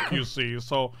clock, you see,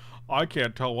 so I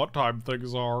can't tell what time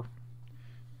things are.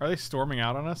 Are they storming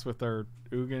out on us with their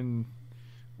Ugin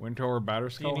Wintour Do you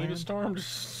Batterskull need a hand? storm?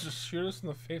 Just shoot us in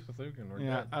the face with Ugin. We're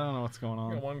Yeah, dead. I don't know what's going You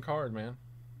on. got one card, man.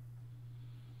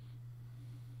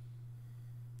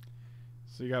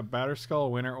 So you got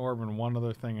Batterskull, Winter Orb, and one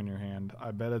other thing in your hand.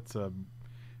 I bet it's a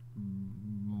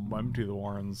Empty the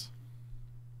Warrens.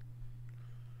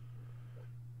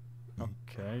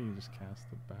 Okay, you just cast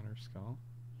the Batterskull.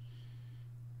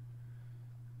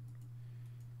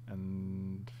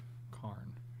 And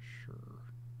Karn, sure.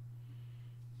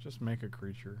 Just make a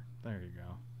creature. There you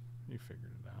go. You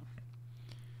figured it out.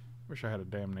 Wish I had a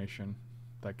Damnation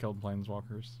that killed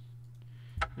Planeswalkers.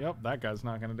 Yep, that guy's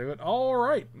not going to do it. All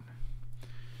right.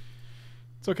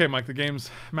 It's okay, Mike. The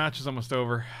match is almost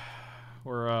over.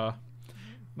 We're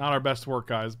not our best work,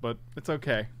 guys, but it's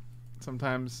okay.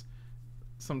 Sometimes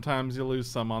you lose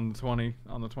some on the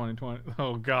 2020.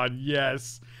 Oh God,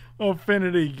 yes.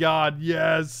 Affinity, God,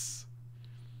 yes.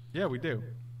 Yeah, we do.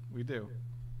 We do.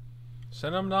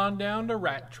 Send them on down to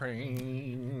Rat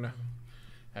Train.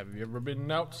 Have you ever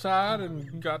been outside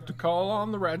and got to call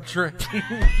on the Rat Train?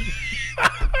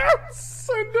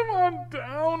 Send him on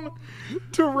down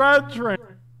to Rat Train.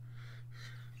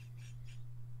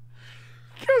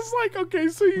 Because, like, okay,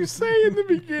 so you say in the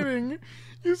beginning,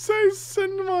 you say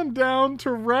send him on down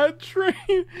to Rat Train,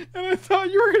 and I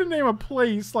thought you were going to name a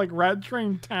place like Rat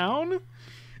Train Town.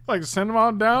 Like, send him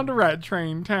on down to Rat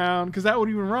Train Town, because that would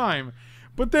even rhyme.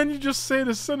 But then you just say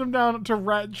to send him down to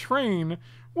Rat Train,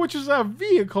 which is a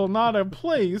vehicle, not a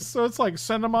place. So it's like,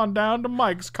 send him on down to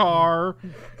Mike's car.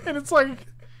 And it's like,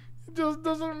 it just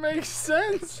doesn't make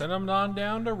sense. Send them on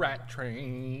down to Rat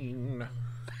Train.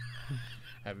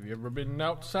 Have you ever been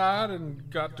outside and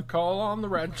got to call on the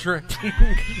Rat Train?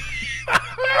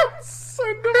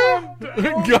 Send him on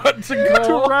down Got to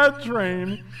call. to Rat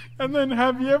Train. And then,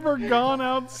 have you ever gone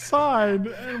outside?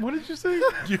 And what did you say?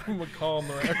 Give him a call on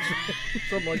the Rat Train.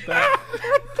 Something like that.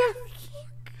 What the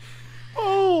fuck?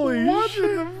 Holy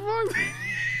shit.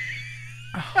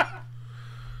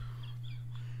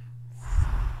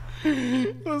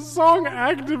 The song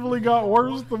actively got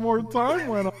worse the more time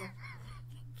went on.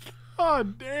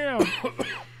 God damn.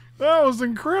 That was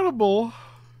incredible.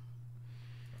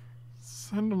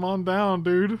 Send him on down,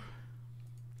 dude.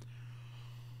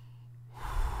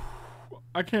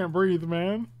 I can't breathe,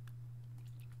 man.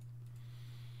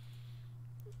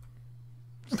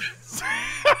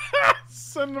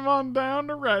 Send him on down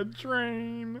to Red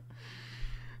Train.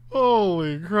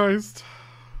 Holy Christ.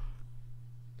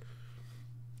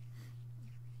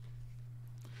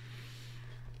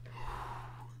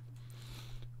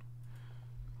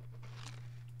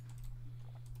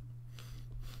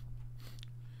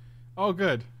 Oh,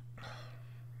 good.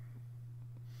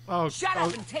 Oh, Shut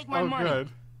up and take my money. Good.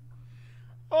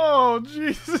 Oh,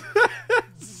 Jesus.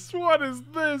 What is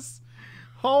this?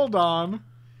 Hold on.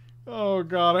 Oh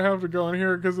god, I have to go in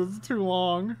here because it's too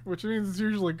long, which means it's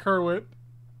usually Kerwit.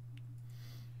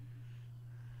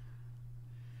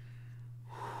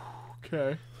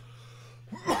 Okay.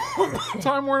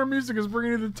 Time Warner Music is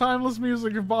bringing you the timeless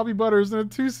music of Bobby Butters in a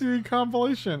 2 CD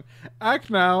compilation. Act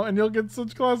now, and you'll get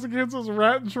such classic hits as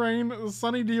Rat Train,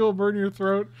 Sunny D Will Burn Your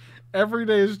Throat, Every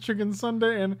Day is Chicken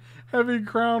Sunday, and Heavy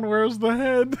Crown Wears the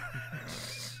Head.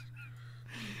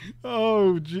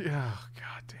 Oh, gee. Oh,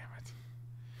 god damn it.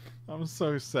 I'm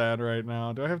so sad right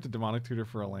now. Do I have to Demonic Tutor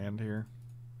for a land here?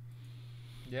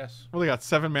 Yes. Well, they got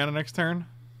 7 mana next turn.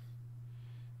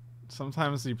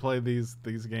 Sometimes you play these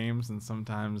games, and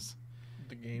sometimes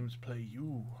The games play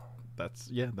you. that's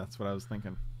what I was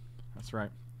thinking. That's right.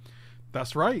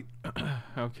 That's right.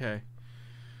 Okay.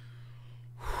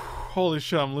 Holy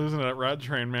shit, I'm losing it at Rat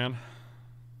Train, man.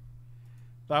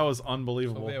 That was So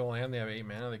unbelievable. if they have a land, they have 8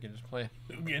 mana, they can just play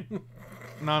it again.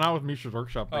 No, not with Mishra's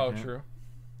Workshop. They Oh, can't. true.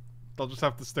 They'll just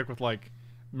have to stick with like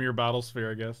Mere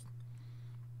Battlesphere, I guess.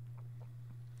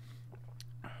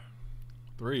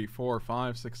 3, 4,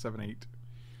 5, 6, 7, 8.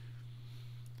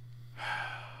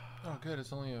 Oh, good.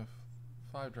 It's only a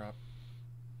 5-drop.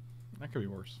 That could be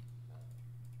worse.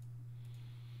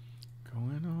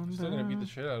 Going on. Still gonna beat down. the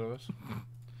shit out of us.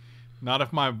 Not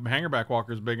if my Hangerback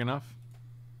Walker's big enough.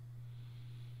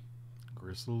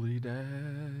 Gristly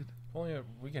Dad. If only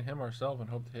we can hem ourselves and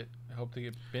hope to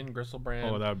get Ben Gristlebrand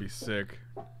Oh, that would be sick.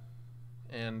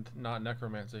 and not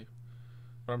Necromancy.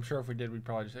 But I'm sure if we did, we'd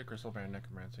probably just hit Gristlebrand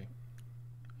Necromancy.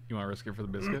 You want to risk it for the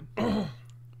biscuit?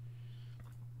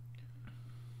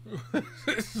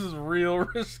 This is real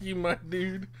risky, my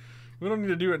dude. We don't need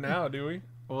to do it now, do we?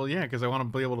 Well, yeah, because I want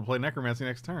to be able to play Necromancy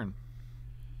next turn.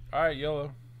 All right,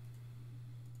 yellow.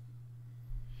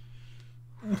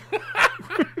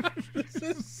 This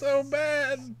is so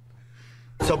bad.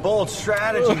 It's a bold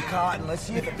strategy, Cotton. Let's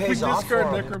see if it We pays off for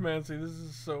discard him. Necromancy. This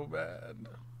is so bad.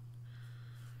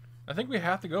 I think we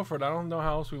have to go for it. I don't know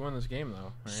how else we win this game,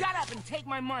 though. Right? Shut up and take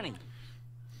my money.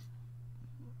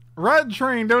 Rat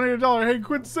Train, donate $1. Hey,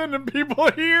 quit sending people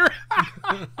here.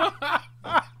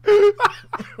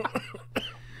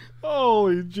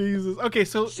 Holy Jesus. Okay,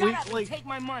 so Shut up and take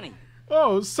my money.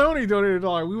 oh, Sony donated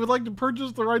 $1. We would like to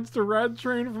purchase the rights to Rat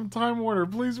Train from Time Warner.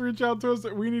 Please reach out to us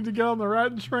at we need to get on the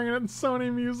Rat Train at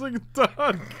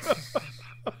SonyMusic.com.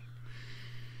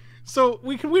 So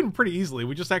we can win pretty easily.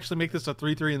 We just actually make this a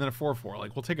 3-3 and then a 4-4.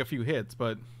 Like, we'll take a few hits,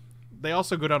 but they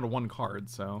also go down to 1 card,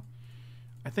 so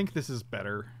I think this is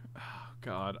better. Oh,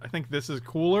 God. I think this is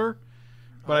cooler,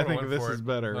 but I think this is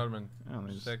better. That would have I don't know,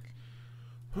 been just- sick.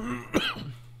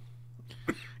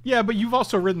 Yeah, but you've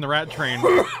also ridden the Rat Train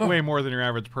way more than your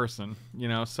average person, you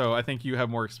know, so I think you have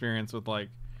more experience with, like,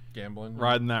 Gambling.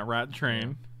 riding that Rat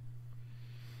Train.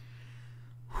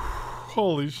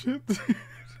 Holy shit.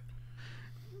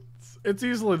 It's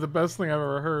easily the best thing I've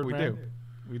ever heard, man.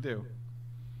 We do.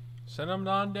 Send them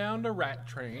on down to Rat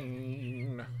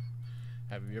Train.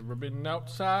 Have you ever been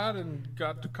outside and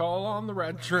got to call on the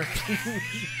Rat Train?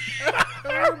 Have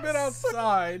you ever been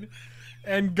outside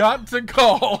and got to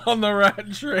call on the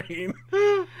Rat Train?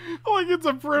 Like, it's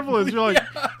a privilege. You're like,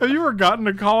 have you ever gotten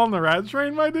to call on the Rat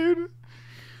Train, my dude?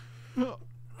 I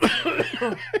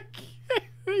can't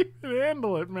even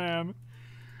handle it, man.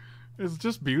 It's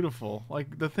just beautiful.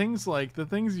 Like the things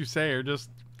you say are just,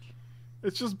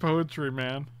 it's just poetry,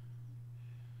 man.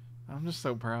 I'm just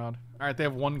so proud. All right, they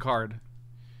have 1 card.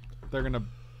 They're gonna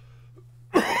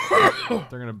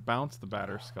bounce the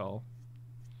Batter Skull.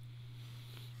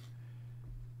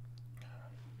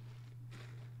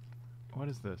 What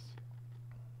is this?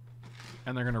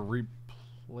 And they're gonna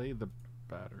replay the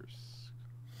Batters.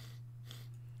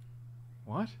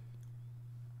 What?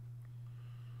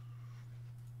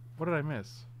 What did I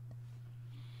miss?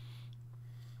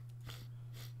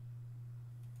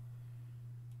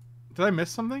 Did I miss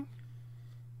something?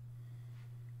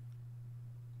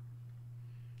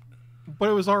 But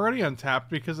it was already untapped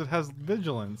because it has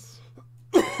vigilance.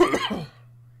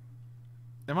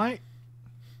 Am I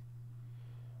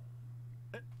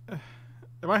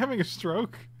having a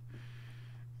stroke?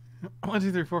 1,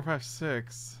 2, 3, 4, 5,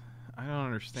 6. I don't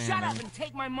understand. Shut up and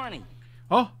take my money.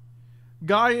 Oh,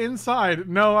 guy inside.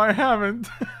 No, I haven't.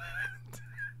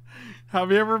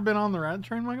 Have you ever been on the Rat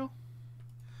Train, Michael?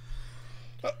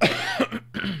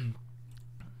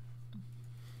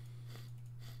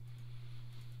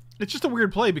 It's just a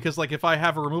weird play because, like, if I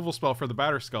have a removal spell for the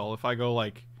Batter Skull, if I go,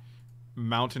 like,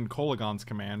 Mountain Kolagon's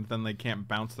command, then they can't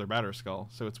bounce their Batter Skull.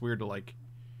 So it's weird to, like,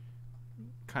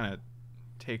 kind of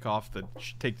take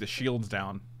the shields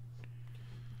down.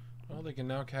 Well, they can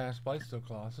now cast Blightsteel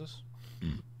Colossus.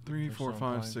 3, They're 4, so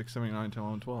 5, fine. 6, 7, 8, 9, 10,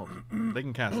 11, 12. They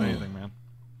can cast anything, man.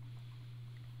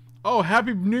 Oh,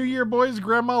 happy New Year, boys.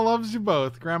 Grandma loves you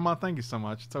both. Grandma, thank you so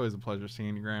much. It's always a pleasure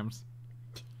seeing you, Grams.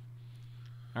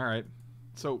 All right.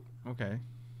 So, okay.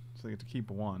 So they get to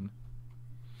keep one.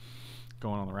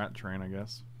 Going on the rat train, I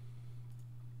guess.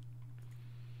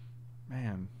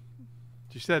 Man.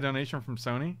 Did you see that donation from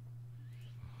Sony?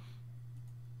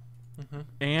 Mm-hmm.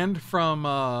 And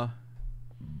from,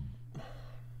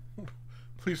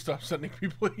 Please stop sending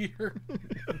people here.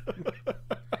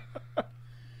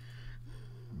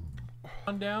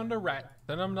 On down to rat.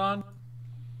 Send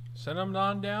them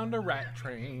on down to rat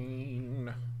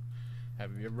train.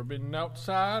 Have you ever been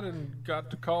outside and got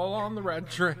to call on the rat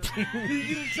train?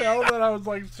 You can tell that I was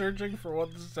like searching for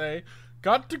what to say.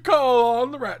 Got to call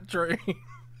on the rat train.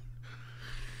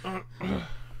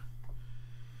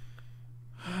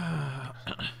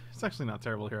 it's actually not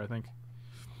terrible here, I think.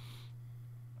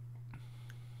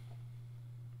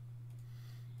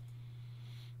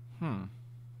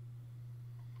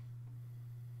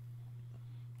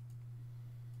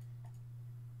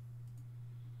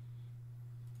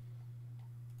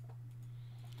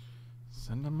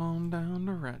 Send them on down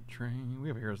to rat train. We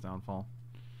have a hero's downfall.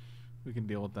 We can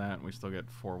deal with that, and we still get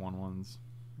 4 1-1s.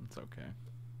 It's okay.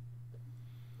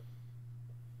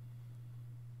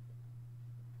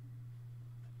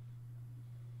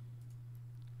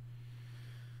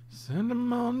 Send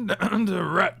them on down to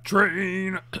rat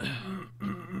train.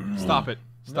 Stop it.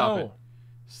 Stop it.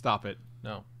 Stop it.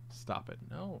 No. Stop it.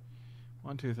 No.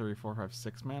 1, 2, 3, 4, 5,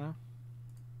 6 mana?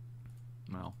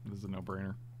 Well, this is a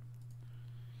no-brainer.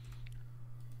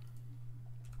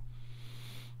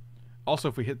 Also,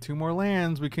 if we hit 2 more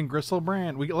lands, we can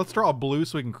Gristlebrand. Let's draw a blue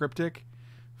so we can Cryptic,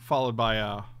 followed by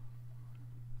a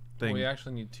thing. We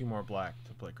actually need 2 more black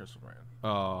to play Gristlebrand.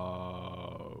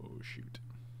 Oh, shoot.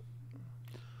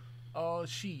 Oh,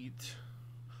 shit.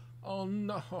 Oh,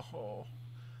 no.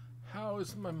 How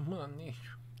is my money?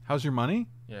 How's your money?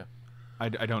 Yeah. I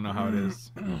don't know how it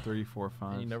is. 3, 4,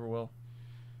 5. And you never will.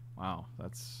 Wow,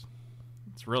 it's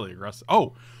really aggressive.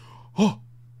 Oh! Oh!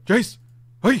 Jace!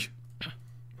 Hey!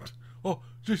 Oh,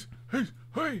 jeez. Hey!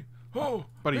 Hey! Oh!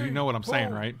 Buddy, hey, you know what I'm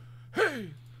saying, oh, right?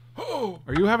 Hey! Oh!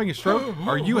 Are you having a stroke? Oh,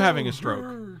 Are you having a stroke?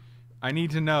 oh. I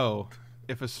need to know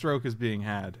if a stroke is being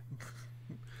had.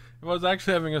 If I was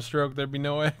actually having a stroke, there'd be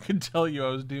no way I could tell you I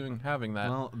was having that.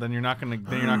 Well, then you're not gonna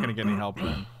get any help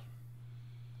then.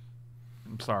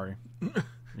 I'm sorry.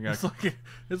 You gotta,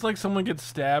 It's like someone gets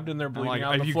stabbed and they're bleeding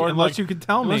out on the floor. Unless you can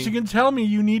tell me. Unless you can tell me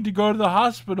you need to go to the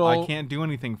hospital. I can't do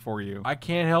anything for you. I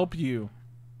can't help you.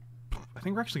 I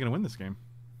think we're actually gonna win this game.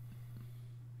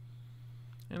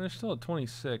 And they're still at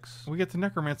 26. We get to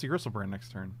Necromancy Gristlebrand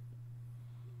next turn.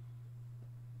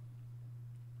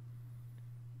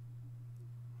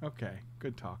 Okay,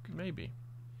 good talk. Maybe.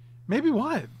 Maybe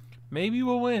what? Maybe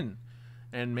we'll win.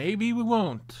 And maybe we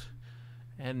won't.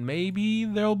 And maybe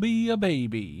there'll be a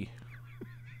baby.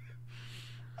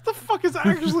 What the fuck is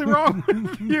actually wrong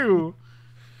with you?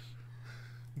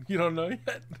 You don't know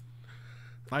yet?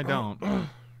 I don't.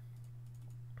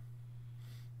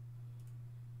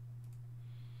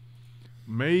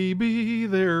 Maybe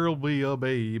there'll be a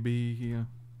baby.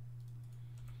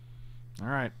 All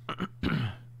right.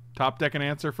 Top deck and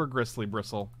answer for Gristly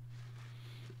Bristle.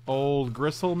 Old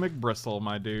Gristle McBristle,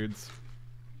 my dudes.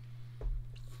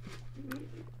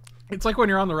 It's like when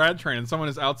you're on the rat train and someone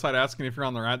is outside asking if you're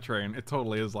on the rat train. It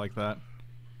totally is like that.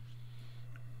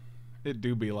 It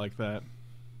do be like that.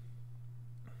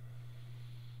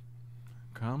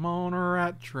 Come on, a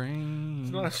rat train.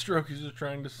 It's not a stroke. He's just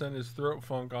trying to send his throat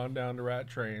funk on down to Rat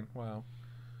Train. Wow.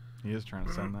 He is trying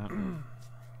to send that.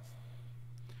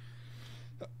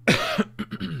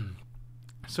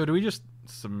 So do we just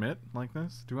submit like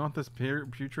this? Do we want this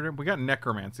putrid? We got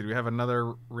Necromancy. Do we have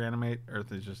another Reanimate? Or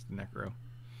is it just Necro?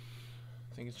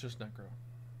 I think it's just Necro.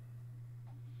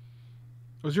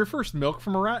 Was your first milk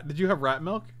from a rat? Did you have rat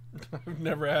milk? I've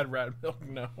never had rat milk,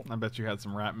 no. I bet you had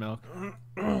some rat milk.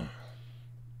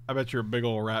 I bet you're a big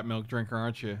old rat milk drinker,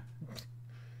 aren't you?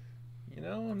 You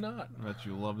know, I'm not. I bet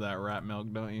you love that rat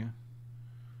milk, don't you?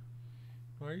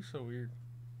 Why are you so weird?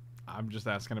 I'm just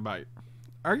asking about you.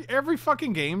 Are you every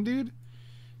fucking game, dude?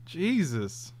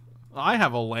 Jesus. I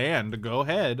have a land. Go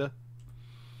ahead.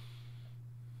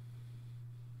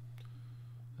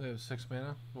 They have 6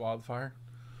 mana. Wildfire.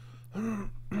 I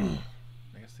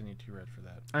guess they need 2 red for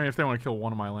that. I mean, if they want to kill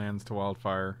one of my lands to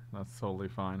wildfire, that's totally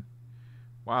fine.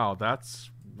 Wow, that's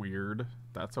weird.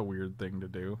 That's a weird thing to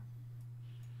do.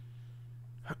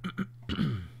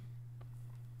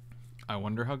 I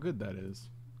wonder how good that is.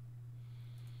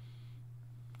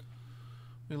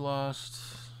 We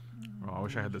lost. Oh, I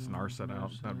wish I had this Narset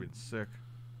out. That'd be sick.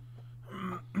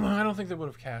 I don't think they would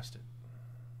have cast it.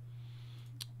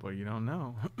 But you don't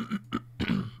know.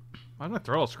 I'm gonna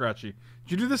throw a scratchy.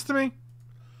 Did you do this to me?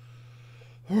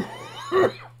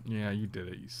 Yeah, you did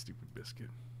it, you stupid biscuit.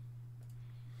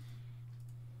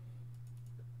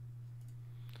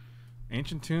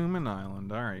 Ancient Tomb and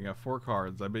Island. Alright, you got 4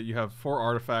 cards. I bet you have 4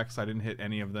 artifacts. I didn't hit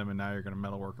any of them, and now you're going to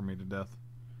metalworker me to death.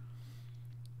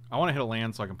 I want to hit a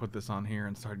land so I can put this on here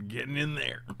and start getting in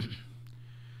there.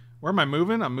 Where am I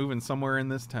moving? I'm moving somewhere in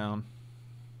this town.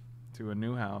 To a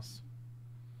new house.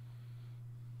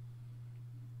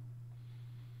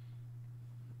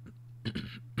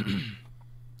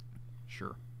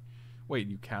 Sure. Wait,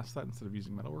 you cast that instead of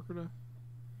using metalworker to...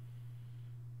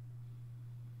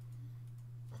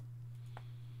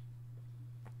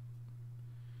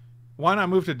 Why not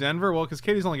move to Denver? Well, because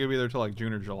Katie's only going to be there till like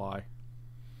June or July.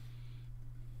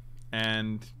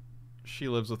 And she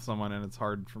lives with someone and it's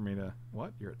hard for me to...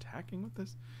 What? You're attacking with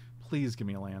this? Please give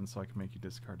me a land so I can make you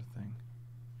discard a thing.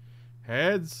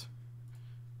 Heads.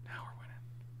 Now we're winning.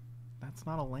 That's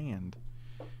not a land.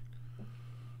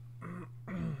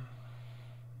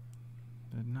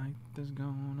 Tonight there's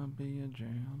gonna be a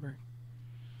jailbreak.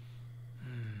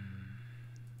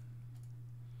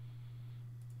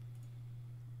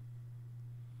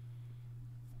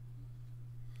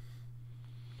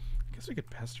 I guess we could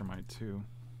Pestermite too.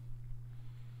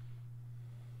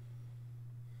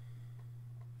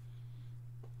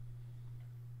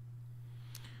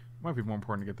 Might be more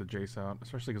important to get the Jace out,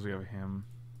 especially because we have him.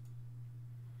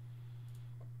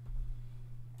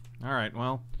 Alright,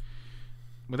 well.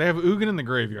 But they have Ugin in the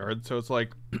graveyard, so it's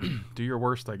like, do your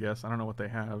worst, I guess. I don't know what they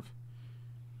have.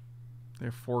 They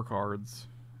have 4 cards.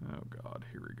 Oh god,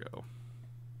 here we go.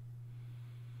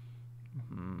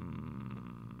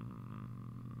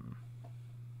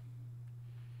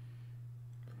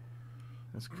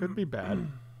 This could be bad.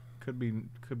 Could be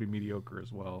mediocre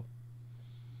as well.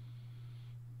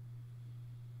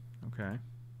 Okay.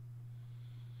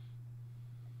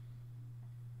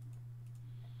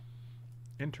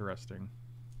 Interesting.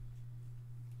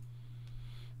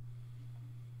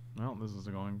 Well, this is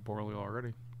going poorly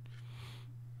already.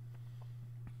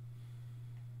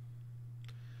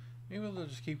 Maybe they'll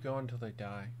just keep going until they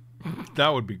die. That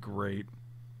would be great.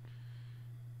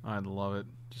 I'd love it.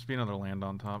 Just be another land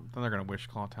on top. Then they're going to wish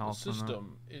Claw The Talisman.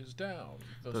 system is down.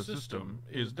 The system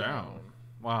is down.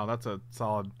 Wow, that's a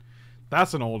solid...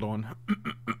 That's an old one.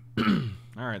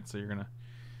 Alright, so you're going to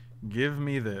give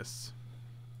me this.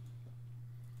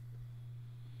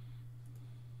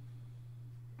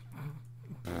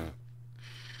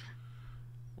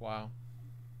 Wow.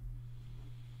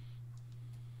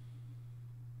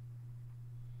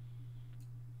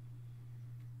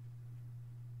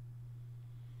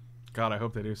 God, I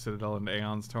hope they do Citadel into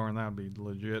Aeon's Torn. That would be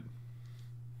legit.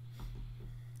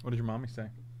 What did your mommy say?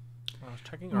 I was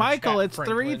checking our Michael, chat, it's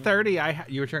Franklin. 3:30.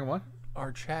 You were checking what?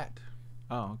 Our chat.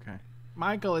 Oh, okay.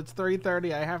 Michael, it's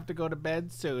 3:30. I have to go to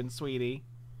bed soon, sweetie.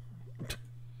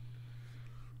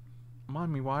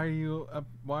 Mommy, why are you up?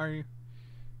 Why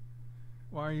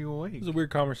are you awake? This is a weird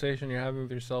conversation you're having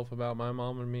with yourself about my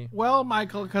mom and me. Well,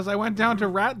 Michael, because I went down to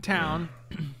Rat Town,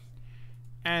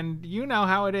 and you know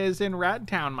how it is in Rat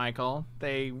Town, Michael.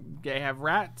 They have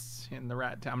rats in the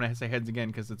Rat Town. I'm gonna say heads again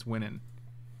because it's winning.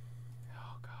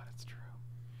 Oh God, it's true.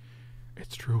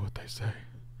 It's true what they say.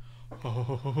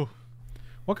 Oh,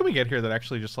 what can we get here that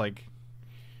actually just like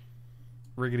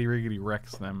riggedy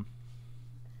wrecks them?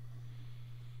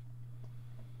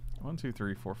 1, 2,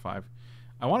 3, 4, 5.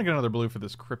 I want to get another blue for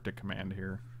this cryptic command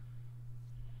here.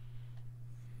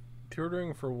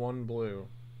 Tutoring for 1 blue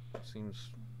seems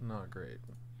not great.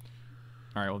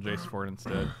 Alright, we'll Jace for it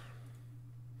instead.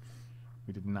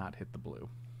 We did not hit the blue.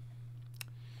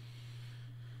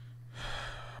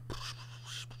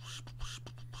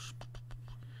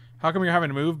 How come you're having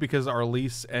to move? Because our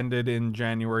lease ended in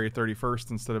January 31st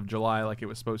instead of July like it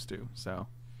was supposed to. So,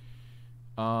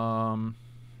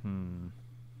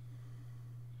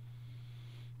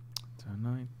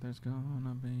 Tonight there's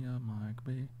gonna be a Mike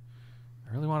B.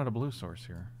 I really wanted a blue source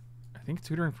here. I think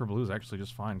tutoring for blue is actually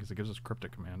just fine because it gives us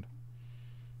cryptic command,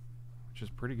 which is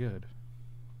pretty good.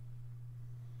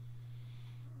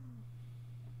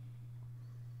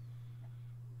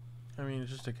 I mean,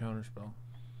 it's just a counterspell.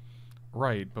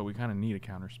 Right, but we kind of need a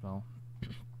counterspell.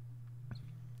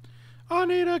 I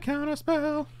need a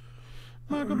counterspell.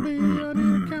 Michael B, I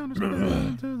need a counterspell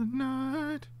into the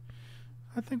night.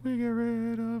 I think we get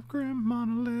rid of Grim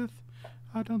Monolith.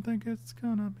 I don't think it's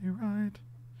gonna be right.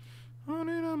 I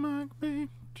need a Mike B.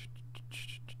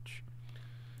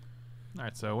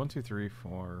 Alright, so 1, 2, 3,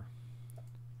 4.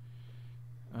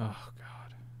 Oh,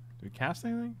 God. Do we cast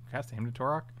anything? Cast a Hymn to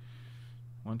Torok?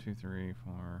 1, 2, 3,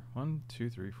 4. 1, 2,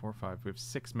 3, 4, 5. We have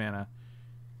 6 mana.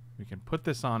 We can put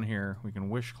this on here. We can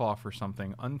Wish Claw for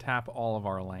something. Untap all of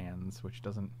our lands, which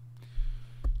doesn't...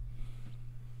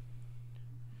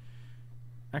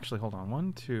 Actually, hold on.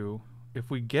 1, 2. If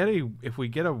we get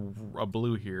a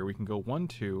blue here, we can go 1,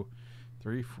 2,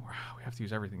 3, 4. We have to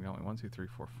use everything, don't we? 1, 2, 3,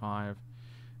 4, 5.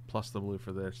 Plus the blue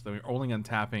for this. Then we're only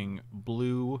untapping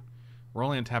blue. We're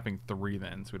only untapping 3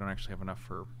 then, so we don't actually have enough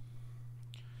for...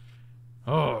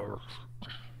 Oh.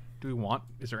 Do we want...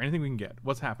 Is there anything we can get?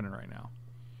 What's happening right now?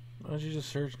 Why don't you just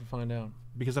search and find out?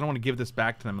 Because I don't want to give this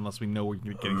back to them unless we know we're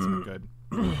getting something good.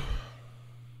 God,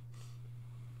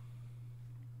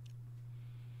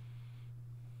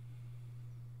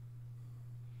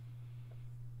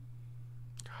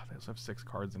 they also have 6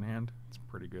 cards in hand. It's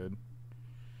pretty good.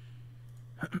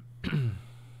 I mean,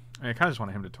 I kind of just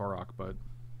want him to Torok, but...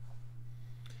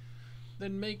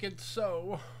 Then make it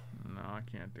so. No, I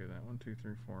can't do that. 1, 2,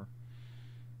 3,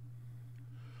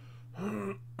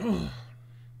 4.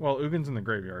 Well, Ugin's in the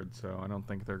graveyard, so I don't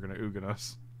think they're going to Ugin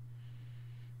us.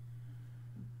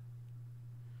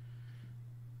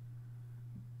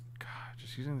 God,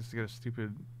 just using this to get a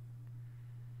stupid...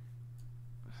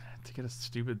 To get a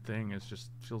stupid thing is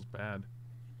just feels bad.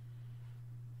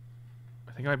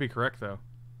 I think I might be correct, though.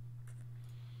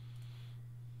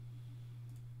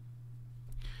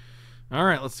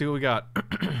 Alright, let's see what we got.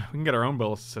 We can get our own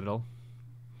Ballista Citadel.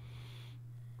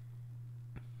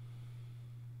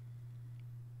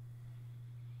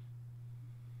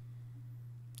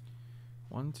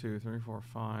 One, 2, 3, 4,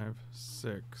 5,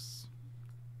 6.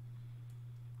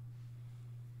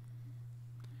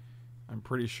 I'm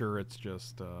pretty sure it's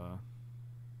just I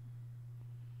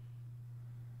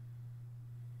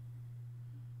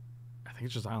think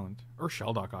it's just Island. Or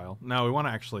Shelldock Isle. No, we want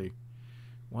to actually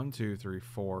 1, 2, 3,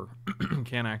 4.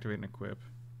 Can't activate and equip.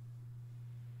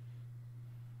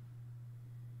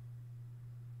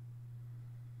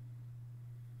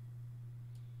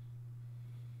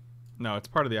 No, it's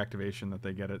part of the activation that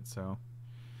they get it, so...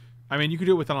 I mean, you could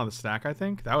do it with another stack, I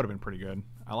think. That would have been pretty good.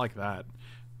 I like that.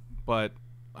 But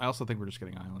I also think we're just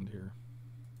getting Island here.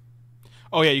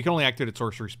 Oh, yeah, you can only activate at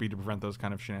sorcery speed to prevent those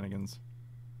kind of shenanigans.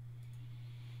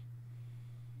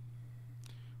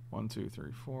 1, 2,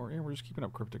 3, 4. Yeah, we're just keeping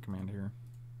up Cryptic Command here.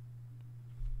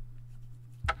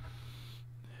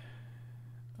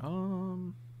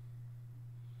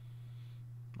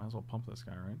 Might as well pump this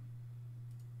guy, right?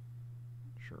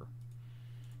 Sure.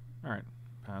 Alright,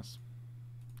 pass.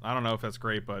 I don't know if that's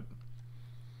great, but...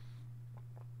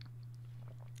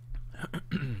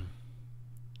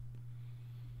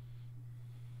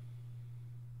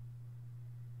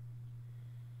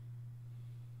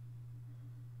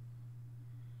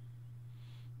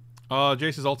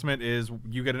 Jace's ultimate is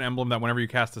you get an emblem that whenever you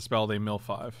cast a spell, they mill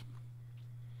 5.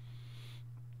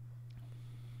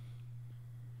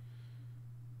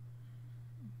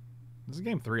 This is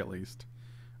game 3 at least.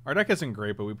 Our deck isn't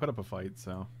great, but we put up a fight,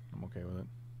 so I'm okay with it.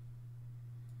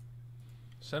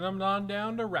 Send them on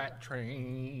down to Rat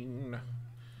Train.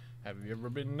 Have you ever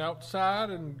been outside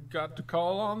and got to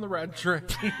call on the Rat Train?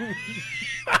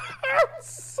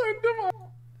 Send him on.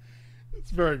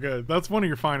 It's very good. That's one of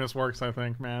your finest works, I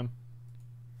think, man.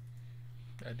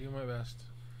 I do my best.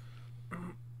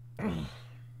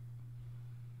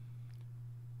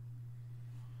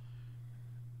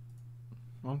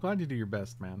 Well, I'm glad you do your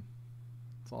best, man.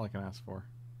 That's all I can ask for.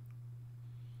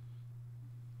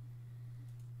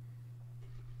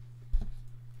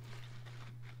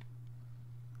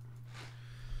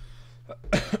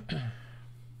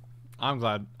 I'm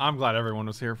glad everyone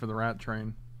was here for the Rat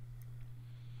Train.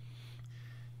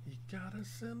 You gotta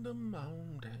send them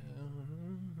on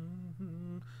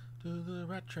down to the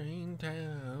Rat Train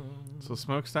town. So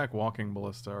Smokestack, Walking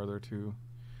Ballista. Are there 2?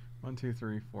 1, 2,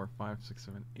 3, 4, 5, 6,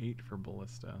 7, 8 for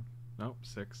Ballista. Nope,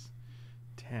 6,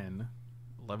 10,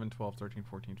 11, 12, 13,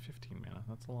 14, 15 mana.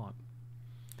 That's a lot.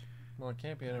 Well, it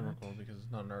can't be an Emrakul because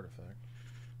it's not an artifact.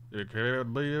 It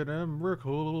can't be an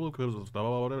Emrakul because it's not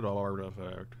an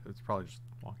artifact. It's probably just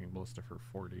Walking Ballista for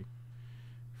 40.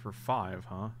 For 5,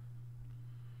 huh?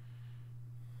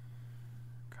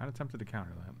 Kind of tempted to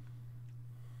counter that.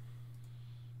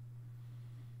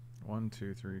 1,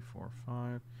 2, 3, 4,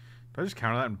 5. Do I just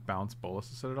counter that and bounce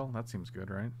Ballista Citadel? That seems good,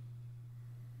 right?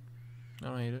 I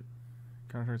don't hate it.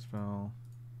 Counter spell.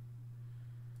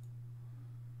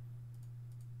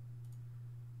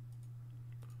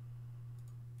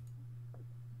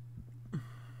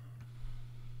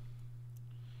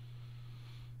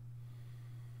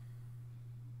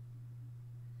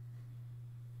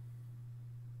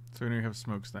 So now you have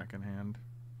Smokestack in hand.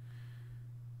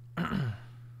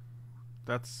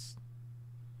 That's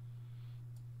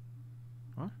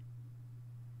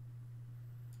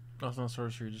That's not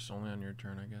sorcery, just only on your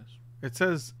turn, I guess. It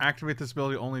says activate this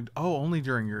ability only. Oh, only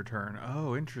during your turn.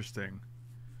 Oh, interesting.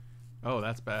 Oh,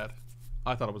 that's bad.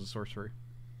 I thought it was a sorcery.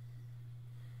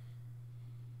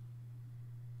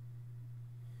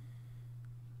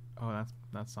 Oh,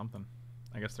 that's something.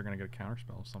 I guess they're gonna get a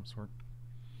counterspell of some sort.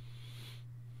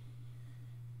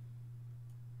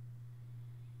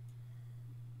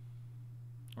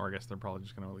 Or I guess they're probably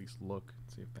just gonna at least look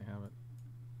and see if they have it.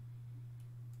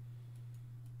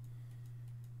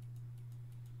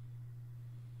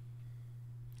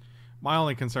 My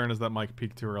only concern is that Mike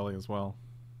peaked too early as well.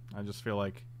 I just feel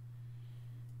like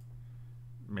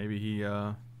maybe he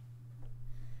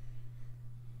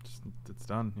just it's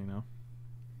done, you know.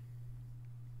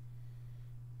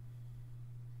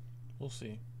 We'll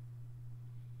see.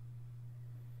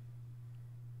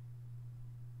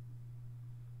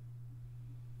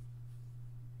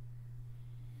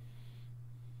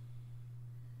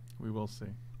 We will see.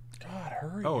 God,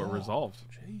 hurry Oh, up. it resolved.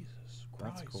 Jesus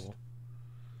Christ. That's cool.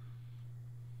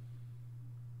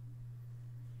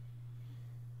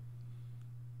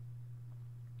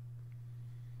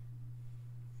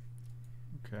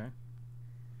 Okay.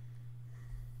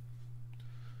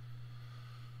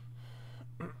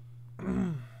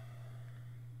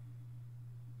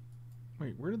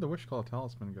 Wait, where did the Wish Call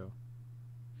Talisman go?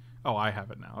 Oh, I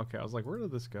have it now. Okay, I was like, where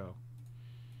did this go?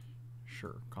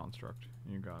 Sure, Construct.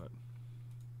 You got it.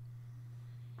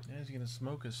 Yeah, he's gonna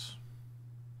smoke us.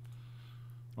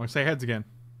 Oh, say heads again.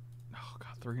 Oh,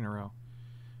 God, 3 in a row.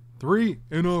 3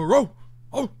 in a row!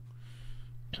 Oh!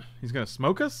 He's gonna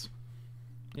smoke us?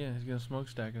 Yeah, he's gonna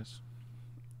smokestack us.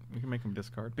 We can make him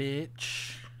discard.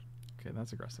 Bitch. Okay,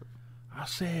 that's aggressive. I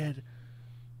said,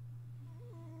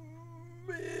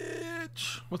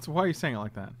 bitch. Why are you saying it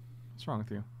like that? What's wrong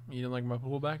with you? You didn't like my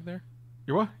pullback there?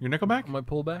 Your what? Your Nickelback? My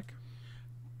pullback?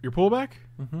 Your pullback?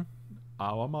 Mm-hmm.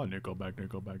 Oh, I'm on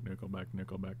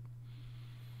Nickelback.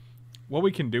 What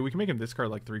we can do, we can make him discard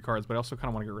like 3 cards, but I also kind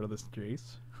of want to get rid of this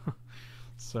Jace.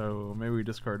 So maybe we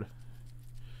discard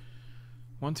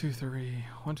 1, 2, 3,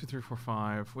 1, 2, 3, 4,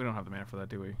 5. We don't have the mana for that,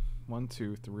 do we? 1,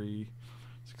 2, 3,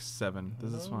 6, 7.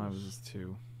 This is 5. This is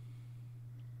 2.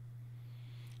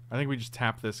 I think we just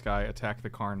tap this guy, attack the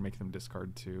Karn, make them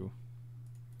discard 2.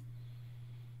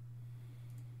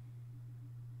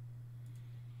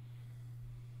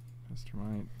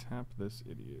 Mastermind, tap this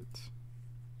idiot.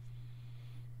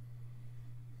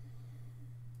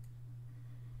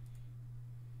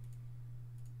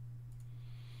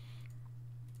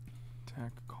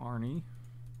 Attack Carney.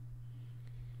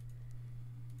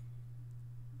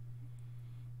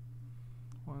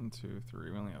 One, two,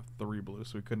 3. We only have 3 blue,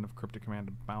 so we couldn't have Cryptic Command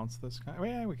to bounce this guy. Well,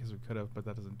 yeah, I guess we could have, but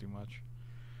that doesn't do much.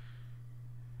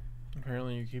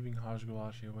 Apparently you're keeping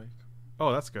Hajgalashi awake.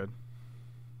 Oh, that's good.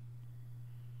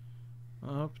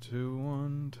 Up to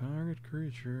 1 target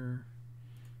creature.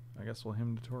 I guess we'll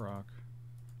him to Torok.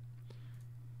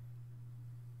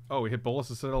 Oh, we hit Bolus,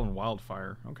 Citadel, and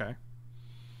Wildfire. Okay.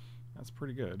 That's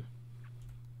pretty good.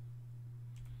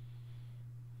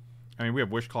 I mean, we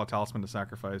have Wish Call Talisman to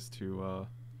sacrifice to,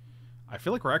 I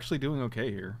feel like we're actually doing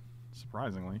okay here,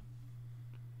 surprisingly.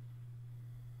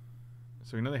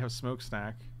 So we know they have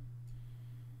Smokestack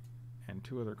and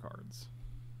 2 other cards.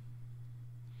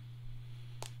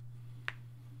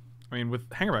 I mean, with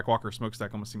Hangerback Walker,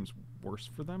 Smokestack almost seems worse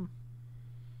for them.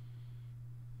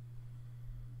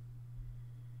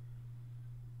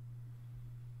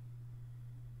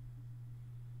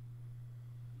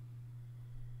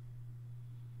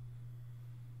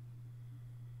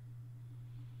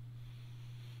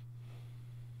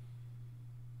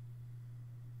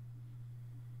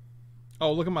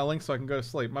 Oh, look at my link so I can go to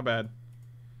sleep. My bad.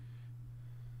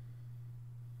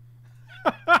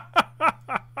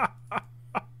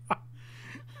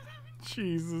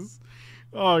 Jesus.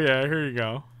 Oh, yeah, here you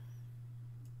go.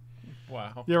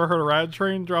 Wow. You ever heard of Rad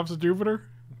Train Drops of Jupiter?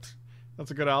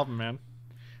 That's a good album, man.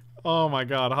 Oh, my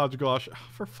God. Hajgalash.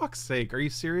 For fuck's sake. Are you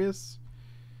serious?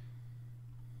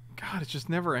 God, it just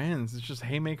never ends. It's just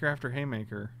haymaker after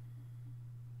haymaker.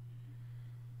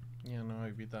 Yeah, no, I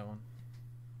beat that one.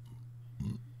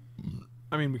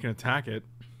 I mean, we can attack it,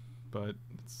 but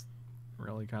it's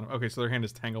really kind of... Okay, so their hand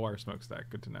is Tanglewire Smokestack.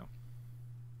 Good to know.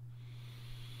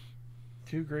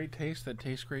 2 great tastes that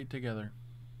taste great together.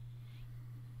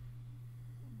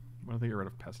 What if they get rid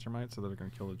of Pestermite so that they're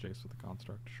going to kill the Jace with the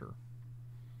Construct? Sure.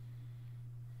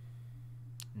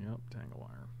 Yep,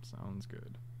 Tanglewire. Sounds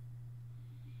good.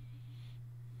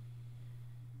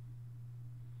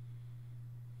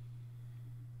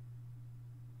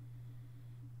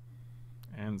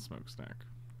 And Smokestack.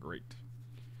 Great.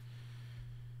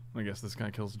 I guess this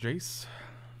guy kills Jace.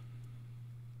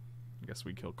 I guess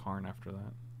we kill Karn after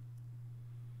that.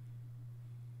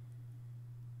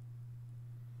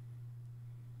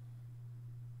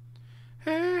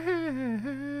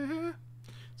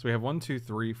 So we have 1, 2,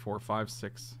 3, 4, 5,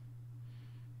 6.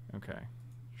 Okay,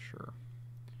 sure.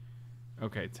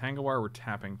 Okay, Tangawar, we're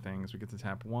tapping things. We get to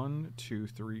tap 1, 2,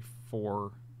 3,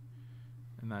 4,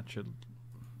 and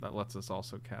that lets us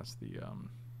also cast the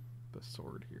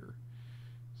sword here.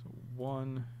 So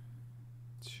 1,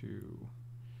 2,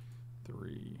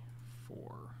 3,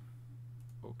 4.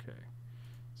 Okay.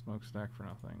 Smokestack for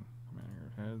nothing.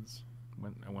 Commander heads.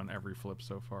 I won every flip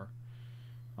so far.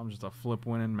 I'm just a flip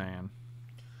winning man.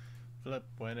 Flip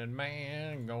winning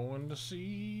man going to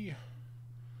sea.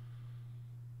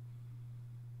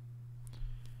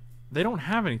 They don't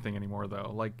have anything anymore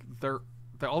though. Like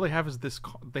all they have is this.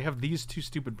 They have these 2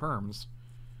 stupid perms.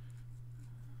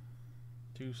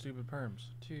 2 stupid perms.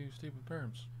 2 stupid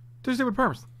perms. 2 stupid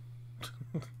perms.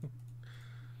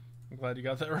 I'm glad you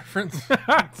got that reference.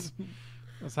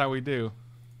 That's how we do.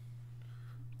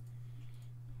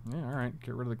 Yeah, all right.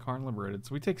 Get rid of the Karn liberated.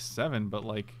 So we take 7, but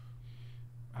like,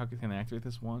 how can I activate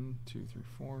this? 1, 2, 3,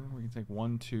 4. We can take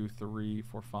 1, 2, 3,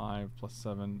 4, 5 plus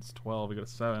 7. It's 12. We go to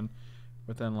 7.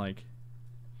 But then like,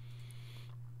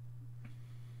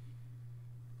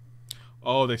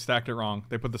 oh, they stacked it wrong.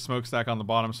 They put the smokestack on the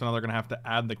bottom, so now they're gonna have to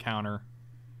add the counter.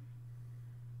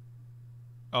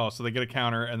 Oh, so they get a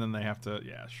counter and then they have to.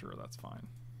 Yeah, sure, that's fine.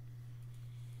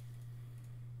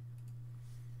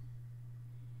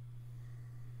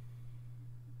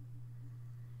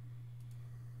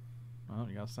 Oh,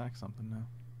 you gotta stack something now.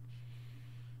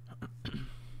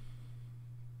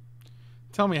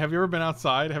 Tell me, have you ever been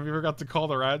outside? Have you ever got to call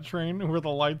the rat train where the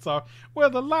lights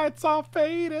are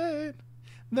faded?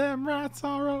 Them rats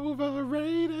are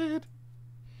overrated.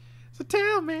 So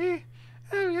tell me,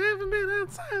 have you ever been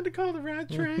outside to call the rat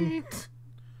train?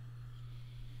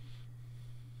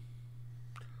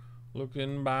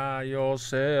 Looking by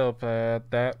yourself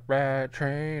at that rat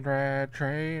train, rat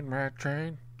train, rat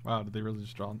train. Wow, did they really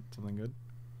just draw something good?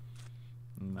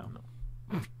 No.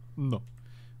 No.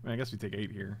 I mean, I guess we take 8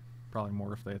 here. Probably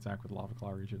more if they attack with Lava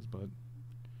Claw Reaches, but...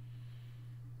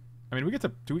 I mean,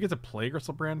 do we get to play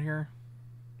Gristlebrand here?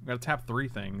 We gotta tap 3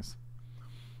 things.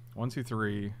 1, 2,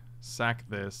 3. Sack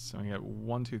this. And we get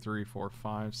 1, 2, 3, 4,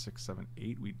 5, 6, 7,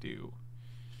 8. We do.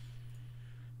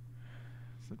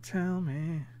 So tell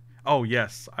me... Oh,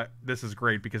 yes. This is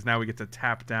great because now we get to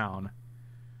tap down.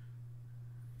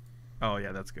 Oh,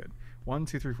 yeah, that's good. 1,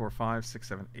 2, 3, 4, 5, 6,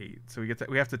 7, 8. So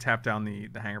we have to tap down the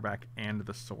hangerback and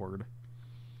the sword.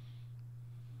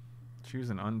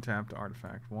 Choose an untapped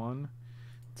artifact. 1,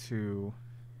 2,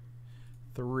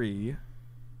 3.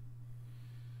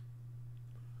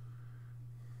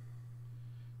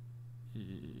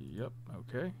 Yep,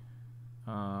 okay.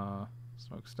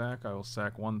 Smokestack. I will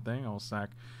sack 1 thing. I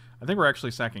think we're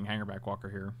actually sacking Hangerback Walker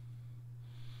here.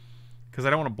 Because I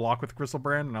don't want to block with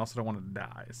Gristlebrand, and I also don't want to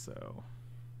die, so...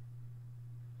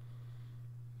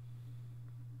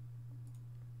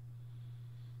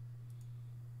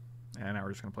 And now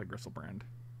we're just going to play Gristlebrand.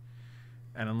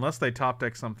 And unless they top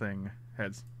deck something,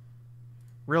 heads.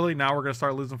 Really? Now we're going to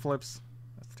start losing flips?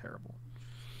 That's terrible.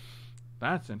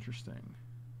 That's interesting.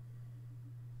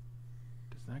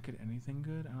 Does that get anything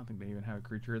good? I don't think they even have a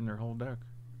creature in their whole deck.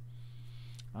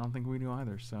 I don't think we do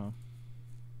either, so...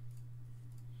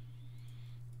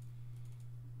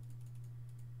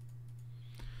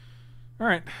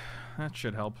 Alright, that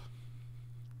should help.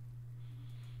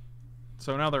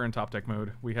 So now they're in top deck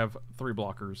mode. We have 3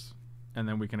 blockers, and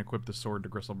then we can equip the sword to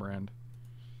Gristlebrand.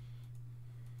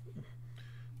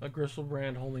 A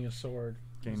Gristlebrand holding a sword.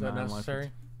 Gain Is that 9 life.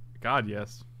 necessary? God,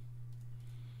 yes.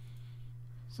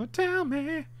 So tell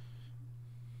me.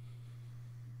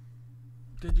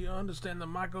 Did you understand the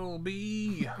Michael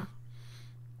B?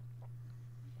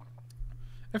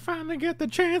 I finally get the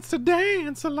chance to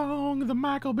dance along the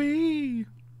Michael B.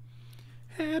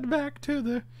 Head back to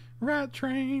the rat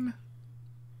train.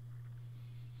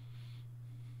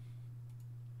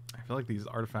 I feel like these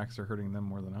artifacts are hurting them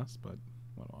more than us, but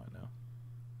what do I know?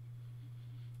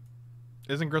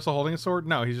 Isn't Gristle holding a sword?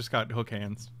 No, he's just got hook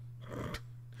hands.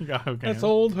 He got hook hands. That's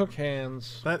old hook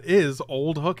hands. That is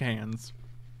old hook hands.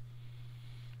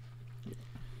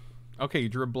 Okay, you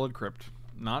drew a Blood Crypt.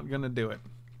 Not gonna do it.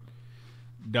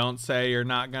 Don't say you're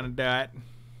not gonna do it.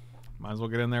 Might as well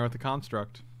get in there with the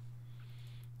construct.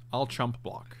 I'll chump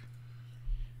block.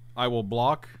 I will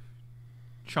block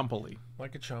chumpily.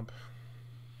 Like a chump.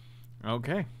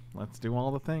 Okay, let's do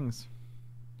all the things.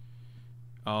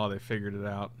 Oh, they figured it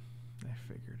out. They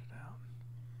figured it out.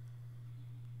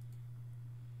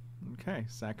 Okay,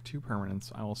 sack 2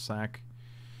 permanents. I will sack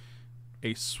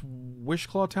a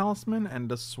Swishclaw Talisman,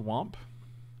 and a Swamp.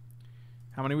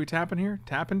 How many we tapping here?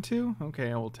 Tapping 2?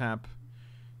 Okay, I will tap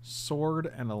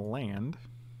Sword and a land.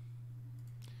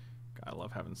 God, I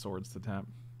love having swords to tap.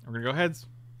 We're going to go heads.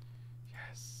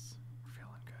 Yes. We're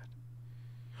feeling good.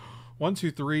 1,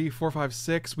 2, 3, 4, 5,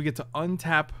 6. We get to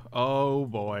untap. Oh,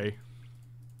 boy.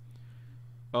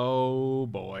 Oh,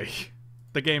 boy.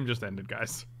 The game just ended,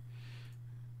 guys.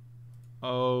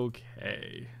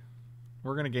 Okay.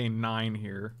 We're going to gain 9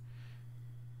 here.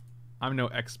 I'm no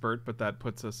expert, but that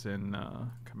puts us in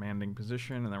commanding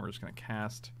position, and then we're just going to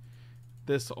cast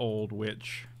this old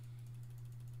witch.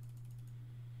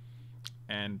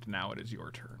 And now it is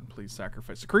your turn. Please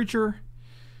sacrifice a creature.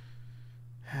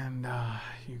 And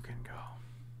you can go.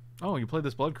 Oh, you played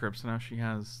this Blood Crypt, so now she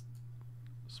has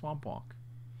Swamp Walk.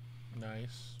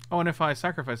 Nice. Oh, and if I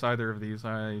sacrifice either of these,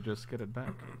 I just get it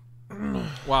back.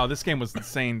 Wow, this game was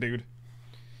insane, dude.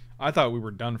 I thought we were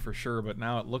done for sure, but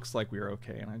now it looks like we are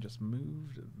okay, and I just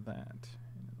moved that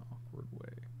in an awkward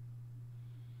way.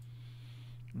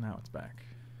 Now it's back.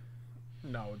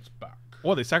 Now it's back.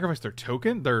 Oh, they sacrificed their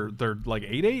token? They're like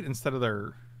 8/8 instead of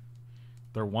their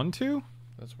 1/2?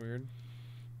 That's weird.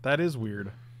 That is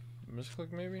weird.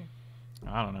 Misclick maybe?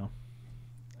 I don't know.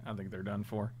 I think they're done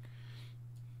for.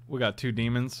 We got 2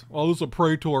 demons. Oh, this is a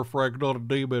Praetor frag, not a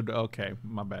demon. Okay,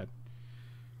 my bad.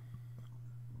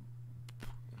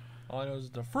 All I know is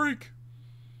the freak.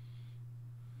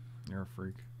 You're a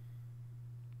freak.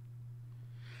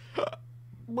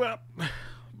 Blep.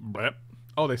 Blep.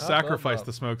 Oh, they sacrificed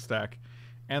the smokestack.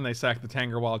 And they sacked the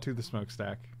Tangerwalla to the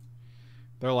smokestack.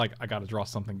 They're like, I gotta draw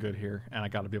something good here, and I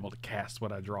gotta be able to cast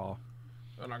what I draw.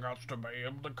 And I got to be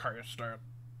able to cast it.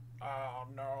 Oh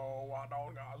no, I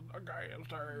don't got to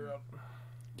cast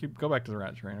it. Go back to the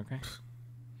rat train, okay?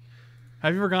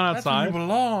 Have you ever gone outside? That's where you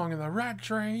belong, in the rat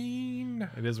train.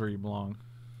 It is where you belong.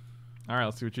 Alright,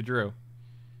 let's see what you drew.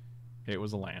 It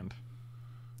was a land.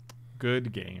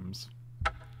 Good games.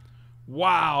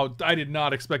 Wow, I did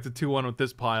not expect a 2-1 with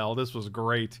this pile. This was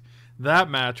great.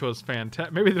 That match was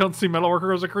fantastic. Maybe they don't see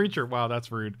Metalworker as a creature. Wow,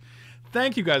 that's rude.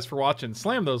 Thank you guys for watching.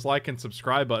 Slam those like and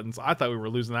subscribe buttons. I thought we were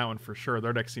losing that one for sure.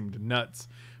 Their deck seemed nuts.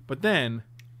 But then,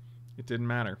 it didn't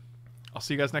matter. I'll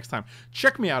see you guys next time.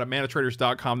 Check me out at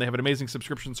manatraders.com. They have an amazing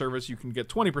subscription service. You can get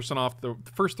 20% off the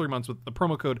first 3 months with the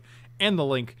promo code and the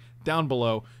link down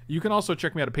below. You can also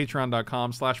check me out at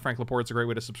patreon.com/Frank Lepore. It's a great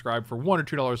way to subscribe for $1 or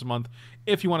 $2 a month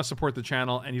if you want to support the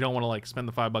channel and you don't want to like spend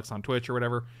the $5 on Twitch or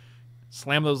whatever.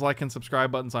 Slam those like and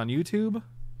subscribe buttons on YouTube.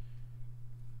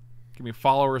 Give me a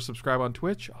follow or subscribe on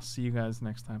Twitch. I'll see you guys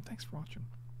next time. Thanks for watching.